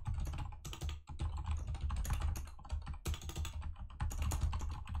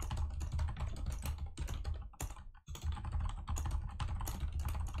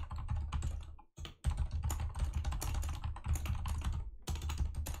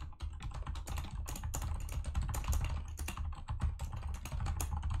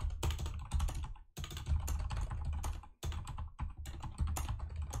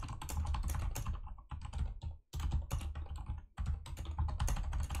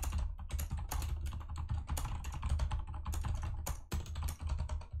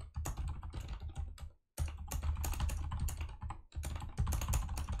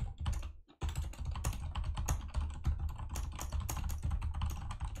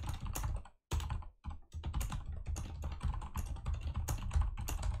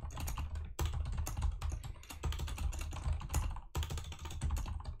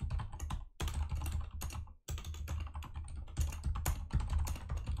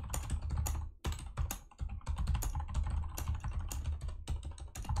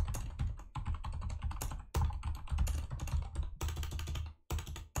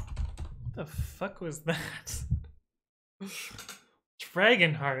 The fuck was that?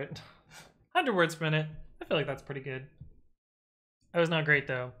 Dragonheart. 100 words per minute. I feel like that's pretty good. That was not great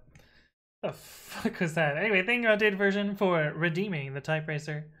though. The fuck was that? Anyway, thank you updated version for redeeming the type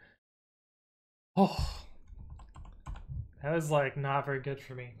racer. Oh, that was like not very good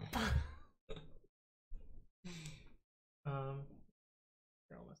for me.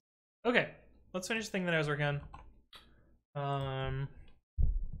 Okay, let's finish the thing that I was working on.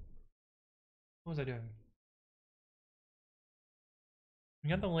 What was I doing? We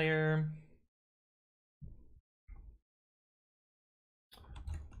got the layer.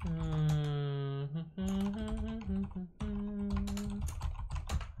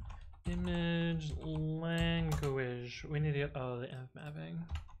 Image language. We need to get the env mapping.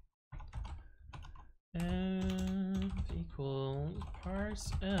 Env equals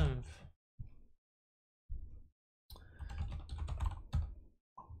parse env.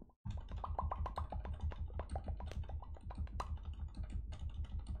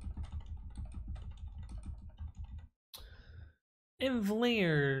 Env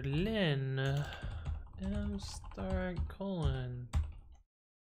layer len env star colon.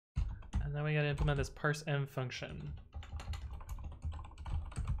 And then we gotta implement this parse env function.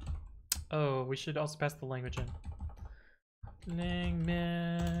 Oh, we should also pass the language in.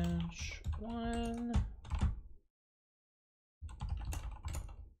 Language 1.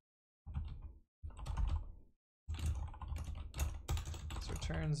 This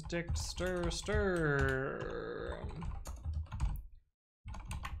returns dict stir.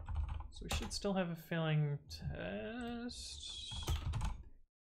 So we should still have a failing test.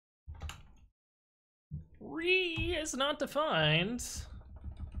 Re is not defined.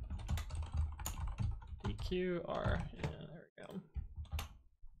 PQR. Yeah, there we go.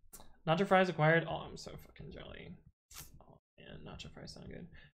 Nacho fries acquired. Oh, I'm so fucking jelly. Oh man, nacho fries sound good.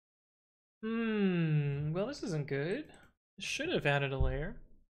 Well, this isn't good. Should have added a layer.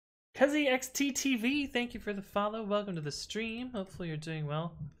 Kuzzy XTTV, thank you for the follow. Welcome to the stream. Hopefully you're doing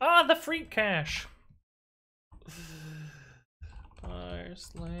well. Ah, the freak cache.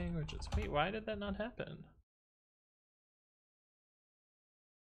 Parse languages. Wait, why did that not happen?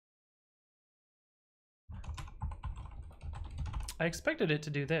 I expected it to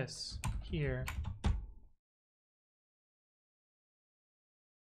do this here.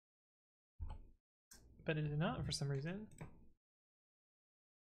 But it did not for some reason.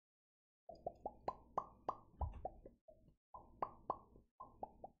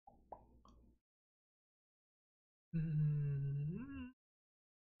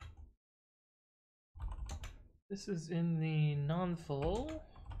 This is in the non-full.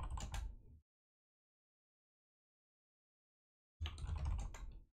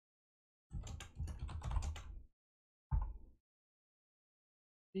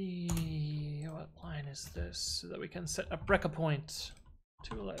 What line is this so that we can set a breakpoint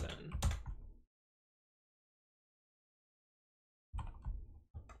to 11?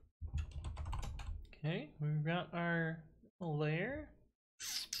 Okay, we've got our layer.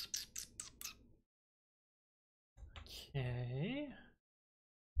 Okay.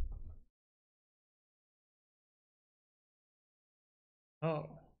 Oh.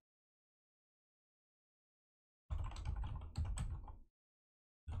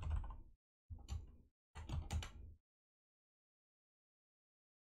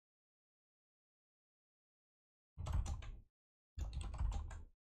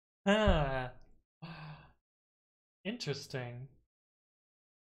 Ah. Interesting.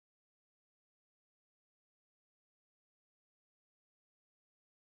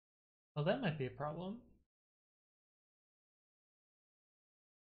 Well, that might be a problem.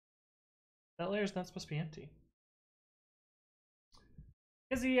 That layer's not supposed to be empty.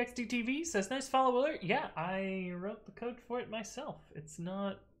 Izzy XDTV says, nice follow alert. Yeah, I wrote the code for it myself. It's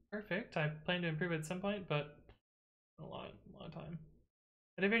not perfect. I plan to improve it at some point, but a lot of time.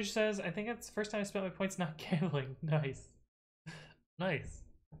 Adventure says, I think it's the first time I spent my points not gambling. Nice. Nice.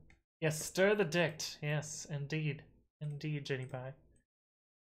 Yes, stir the dict. Yes, indeed. Indeed, Jenny Pie.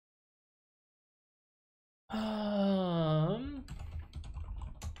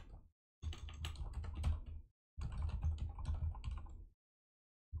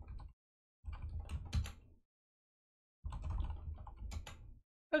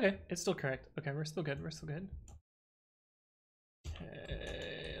 Okay, it's still correct. Okay, we're still good. We're still good.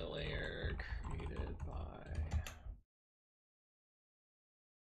 Okay, layer created by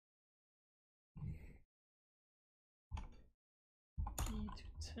E to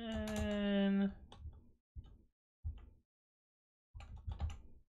 10.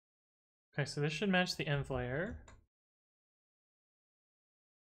 Okay, so this should match the env layer.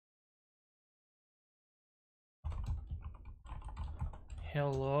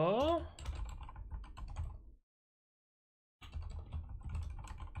 Hello?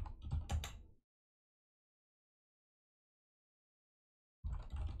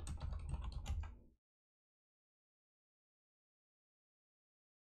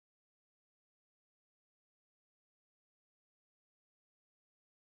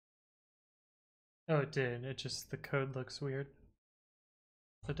 Oh, it did. It just, the code looks weird.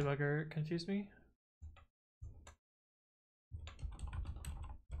 The debugger confused me.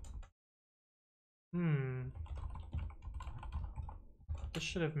 This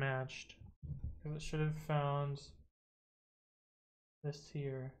should have matched. It should have found this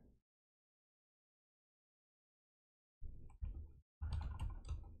here.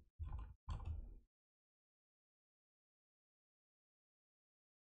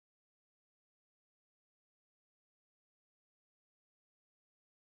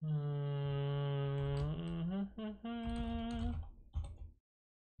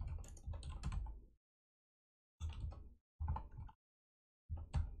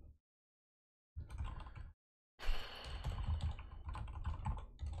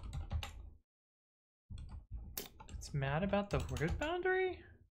 It's mad about the word boundary?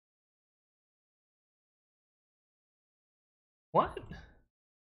 What?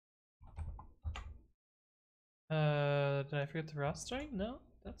 Did I forget the raw string? No,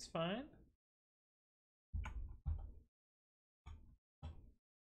 that's fine.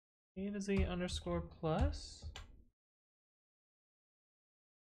 A to Z underscore plus.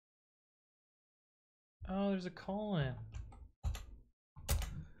 Oh, there's a colon.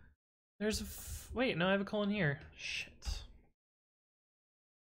 There's a wait, no, I have a colon here. Shit.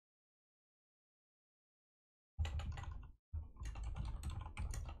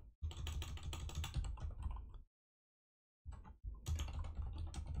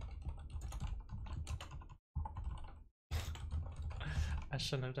 I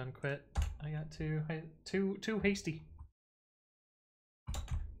shouldn't have done quit. I got too hasty.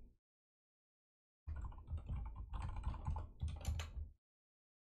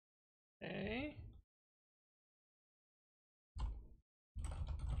 Okay.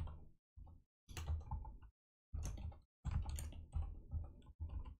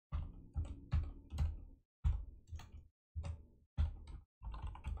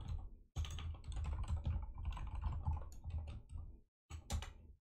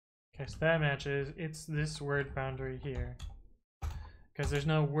 Okay, so that matches. It's this word boundary here. Because there's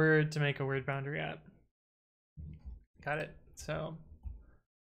no word to make a word boundary at. Got it. So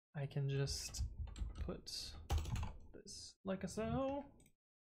I can just put this like so.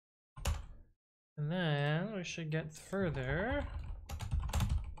 And then we should get further.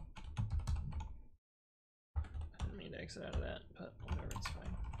 I didn't mean to exit out of that, but whatever, it's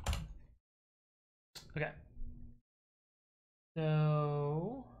fine. Okay.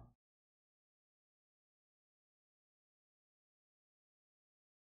 So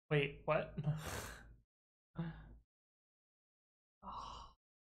wait, what?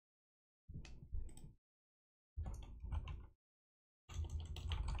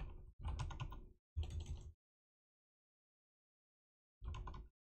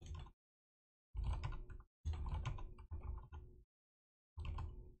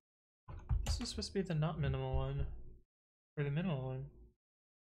 is supposed to be the not minimal one. Or the minimal one.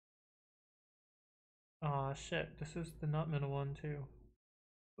 Aw, shit. This is the not minimal one, too.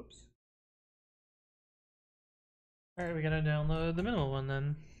 Oops. Alright, we gotta download the minimal one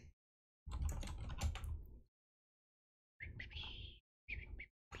then.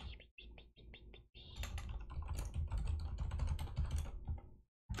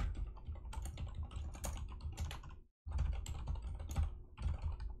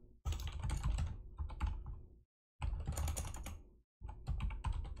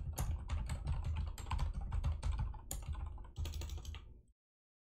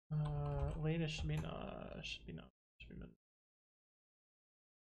 Latest should be not. Should be not. Should be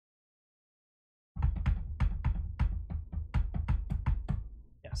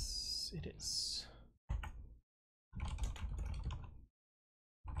yes, it is.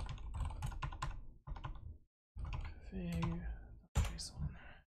 Config.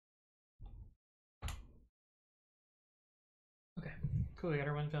 Okay, cool. We got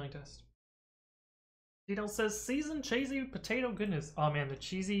our one failing test. Dino says seasoned cheesy potato goodness. Oh man, the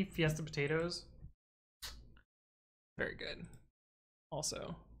cheesy Fiesta potatoes. Very good.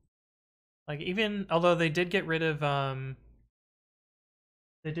 Also, like even although they did get rid of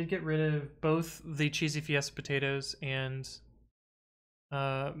both the cheesy Fiesta potatoes and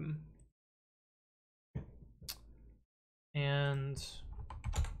the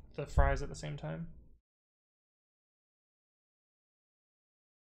fries at the same time.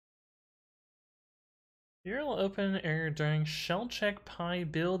 Serial open error during shell check pie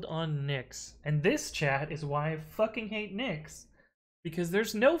build on Nix. And this, chat, is why I fucking hate Nix. Because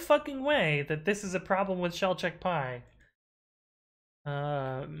there's no fucking way that this is a problem with shell check pie.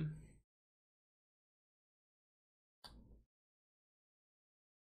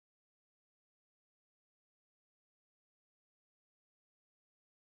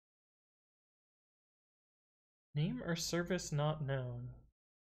 Name or service not known.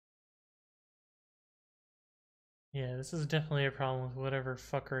 Yeah, this is definitely a problem with whatever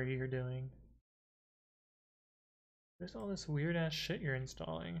fuckery you're doing. There's all this weird ass shit you're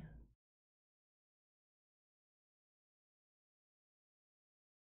installing.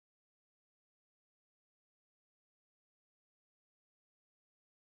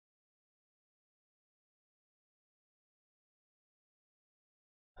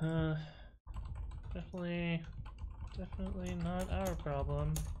 Definitely not our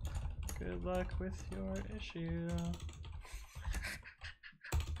problem. Good luck with your issue.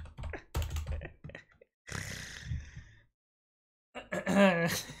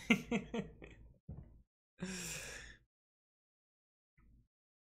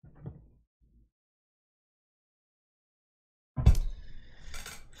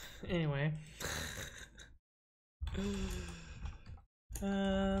 Anyway.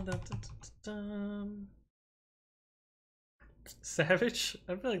 Savage?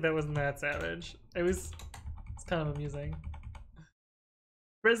 I feel like that wasn't that savage. It's kind of amusing.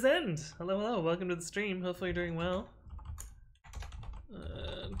 Present! Hello, welcome to the stream. Hopefully you're doing well.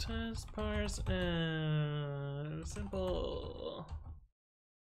 Test parse and simple.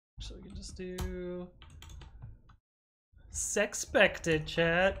 So we can just do sexpected,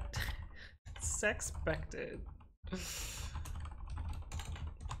 chat. Sexpected.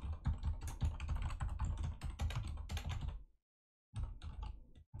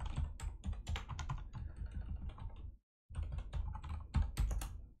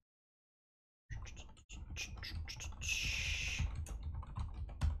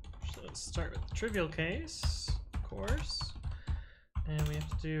 So let's start with the trivial case, of course. And we have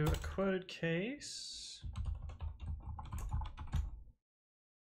to do a quoted case.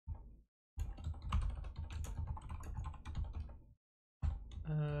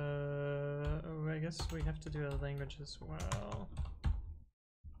 I guess we have to do a language as well.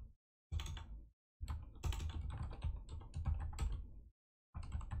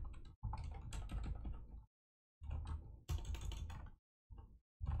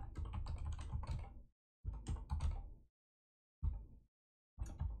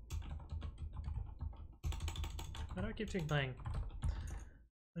 Why do I keep doing blank?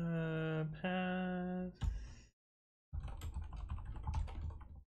 Path.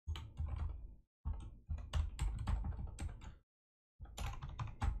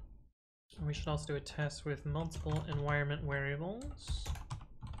 We should also do a test with multiple environment variables.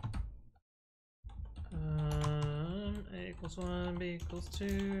 A equals 1, B equals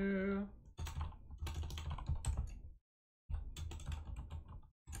 2.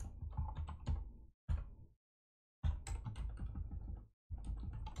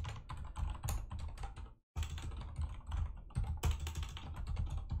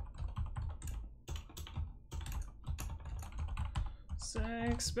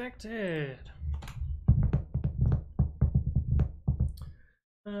 As expected.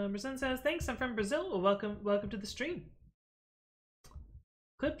 Brazil says, thanks, I'm from Brazil. Well, welcome to the stream.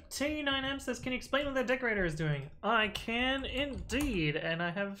 Clip T9M says, can you explain what that decorator is doing? I can indeed, and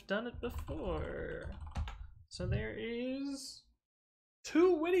I have done it before. So there is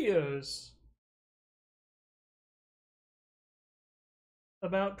 2 videos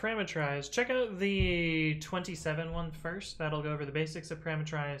about parameterize. Check out the 27 one first. That'll go over the basics of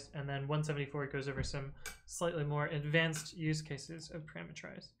parameterize, and then 174 goes over some slightly more advanced use cases of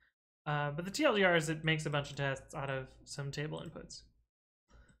parameterize. But the TLDR is it makes a bunch of tests out of some table inputs.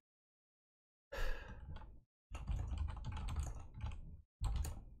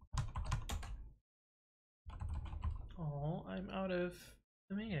 Oh, I'm out of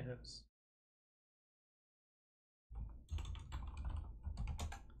tomatoes.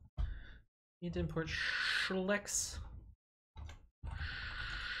 Need to import Schlex.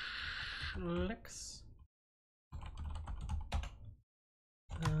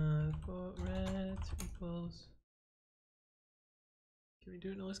 For red equals. Can we do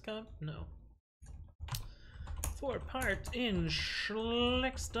it in list comp? No. For part in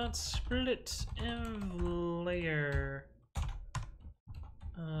Schlex.split env layer.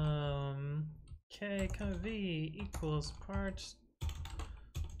 K, v equals part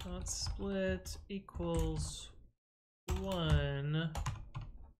dot split equals 1.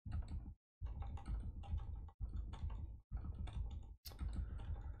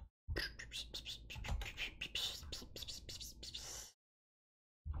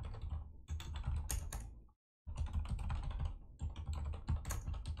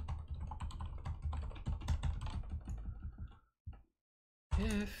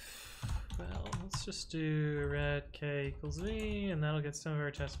 If, well, let's just do red k equals v, and that'll get some of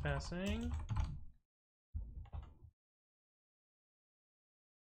our test passing.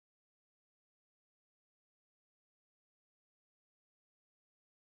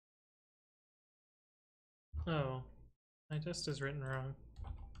 Oh, my test is written wrong.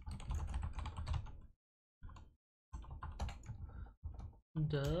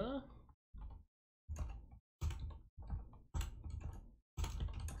 Duh.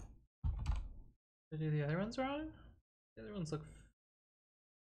 Did I do the other ones wrong? The other ones look...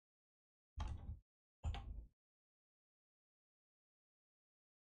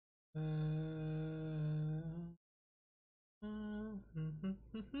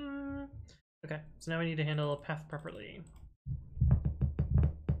 Okay, so now we need to handle a path properly.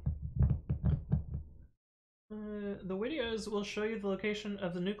 The videos will show you the location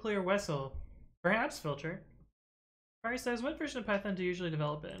of the nuclear vessel. Perhaps filter. Ari says, what version of Python do you usually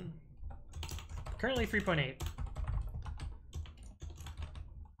develop in? Currently 3.8.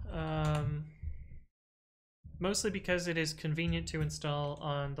 Mostly because it is convenient to install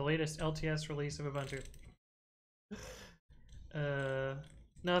on the latest LTS release of Ubuntu. No,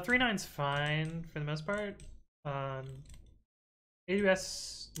 3.9's fine for the most part.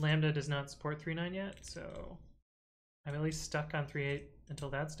 AWS Lambda does not support 3.9 yet, so I'm at least stuck on 3.8 until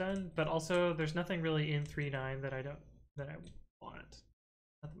that's done. But also, there's nothing really in 3.9 that I want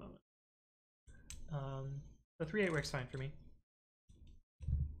at the moment. The 3.8 works fine for me.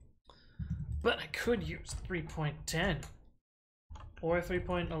 But I could use 3.10 or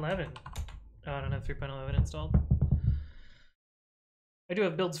 3.11. Oh, I don't have 3.11 installed. I do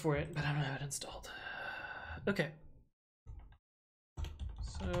have builds for it, but I don't have it installed. Okay.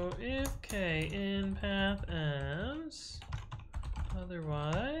 So if k in path ends,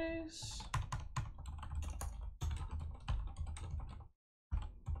 otherwise.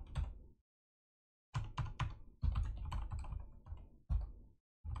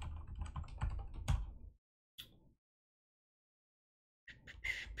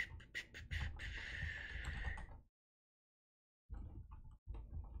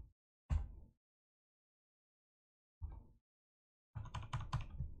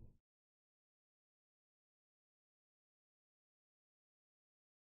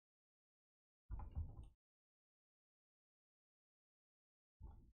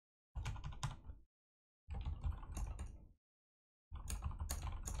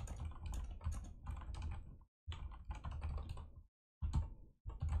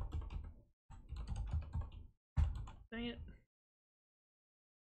 Dang it.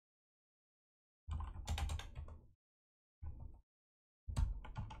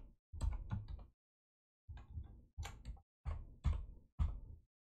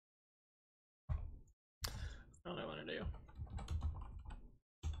 That's not what I want to do.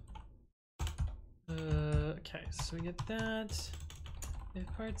 Okay, so we get that. If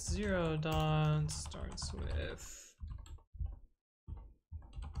part 0 dot starts with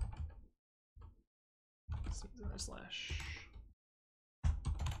This needs another slash.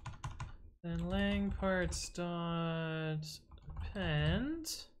 Then lang parts dot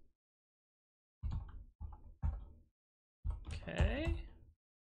append. Okay.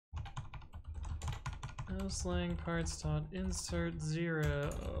 Else lang parts dot insert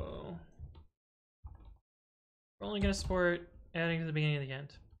 0. We're only going to support adding to the beginning and the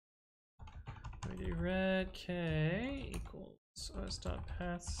end. We do red k equals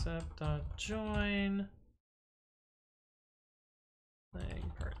os.pathsep.join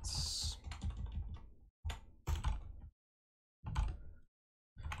lang parts.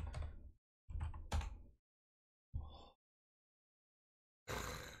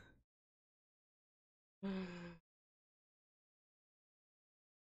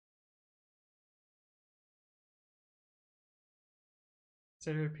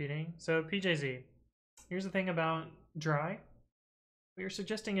 Instead of repeating. So PJZ, here's the thing about dry. What you're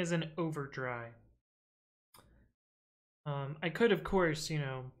suggesting is an over dry. I could, of course, you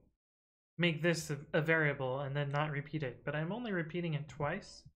know, make this a variable and then not repeat it, but I'm only repeating it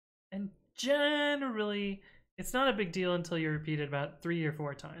twice. And generally, it's not a big deal until you repeat it about 3 or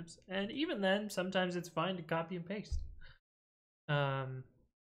 4 times. And even then, sometimes it's fine to copy and paste. Like,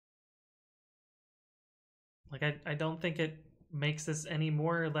 I don't think it makes this any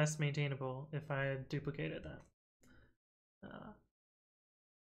more or less maintainable if I had duplicated that.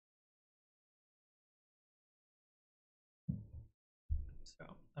 So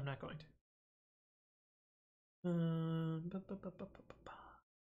I'm not going to.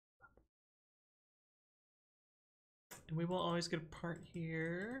 And we will always get a part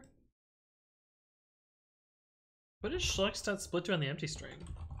here. What does schlux.split do on the empty string?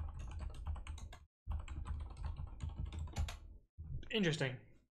 Interesting.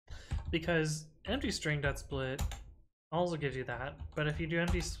 Because empty string.split also gives you that, but if you do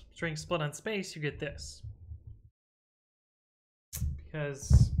empty string split on space, you get this.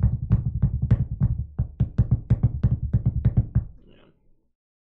 Because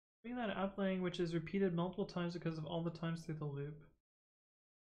bring that upling, which is repeated multiple times because of all the times through the loop.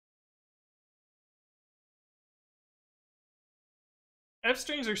 F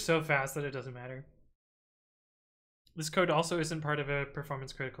strings are so fast that it doesn't matter. This code also isn't part of a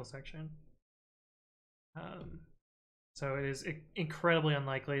performance critical section. So it is incredibly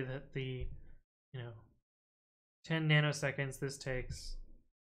unlikely that the, 10 nanoseconds this takes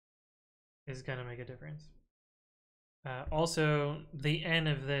is gonna make a difference. Also, the n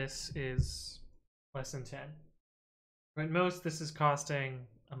of this is less than 10. But most, this is costing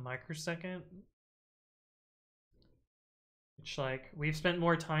a microsecond. Which, like, we've spent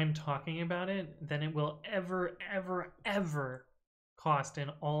more time talking about it than it will ever, ever, ever cost in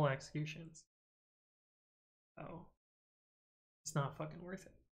all executions. So, it's not fucking worth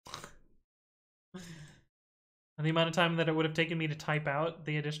it. And the amount of time that it would have taken me to type out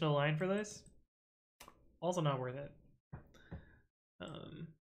the additional line for this, also not worth it.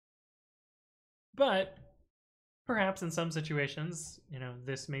 But perhaps in some situations,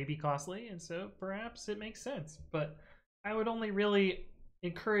 this may be costly, and so perhaps it makes sense. But I would only really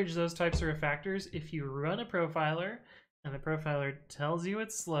encourage those types of refactors if you run a profiler and the profiler tells you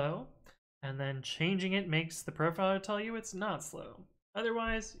it's slow, and then changing it makes the profiler tell you it's not slow.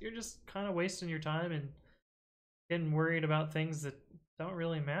 Otherwise, you're just kind of wasting your time and getting worried about things that don't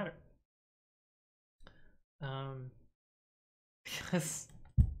really matter. Because,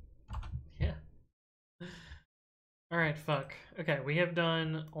 yeah. All right, fuck. Okay, we have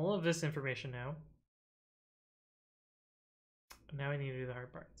done all of this information now. Now we need to do the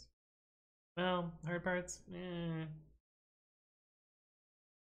hard parts. Well, hard parts, in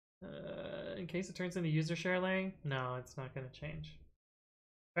case it turns into user share lang, no, it's not going to change.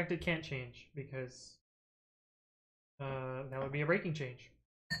 In fact, it can't change because that would be a breaking change.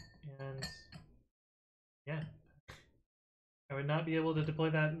 And yeah, I would not be able to deploy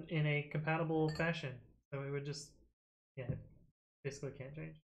that in a compatible fashion. So it would just, it basically can't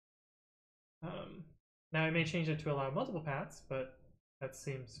change. Now I may change it to allow multiple paths, but that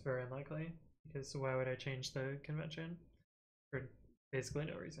seems very unlikely because why would I change the convention for basically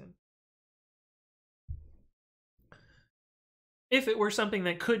no reason? If it were something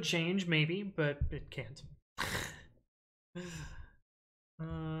that could change, maybe, but it can't. Do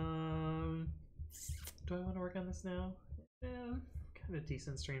I want to work on this now? Yeah, kind of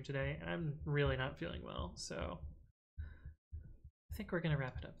decent stream today. I'm really not feeling well, so I think we're gonna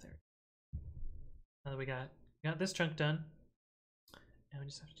wrap it up there. Now that we got this chunk done, and we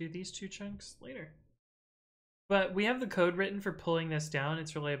just have to do these 2 chunks later. But we have the code written for pulling this down.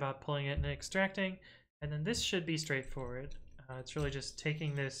 It's really about pulling it and extracting, and then this should be straightforward. It's really just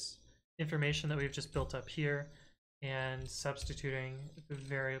taking this information that we've just built up here and substituting the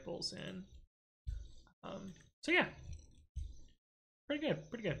variables in. So yeah, pretty good,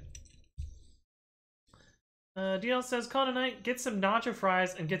 pretty good. DL says, call tonight, get some nacho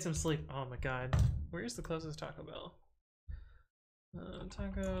fries, and get some sleep. Oh my god. Where's the closest Taco Bell?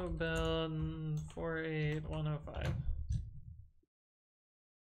 Taco Bell 48105.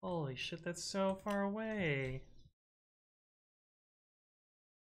 Holy shit, that's so far away.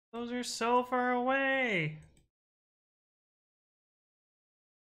 Those are so far away.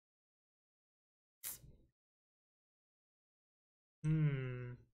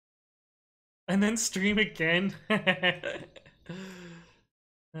 And then stream again.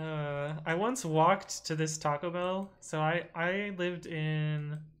 I once walked to this Taco Bell. So I lived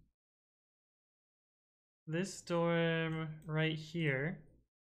in this dorm right here.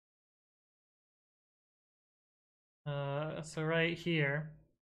 So right here.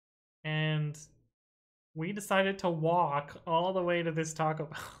 And we decided to walk all the way to this Taco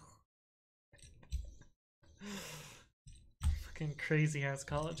Bell. Fucking crazy ass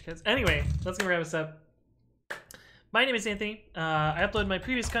college kids. Anyway, let's go wrap this up. My name is Anthony. I upload my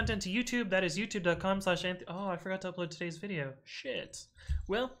previous content to YouTube. That is youtube.com/Anthony. Oh, I forgot to upload today's video. Shit.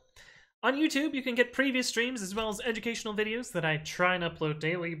 Well, on YouTube, you can get previous streams as well as educational videos that I try and upload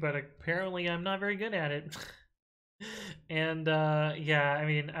daily, but apparently I'm not very good at it. And yeah, I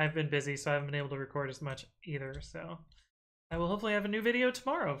mean, I've been busy, so I haven't been able to record as much either. So I will hopefully have a new video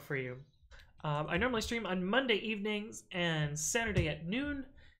tomorrow for you. I normally stream on Monday evenings and Saturday at noon.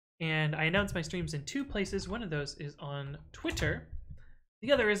 And I announce my streams in 2 places. One of those is on Twitter.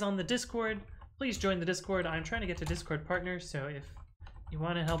 The other is on the Discord. Please join the Discord. I'm trying to get to Discord partners, so if you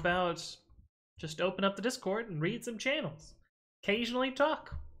want to help out, just open up the Discord and read some channels. Occasionally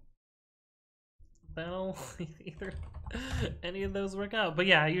talk. That'll either any of those work out. But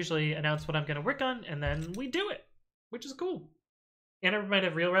yeah, I usually announce what I'm going to work on, and then we do it, which is cool. Ann Arbor might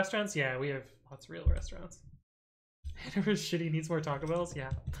have real restaurants. Yeah, we have lots of real restaurants. Ann Arbor's shitty, needs more Taco Bells.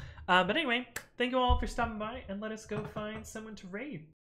 Yeah. But anyway, thank you all for stopping by, and let us go find someone to raid.